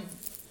 Y'all going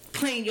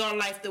plan your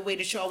life the way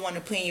that y'all want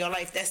to plan your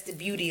life. That's the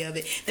beauty of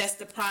it. That's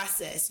the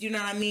process. You know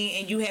what I mean?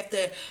 And you have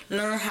to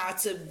learn how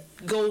to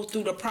go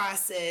through the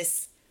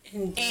process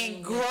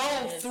and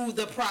grow through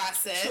the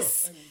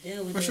process. And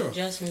deal with For the sure.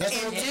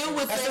 adjustments. And deal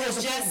with the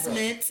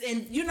adjustments.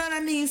 And you know what I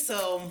mean?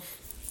 So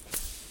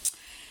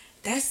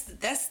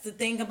that's the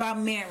thing about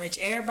marriage.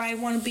 Everybody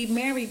want to be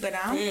married, but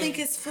I don't think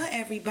it's for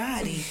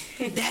everybody.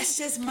 That's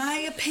just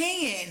my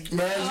opinion.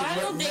 I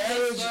don't think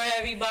it's for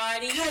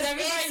everybody. Because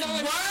everybody don't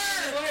want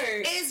to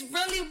work. It's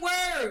really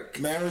work.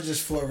 Marriage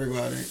is for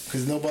everybody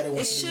because nobody It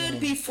wants to be should alone.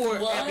 be for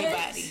What?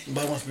 everybody.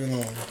 Nobody wants to be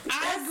alone.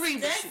 I agree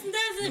with That you.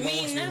 doesn't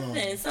mean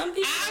nothing. Some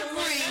people I don't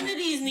want agree, none of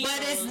these Negroes.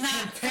 but it's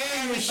not for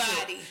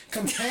everybody.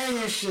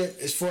 Companionship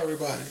is for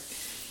everybody.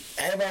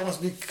 Everybody wants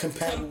to be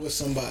compatible with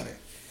somebody.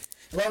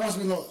 Everybody wants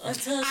to be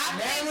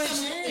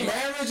alone.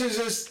 Marriage is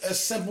just a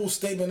simple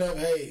statement of,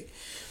 hey,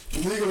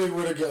 legally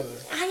we're together.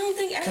 I don't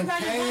think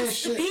everybody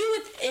wants to be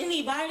with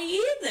anybody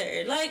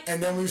either. Like,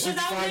 And then when you're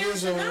without 65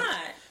 years marriage or old,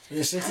 not. you're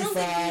I 65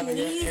 don't and think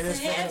you and need it's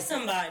to have fucking.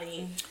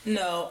 somebody.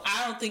 No,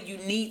 I don't think you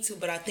need to,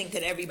 but I think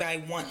that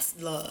everybody wants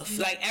love.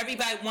 Like,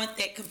 everybody wants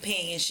that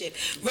companionship.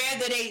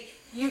 Rather like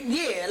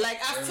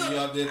I feel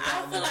like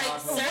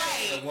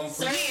right. At one point.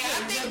 Yeah,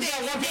 I think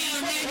that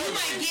now you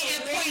might get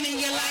a point in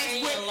your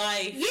life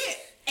where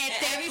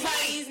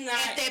Everybody's not.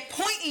 at that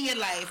point in your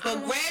life,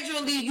 but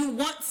gradually you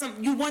want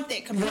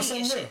that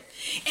companionship.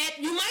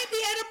 And you might be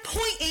at a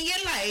point in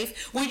your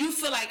life where you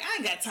feel like, I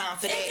ain't got time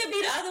for that. It could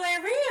be the other way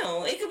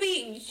around. It could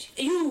be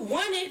you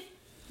wanted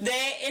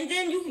that, and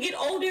then you can get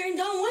older and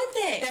don't want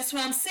that. That's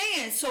what I'm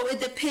saying. So it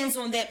depends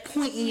on that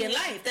point in your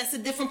life. That's a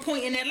different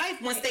point in their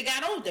life once they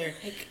got older.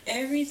 Like,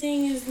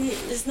 everything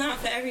is not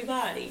for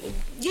everybody.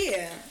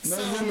 Yeah. No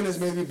human is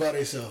made to be by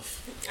themselves.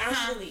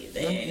 I believe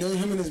that. No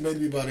human is made to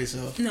be by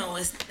themselves. No,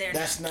 they're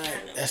That's not.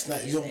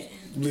 not, you don't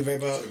believe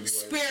everybody.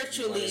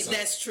 Spiritually,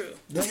 that's true.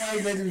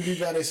 Nobody's made to be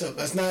by themselves.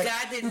 That's not,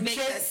 God didn't make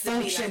can't us to be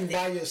function like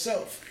that. by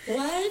yourself.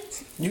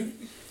 What? You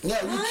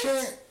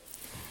can't.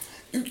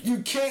 You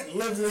can't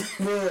live in this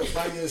world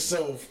by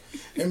yourself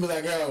and be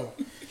like, yo,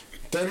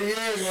 30 years,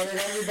 man, I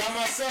gotta be by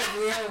myself.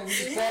 You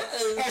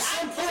know, at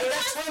some point,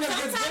 that's trying to get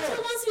Sometimes better.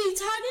 who wants to be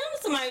tied down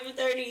to somebody for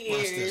 30 years?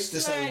 Watch this.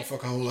 This how you Like,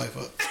 fuck our whole life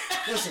up.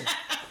 Listen,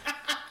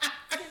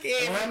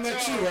 When when I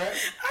met you, right?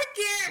 I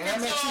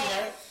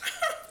can't.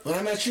 When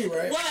I met you,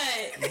 right?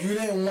 What? You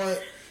didn't want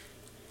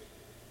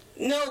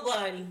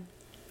Nobody.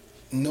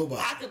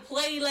 nobody. I could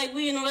play like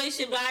we in a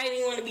relationship, but I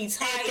didn't want to be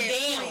tied At that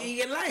point in down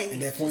your life. At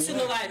that point, to in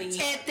life. nobody.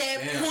 At that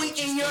Damn, point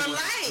but you in your still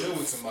deal life.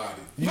 with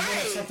somebody. You Right.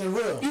 wanted something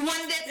real. You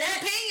wanted that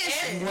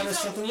companionship. You wanted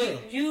something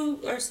real.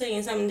 You are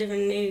saying something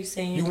different than they're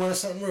saying. You wanted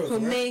something real. Who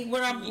correct? made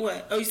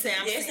what? Oh, you say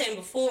I'm They're saying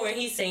before and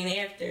he's saying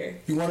after.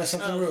 You wanted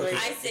something real. great.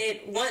 I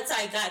said once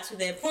I got to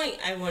that point,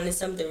 I wanted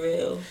something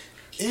real.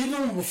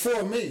 Even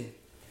before me,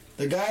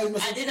 the guy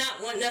must I did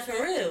not want nothing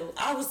real.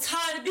 I was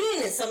tired of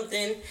being in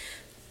something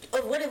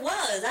of what it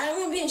was. I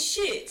don't want to be in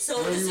shit.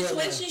 So Where the you at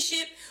now?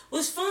 situationship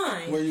was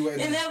fine. Where you at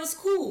and now? that was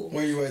cool.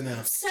 Where you at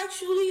now?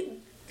 Sexually,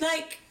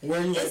 like,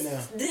 Where you at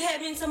it's- now?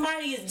 having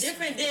somebody is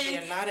different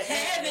than a lot of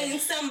having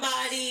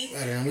somebody.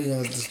 Alright, we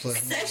gonna just play.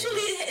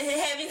 Sexually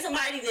having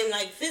somebody than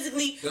like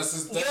physically,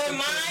 That's your the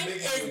mind thing,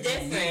 is nigga.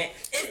 different.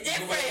 It's Nobody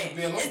different. can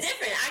be alone. It's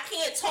different. I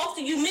can't talk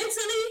to you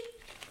mentally.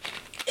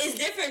 It's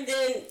different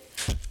than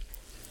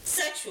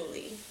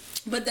sexually.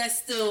 But that's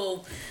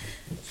still.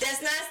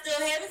 That's not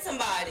still having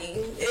somebody.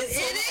 It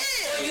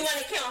is. Or you want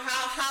to count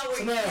how are you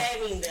Samara.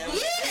 having them?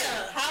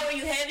 Yeah. How are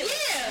you having them?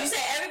 Yeah. You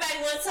said everybody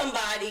wants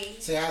somebody,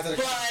 Say hi to the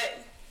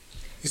but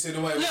He said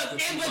nobody Look,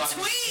 wants to in be by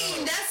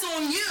between, themselves. that's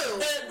on you.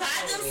 but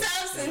by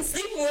themselves and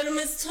sleeping with them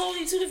is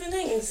totally two different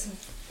things.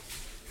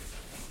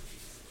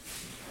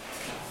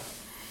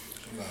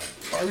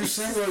 Are you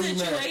single or are you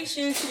married?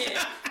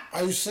 Situationship.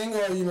 Are you single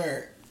or are you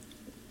married?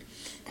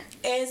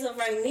 As of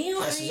right now,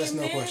 That's I am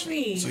no married.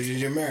 question. So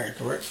you're married,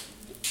 correct?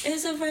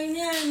 As of right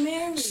now, I'm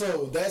married.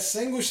 So that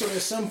single shit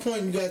at some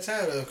point you got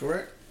tired of,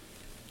 correct?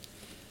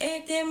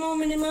 At that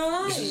moment in my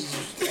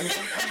life. I'm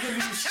giving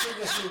you straight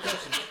that's your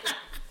question.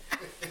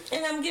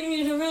 And I'm giving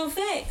you the real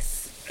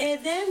facts.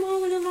 At that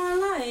moment in my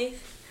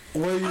life,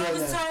 Where you I at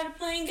was now? tired of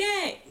playing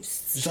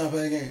games. You're trying to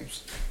play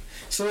games.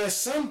 So at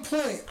some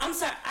point, I'm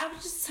sorry, I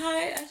was just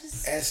tired.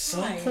 at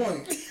some tired.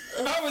 point,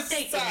 I was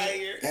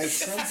tired. at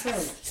some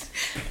point,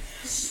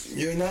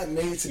 you're not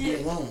made to be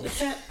alone.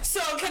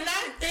 So can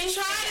I try to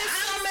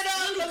sum it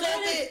up a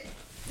little bit?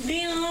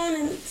 Being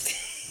alone and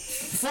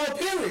For a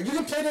period. You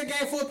can play that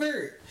game for a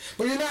period.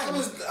 But you're not. I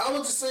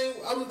was just saying.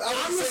 I was the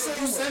saying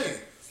what you same way. saying,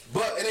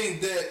 but it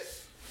ain't that.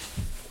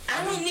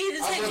 I don't need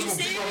to I take wasn't you gonna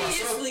be by myself.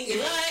 seriously.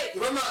 Like,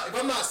 If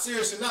I'm not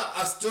serious or not,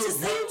 I still Just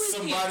stay want with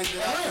somebody me.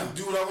 that I can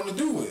do what I want to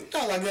do with.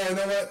 I like, yeah, you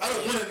know what? I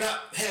don't want to not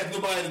have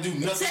nobody to do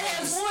nothing. to have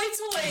Just boy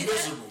toys.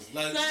 miserable.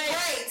 Like,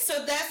 Right,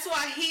 so that's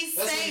why he's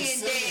That's what saying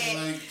he's saying,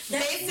 that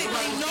like,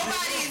 basically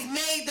nobody is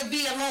made to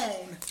be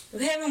alone.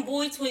 Having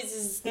boy toys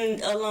is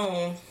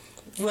alone.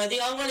 Whether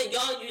y'all want it,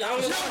 y'all, I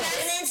don't know.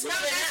 That's not.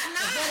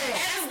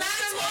 Having boy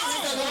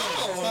toys is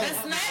alone.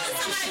 That's not.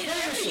 Somebody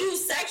that you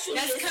sexually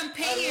That's is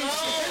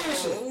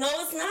companionship. alone. No,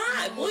 it's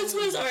not. Boy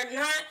toys are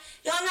not.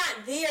 Y'all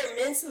not there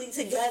mentally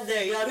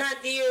together. Y'all not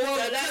there.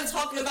 Y'all not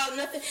talking about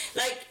nothing.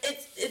 Like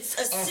it's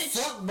a A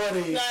situation. fuck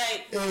buddy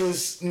Like,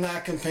 is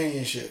not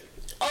companionship.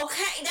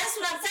 okay, that's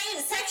what I'm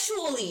saying.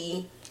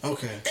 Sexually,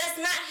 Okay. that's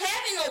not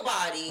having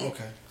nobody.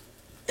 Okay.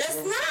 That's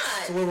So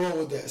not. we're wrong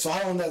with that. So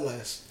how long that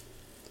last?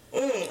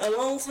 A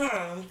long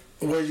time.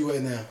 Where you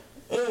at now?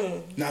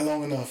 Mm. Not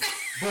long enough.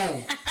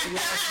 Boom.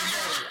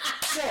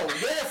 So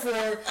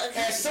therefore,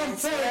 at some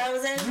point, I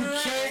was at you right.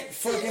 can't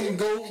fucking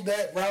go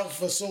that route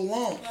for so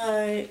long.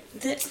 Alright.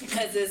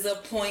 Because there's a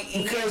point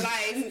in your Because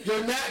life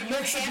you're not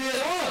meant to be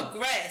alone.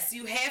 progress.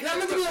 You have You're not to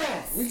meant to be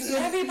progress.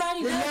 alone. Everybody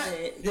You're does not-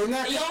 it. You're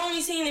not. Y'all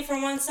only seeing it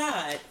from one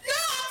side. No,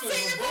 I'm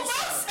saying it from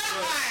both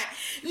sides.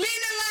 Meaning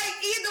like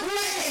either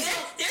way.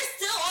 There's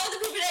still all the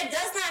people that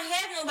does not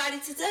have nobody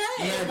today.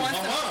 man, my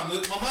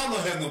mom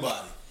don't have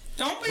nobody.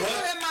 Don't be But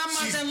putting my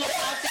she's- mother-in-law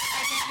out there.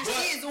 but-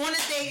 She is on a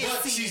dating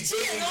But scene. she's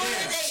dating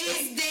now.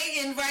 She's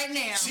dating right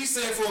now. She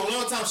said for a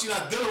long time she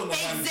not dealing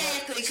with nobody.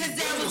 Exactly, She's because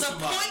there dealing was with a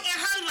somebody. point in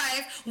her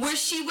life where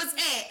she was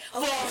at for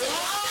a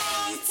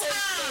long Go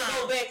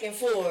time. back and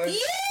forth.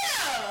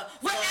 Yeah,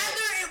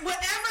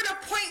 whatever the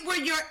point where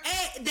you're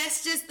at,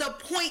 that's just the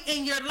point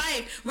in your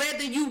life.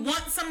 Whether you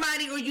want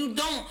somebody or you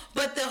don't,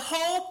 but the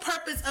whole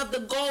purpose of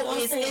the goal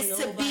is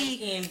to be.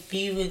 Can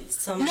be with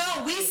somebody.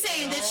 No, we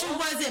saying that you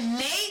wasn't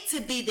made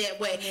to be that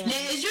way. Now,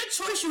 it's your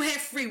choice. You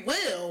have free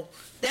will.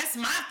 That's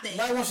my thing.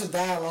 Nobody wants to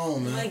die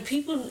alone, man. Like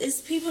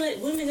it's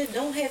women that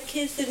don't have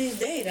kids to this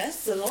day.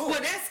 That's alone. Well,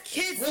 that's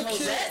kids. What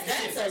kids?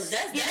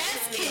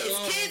 That's kids.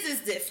 alone. Kids is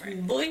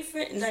different.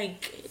 Boyfriend,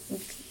 like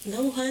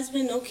no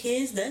husband, no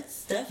kids.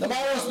 That's definitely.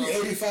 Nobody wants to be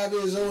alone. 85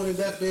 years old and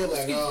that bed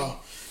like, oh,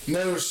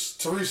 Nurse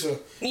Teresa.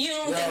 You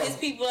don't Yo, think there's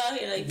people out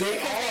here like They Their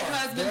are.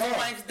 husbands They and are.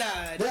 wives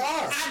died. They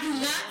are. I do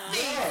not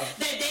think are.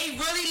 that they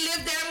really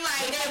lived their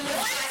life. their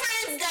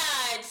boyfriends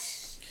died.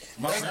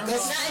 My That's- grandma. Not,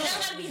 it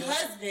don't gotta be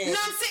husband. No,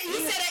 I'm saying he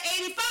said at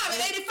 85.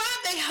 At 85,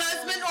 their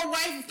husband or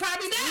wife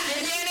probably died,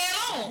 and then they're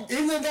alone.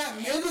 Even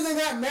if they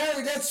got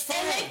married, that's fine.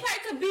 And they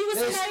probably could be with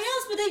There's- somebody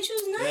else, but they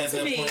choose not Yeah, to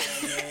that be.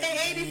 point, At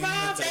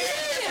 85, they're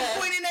at a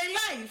point in their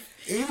life.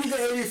 Even the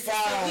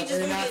 85, We just they're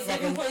gonna not get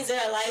different fucking. points in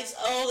our lives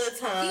all the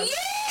time.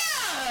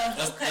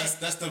 Yeah.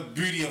 That's the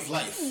beauty of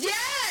life.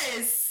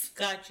 Yes.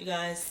 Got you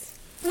guys.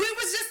 We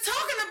was just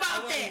talking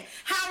about that.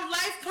 How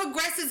life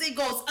progresses, it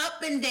goes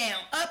up and down,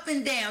 up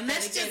and down.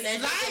 That's just That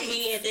life. doesn't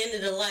mean at the end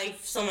of the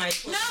life somebody.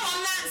 No,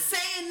 I'm not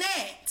saying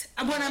that.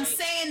 What I'm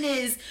saying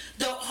is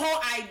the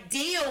whole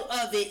ideal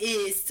of it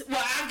is,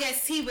 well, I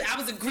guess I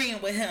was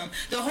agreeing with him.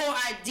 The whole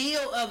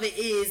ideal of it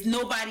is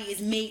nobody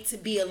is made to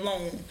be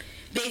alone.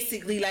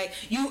 Basically, like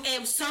you,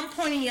 at some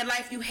point in your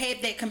life, you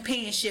have that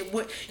companionship.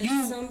 What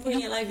At some point in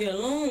your life, you're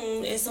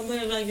alone. At some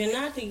point in your life, you're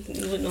not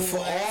with no one. For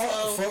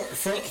all, So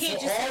for you can't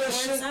for just all have the one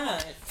shit,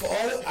 side. for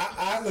all,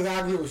 I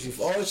agree with you.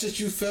 For all the shit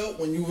you felt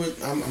when you were,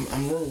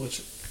 I'm real with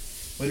you.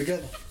 We're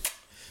together.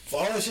 For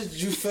all the shit that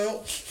you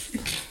felt,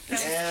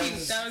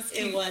 as that was It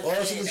cute. was. all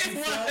the shit that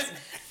you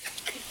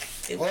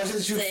felt, all the shit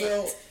that you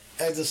felt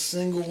as a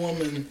single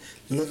woman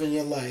living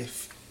your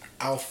life,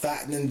 out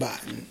fatting and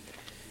botting,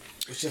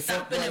 with your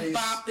fuck Bopping and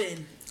buddies.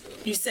 bopping.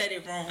 You said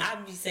it wrong. I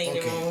be saying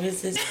it Okay. wrong.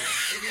 It's my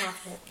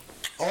fault.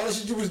 All the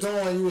shit you was doing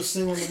while you were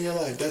single in your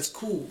life, that's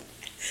cool.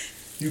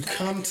 You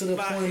come to the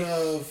point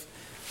of,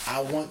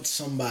 I want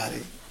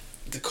somebody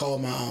to call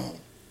my own.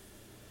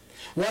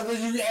 Whether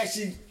you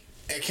actually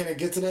can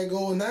get to that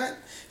goal or not,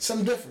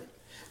 something different.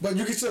 But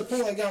you get to the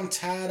point like, I'm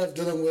tired of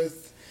dealing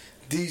with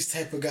these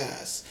type of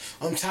guys.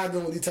 I'm tired of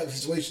dealing with these type of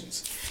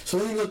situations. So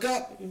when you look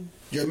up,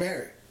 you're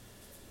married.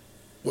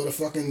 With a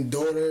fucking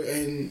daughter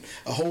and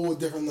a whole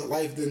different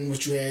life than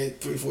what you had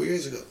 3-4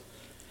 years ago.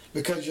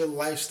 Because your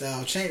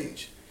lifestyle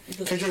changed.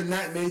 Because you're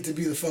not made to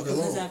be the fuck Because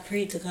I alone.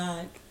 prayed to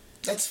God.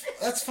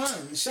 That's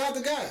fine. Shout out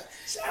to God.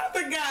 Shout out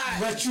to God.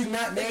 But you're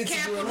not made to be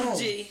Capital alone.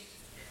 G.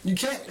 You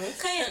can't.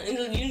 Okay,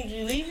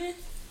 you leaving?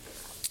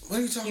 What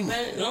are you talking about?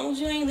 But as long as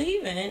you ain't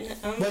leaving,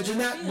 But you're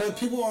not. But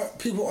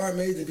people aren't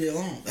made to be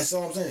alone. That's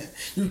all I'm saying.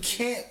 You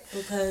can't.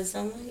 Because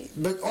I'm like,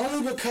 But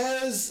only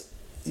because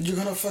you're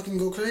gonna fucking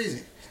go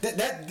crazy.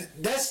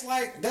 That's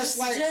like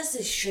just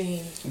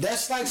extreme.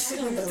 that's like I don't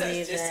sitting.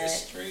 believe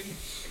that.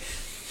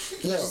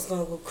 Yo, Just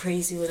gonna go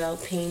crazy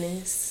without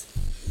penis.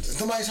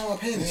 somebody talking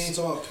about We ain't penis.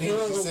 talking about You penis.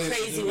 gonna He go said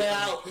crazy to do it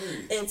without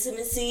period.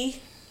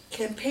 intimacy.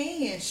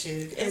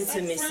 Companionship. It's like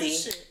Intimacy.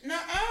 friendship.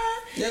 Nuh-uh.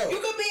 Yo. You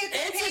could be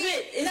a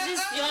Intimate. It's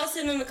just Nuh-uh. y'all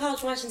sitting on the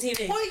couch watching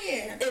TV. Well,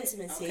 yeah.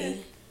 Intimacy. Okay.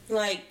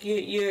 Like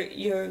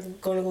you're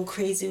gonna go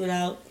crazy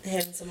without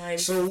having somebody.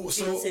 So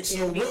sit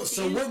there and beat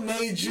you? what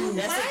made you?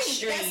 That's Right.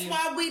 extreme. That's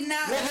why we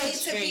not made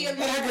to be Let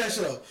me alone. ask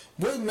you though.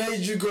 What made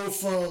you go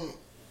from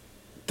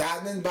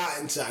dotting and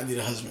botting to I need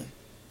a husband?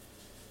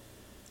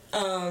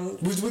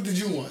 What did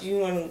you want? You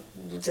want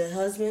the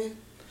husband?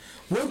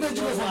 What made you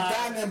go from why?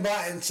 dotting and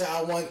botting to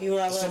I want You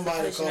wasn't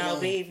somebody to pushing call out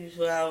home? babies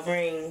without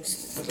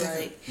rings.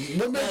 Like,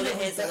 What made no, you that go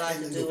has from a lot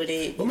dotting to do with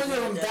it. What made you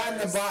go from It dotting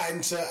and does.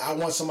 botting to I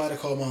want somebody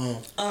to call my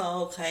home?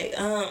 Oh, okay.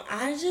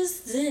 I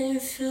just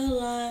didn't feel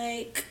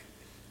like.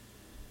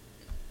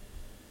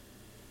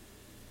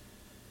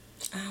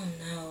 I don't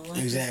know. I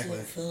Exactly. just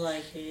didn't feel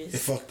like It it.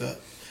 fucked up. I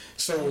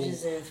So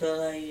just didn't feel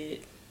like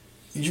it.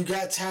 you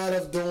got tired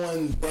of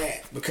doing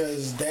that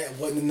because that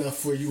wasn't enough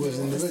for you as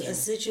an A individual.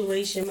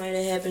 situation might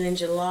have happened in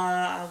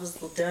July. I was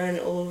done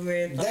over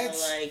it by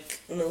That's- like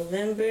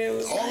November. It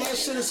was All like, that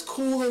shit is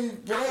cool and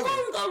I'm whatever.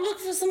 gonna go look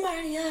for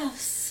somebody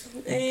else.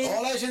 And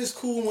All that shit is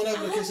cool and I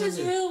whatever the hope case it's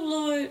is. real,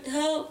 Lord.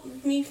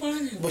 Help me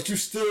find him. But you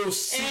still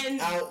seek And-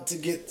 out to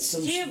get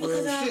some Yeah, real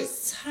because I shit.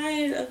 was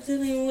tired of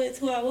dealing with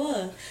who I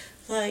was.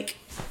 Like,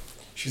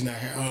 She's not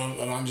here.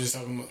 I'm just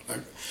talking about.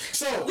 Like,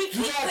 so we you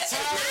can't, got it's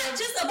not tired.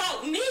 just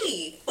about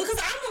me. Because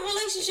I'm a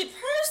relationship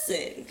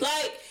person.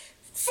 Like,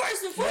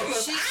 first and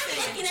foremost, she's I'm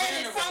saying looking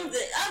at it from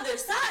the other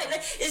side.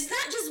 Like, it's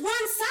not just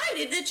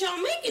one-sided that y'all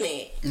making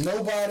it.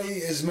 Nobody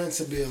is meant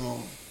to be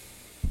alone.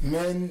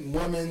 Men,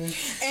 women.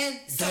 And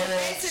so Dogs,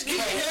 basically,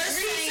 cats.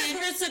 you're saying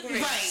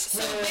Disagree. right. So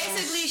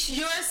basically,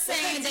 you're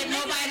saying that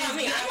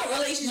I'm a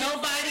relationship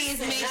nobody is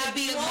person. made to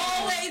be I'm alone.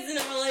 always in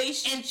a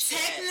relationship. And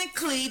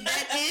technically,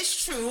 that is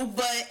true,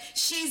 but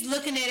she's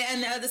looking at it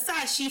on the other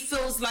side. She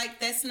feels like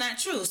that's not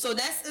true. So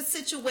that's a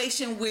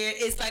situation where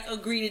it's like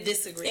agree to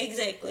disagree.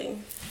 Exactly.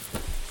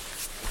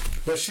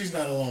 But she's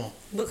not alone.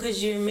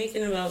 Because you're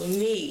making it about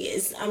me.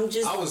 I'm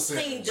just I was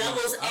playing saying,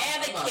 devil's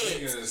I'm not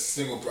thinking advocate. a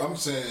single. I'm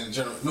saying in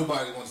general,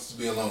 nobody wants to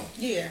be alone.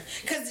 Yeah,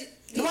 because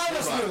Nobody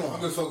wants to be Nobody. I don't alone.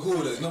 give a fuck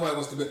who it is. Nobody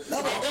wants to be.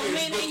 Nobody. Okay, Don't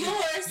mean you go they're through-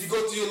 yours. You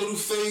go through your little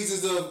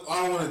phases of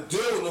I don't want to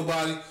deal with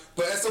nobody,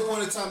 but at some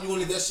point in time, you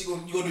want that shit. You're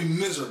gonna be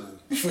miserable.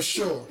 For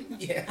sure.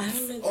 yeah. I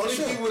don't know. Only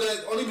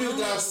people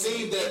that I've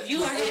seen that If you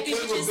are was happy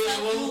with being yourself,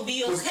 alone you will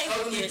be was okay with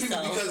elderly people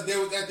yourself. because they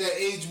was at that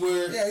age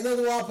where Yeah, you know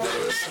the wild part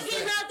I'm is. not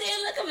getting out there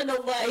looking for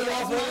nobody. The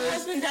wild My part is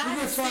husband you died can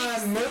at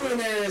find 60.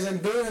 millionaires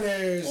and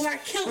billionaires Or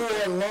killed who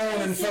are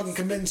alone and them. fucking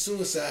committing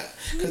suicide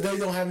because they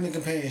don't have any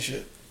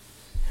companionship.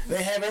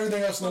 They have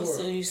everything else in the Oh, so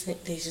world. you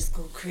think they just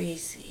go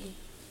crazy?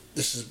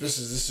 This is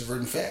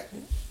written fact.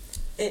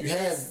 It's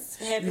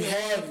You happening to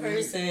have- one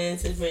person.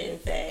 It's a written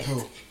fact.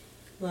 Who?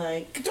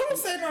 Like, Don't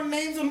say no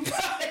names on the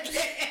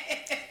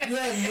podcast. You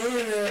have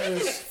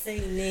millionaires. say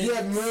names. You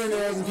have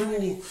millionaires and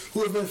people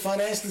who have been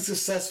financially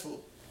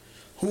successful,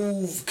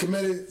 who've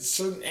committed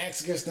certain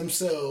acts against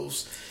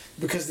themselves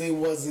because they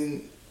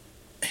wasn't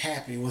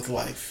happy with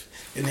life,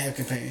 didn't have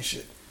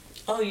companionship.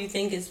 Oh, you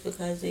think it's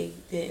because they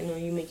didn't, or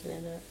you making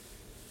it up?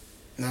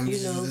 Now, You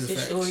this know, is the for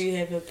facts. sure you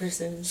have a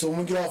person. So when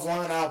we get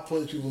offline, I'll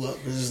pull these people up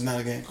because this is not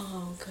a game.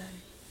 Oh, okay.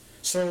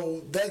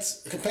 So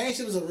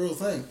companionship is a real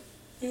thing.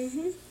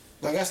 Mhm.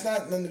 Like that's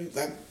not nothing to be,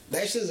 like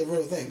that shit is a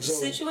real thing. So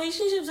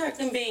Situationships are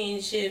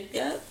companionship.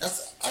 Yep.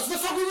 that's the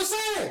fuck we were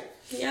saying.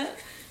 Yep.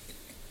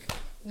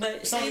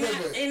 But Something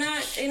different. they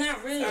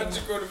not real. I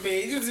just go to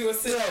bed. You just gonna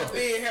sit Yo, up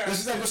bed here. this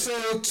is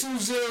episode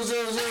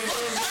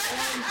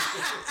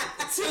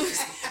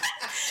 20000001.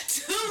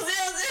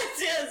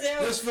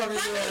 This fucking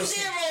How many girl-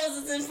 zeros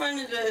is in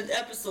front of the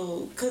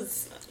episode?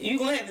 Cause you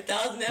gonna have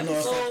 1,000 No, it's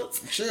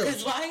episodes. not. Sure.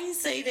 Cause why you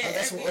say that?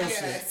 That's what every I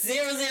said.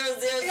 0, 0, 0, 0,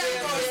 0, 0, 0, 0,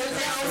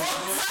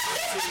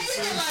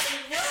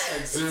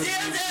 0. So you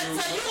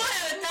gonna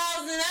have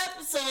 1,000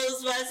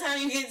 episodes by the time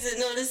you get to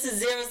know this is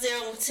 0,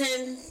 0,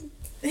 10.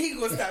 He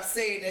gonna stop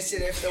saying that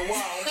shit after a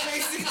while,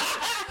 basically.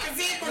 Cause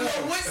he ain't gonna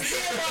know which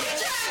zero.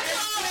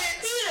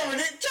 Try to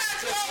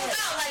close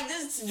out like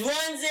this 1, 0, 0,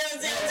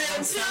 0,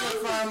 I'm trying to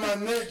 2. find my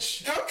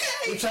niche.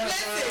 Okay, I'm trying to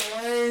listen.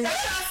 find a lane.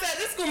 That's what I said.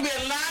 There's gonna be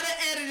a lot of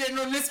editing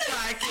on this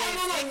podcast.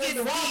 No, It gets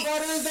the wild deep.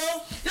 part is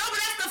though, No, but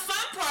that's the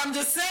fun part. I'm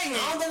just saying. I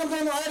don't think I'm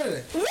doing no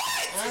editing.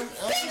 What? I'm-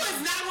 People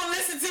is not gonna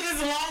listen to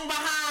this long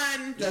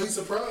behind. Be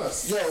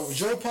surprised. Yo,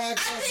 Joe I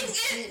podcast. think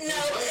and Kia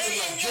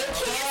said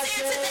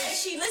today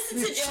she listened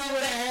to It's 2 Joe, and a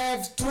but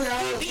half, 3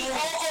 hours. be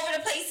all over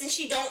the place and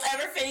she don't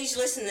ever finish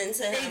listening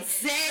to him.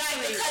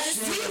 Exactly. Because it's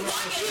We too want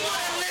fucking to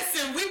long.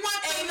 listen. We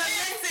want them to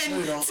listen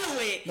We don't. to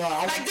it. No, I like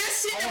want-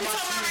 this shit I that we want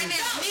talking about my right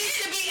now needs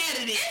to be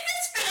edited.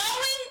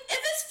 If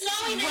it's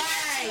flowing, then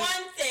Right. that's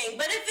one thing.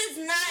 But if it's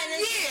not,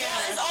 and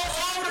Yeah, it's all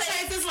over the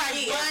place. It's like,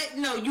 yeah. what?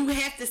 No, you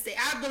have to stay.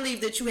 I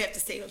believe that you have to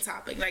stay on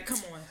topic. Like,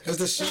 come on. It's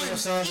the Sheena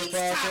Sandra Each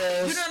topic.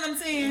 podcast. You know what I'm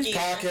saying? Yeah.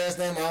 Podcast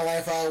name, My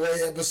Life Our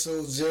Way,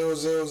 episode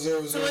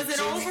 000002. So is it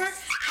over? I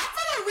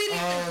feel like we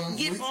didn't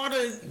get all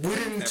the. We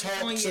didn't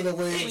talk to the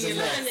waves One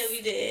enough. that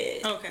we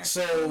did. Okay.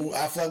 So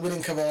I feel like we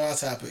didn't cover all our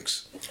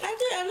topics. I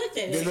looked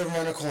at They it. live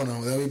around the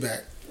corner. They'll be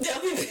back.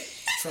 Like,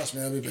 Trust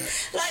me, they'll be back.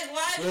 why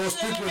do We'll we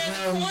speak live with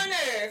around the them.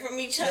 corner from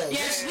each other? Yeah,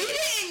 Yes, we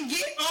didn't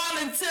get all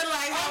until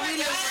like Oh how my we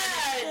live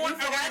God. around the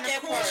forgot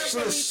that part. So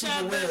it's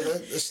super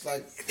weird. It's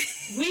like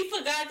We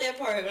forgot that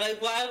part.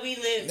 Like, why we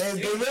live. they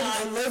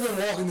live in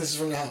walking distance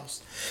from the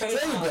house. So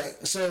From the anyway,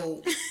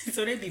 so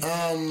So they be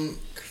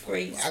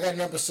Crazy. I got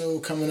an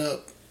episode coming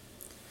up.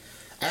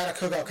 I got a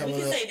cookout We coming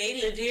can up. say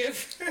they lived here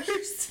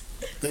first.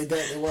 They don't.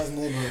 It wasn't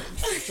neighborhood.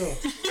 Sure.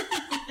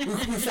 we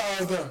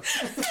followed them.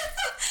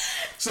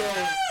 So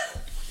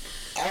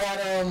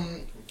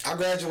I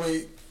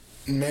graduate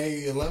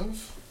May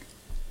 11th.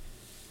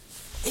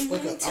 I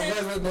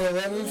graduate May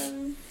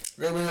 11th.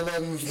 Graduate May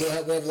 11th. We'll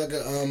have like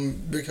a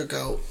big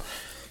cookout.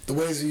 The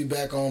Ways will be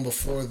back on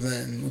before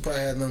then. We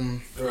probably had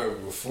them.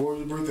 Before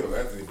your birthday or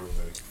after your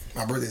birthday?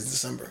 My birthday's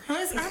December.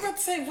 I'm about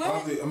to say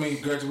what? I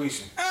mean,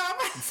 graduation.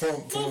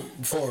 Before then.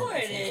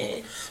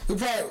 we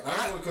probably.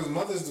 I don't know, because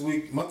Mother's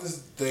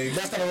Day.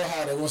 That's not a real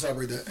holiday. We won't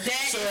celebrate that. That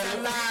is a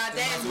lie.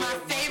 That is my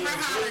favorite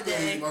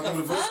holiday. My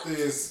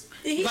birthday is.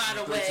 By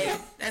the way,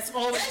 that's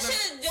always That shit,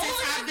 since your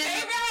I've been.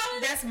 favorite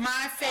holiday? That's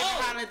my favorite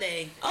Oh.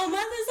 holiday. Oh,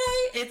 Mother's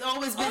Day? It's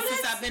always been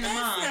since I've been a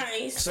mom.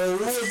 Nice. So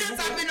Since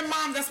I've been a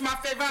mom, that's my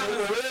favorite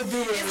holiday. we'll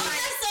do It's it.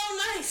 like That's so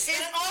nice.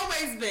 it's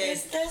always been.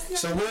 That's not,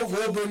 So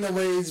we'll bring the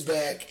Ways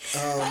back.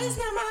 that is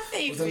not my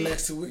Within favorite. the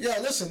next 2 weeks. Yeah,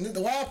 listen. The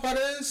wild part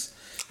is,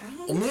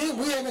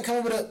 we haven't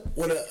come up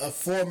with a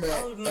format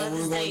Oh, that we're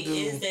Mother's going Day to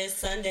is do. that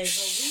Sunday,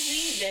 but we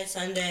leave that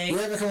Sunday. We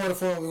haven't come up with a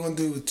format. We're going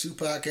to do 2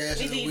 podcasts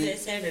We in a leave week, that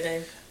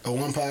Saturday. or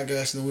 1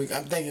 podcast in a week.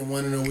 I'm thinking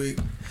 1 in a week,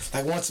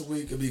 like once a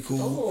week would be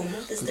cool. Oh,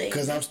 Mother's Day.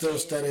 Because I'm still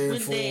studying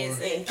What for. day is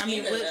it? I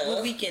mean,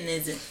 what weekend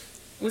is it?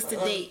 What's the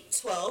date?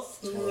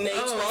 12th. May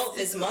 12th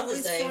is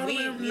Mother's Day.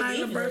 We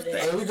leave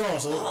birthday. Oh, we going.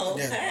 So Oh,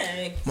 yeah,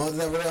 okay. Mother's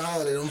Day real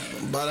holiday.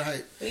 Don't buy the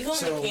hype. We going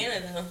So, to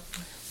Canada.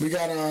 We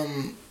got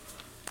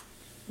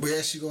we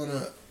actually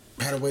gonna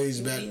have a Ways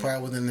back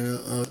probably within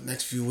the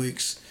next few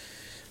weeks.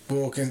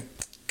 We'll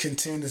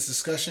continue this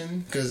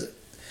discussion because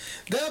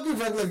there'll be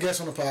regular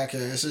guests on the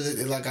podcast.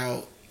 It's like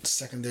our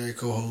secondary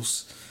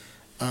co-hosts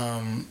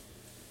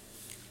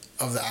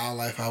of the Our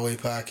Life Highway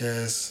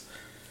podcast.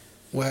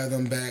 We'll have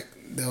them back.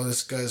 They'll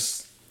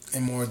discuss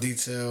in more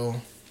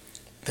detail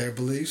their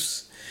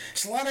beliefs.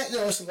 It's a lot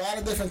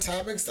of different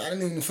topics that I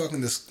didn't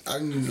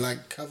even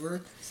like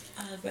cover.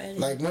 Already.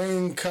 Like we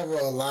didn't cover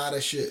a lot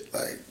of shit.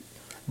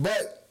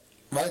 But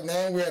right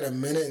now we're at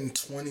 1minute and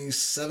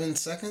 27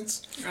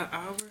 seconds. An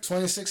hour.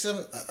 26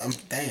 seconds. I'm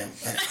damn.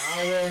 An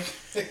hour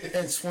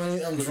and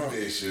 20. I'm drunk.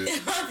 Shit.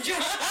 Yo,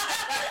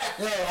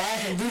 I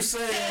can do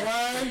say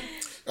wine.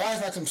 I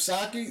like some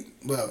sake.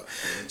 Well,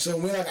 so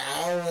we're like an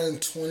hour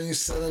and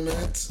 27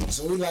 minutes.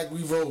 So we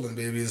rolling,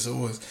 baby. It's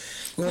always.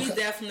 We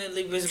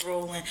definitely was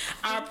rolling.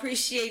 I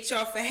appreciate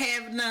y'all for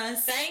having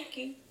us. Thank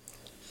you.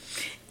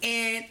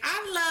 And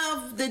I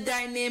love the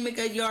dynamic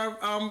of your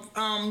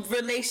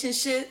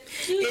relationship.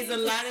 It's a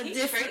lot of he's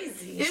different.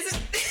 crazy. Is it?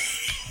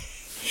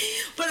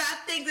 But I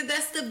think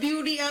that's the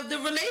beauty of the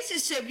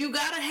relationship. You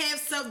gotta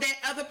have that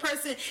other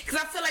person, because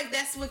I feel like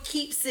that's what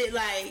keeps it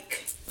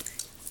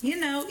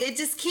it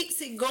just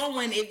keeps it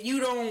going. If you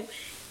don't,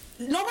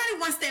 nobody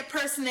wants that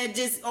person that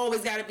just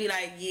always gotta be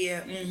like,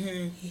 yeah,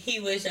 He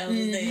wish I was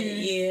there.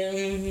 Yeah.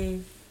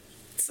 Mm-hmm.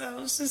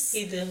 So it's just.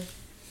 He do.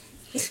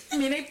 I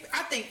mean,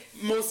 I think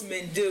most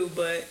men do,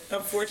 but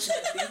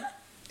unfortunately.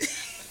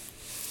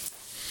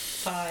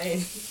 Fine.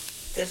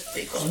 That's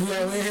big.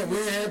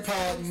 We're here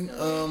podding.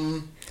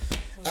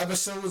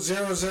 Episode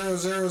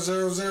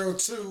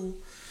 00002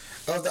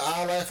 of the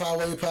Our Life Our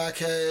Way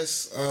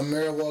podcast.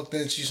 Mary walked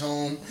in, she's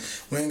home.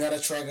 We ain't got to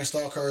track and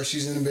stalk her.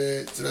 She's in the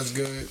bed, so that's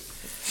good.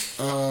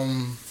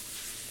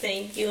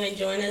 Thank you, and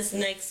join us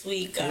next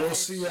week, guys. We'll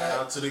see Shout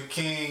y'all. out to the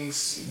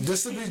Kings.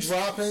 This will be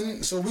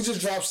dropping. So we just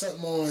dropped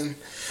something on.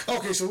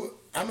 Okay, so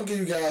I'm gonna give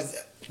you guys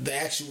the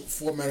actual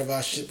format of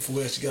our shit before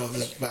we actually get off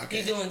this podcast.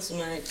 You're doing too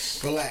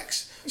much.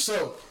 Relax.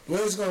 So the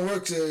way it's gonna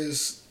work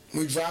is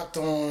we dropped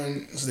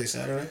on what's the day,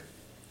 Saturday?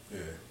 Yeah.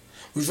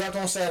 We dropped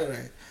on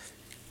Saturday.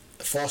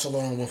 False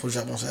alarm will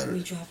drop on We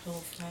Saturday. dropped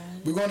on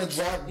Friday. We're gonna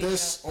drop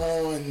this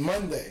on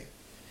Monday,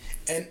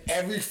 and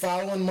every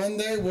following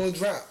Monday we'll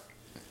drop.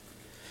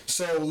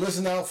 So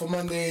listen out for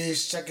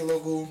Mondays. Check your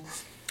local,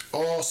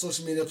 all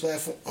social media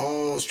platform,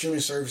 all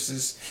streaming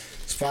services,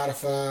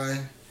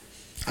 Spotify,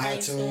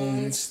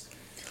 iTunes.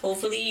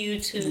 Hopefully You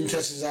can YouTube. catch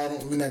us out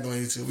on. We're not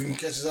doing YouTube. We can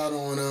catch us out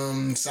on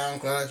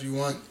SoundCloud if you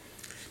want.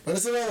 But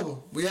it's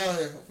available. We out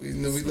here. We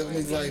living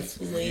this life.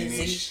 Too In lazy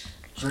these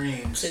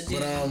dreams. to do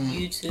But,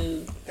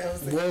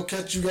 YouTube. We'll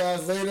catch you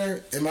guys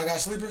later. Am I got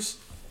sleepers?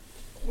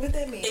 What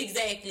that mean?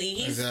 Exactly.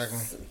 He's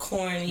Exactly.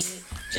 corny.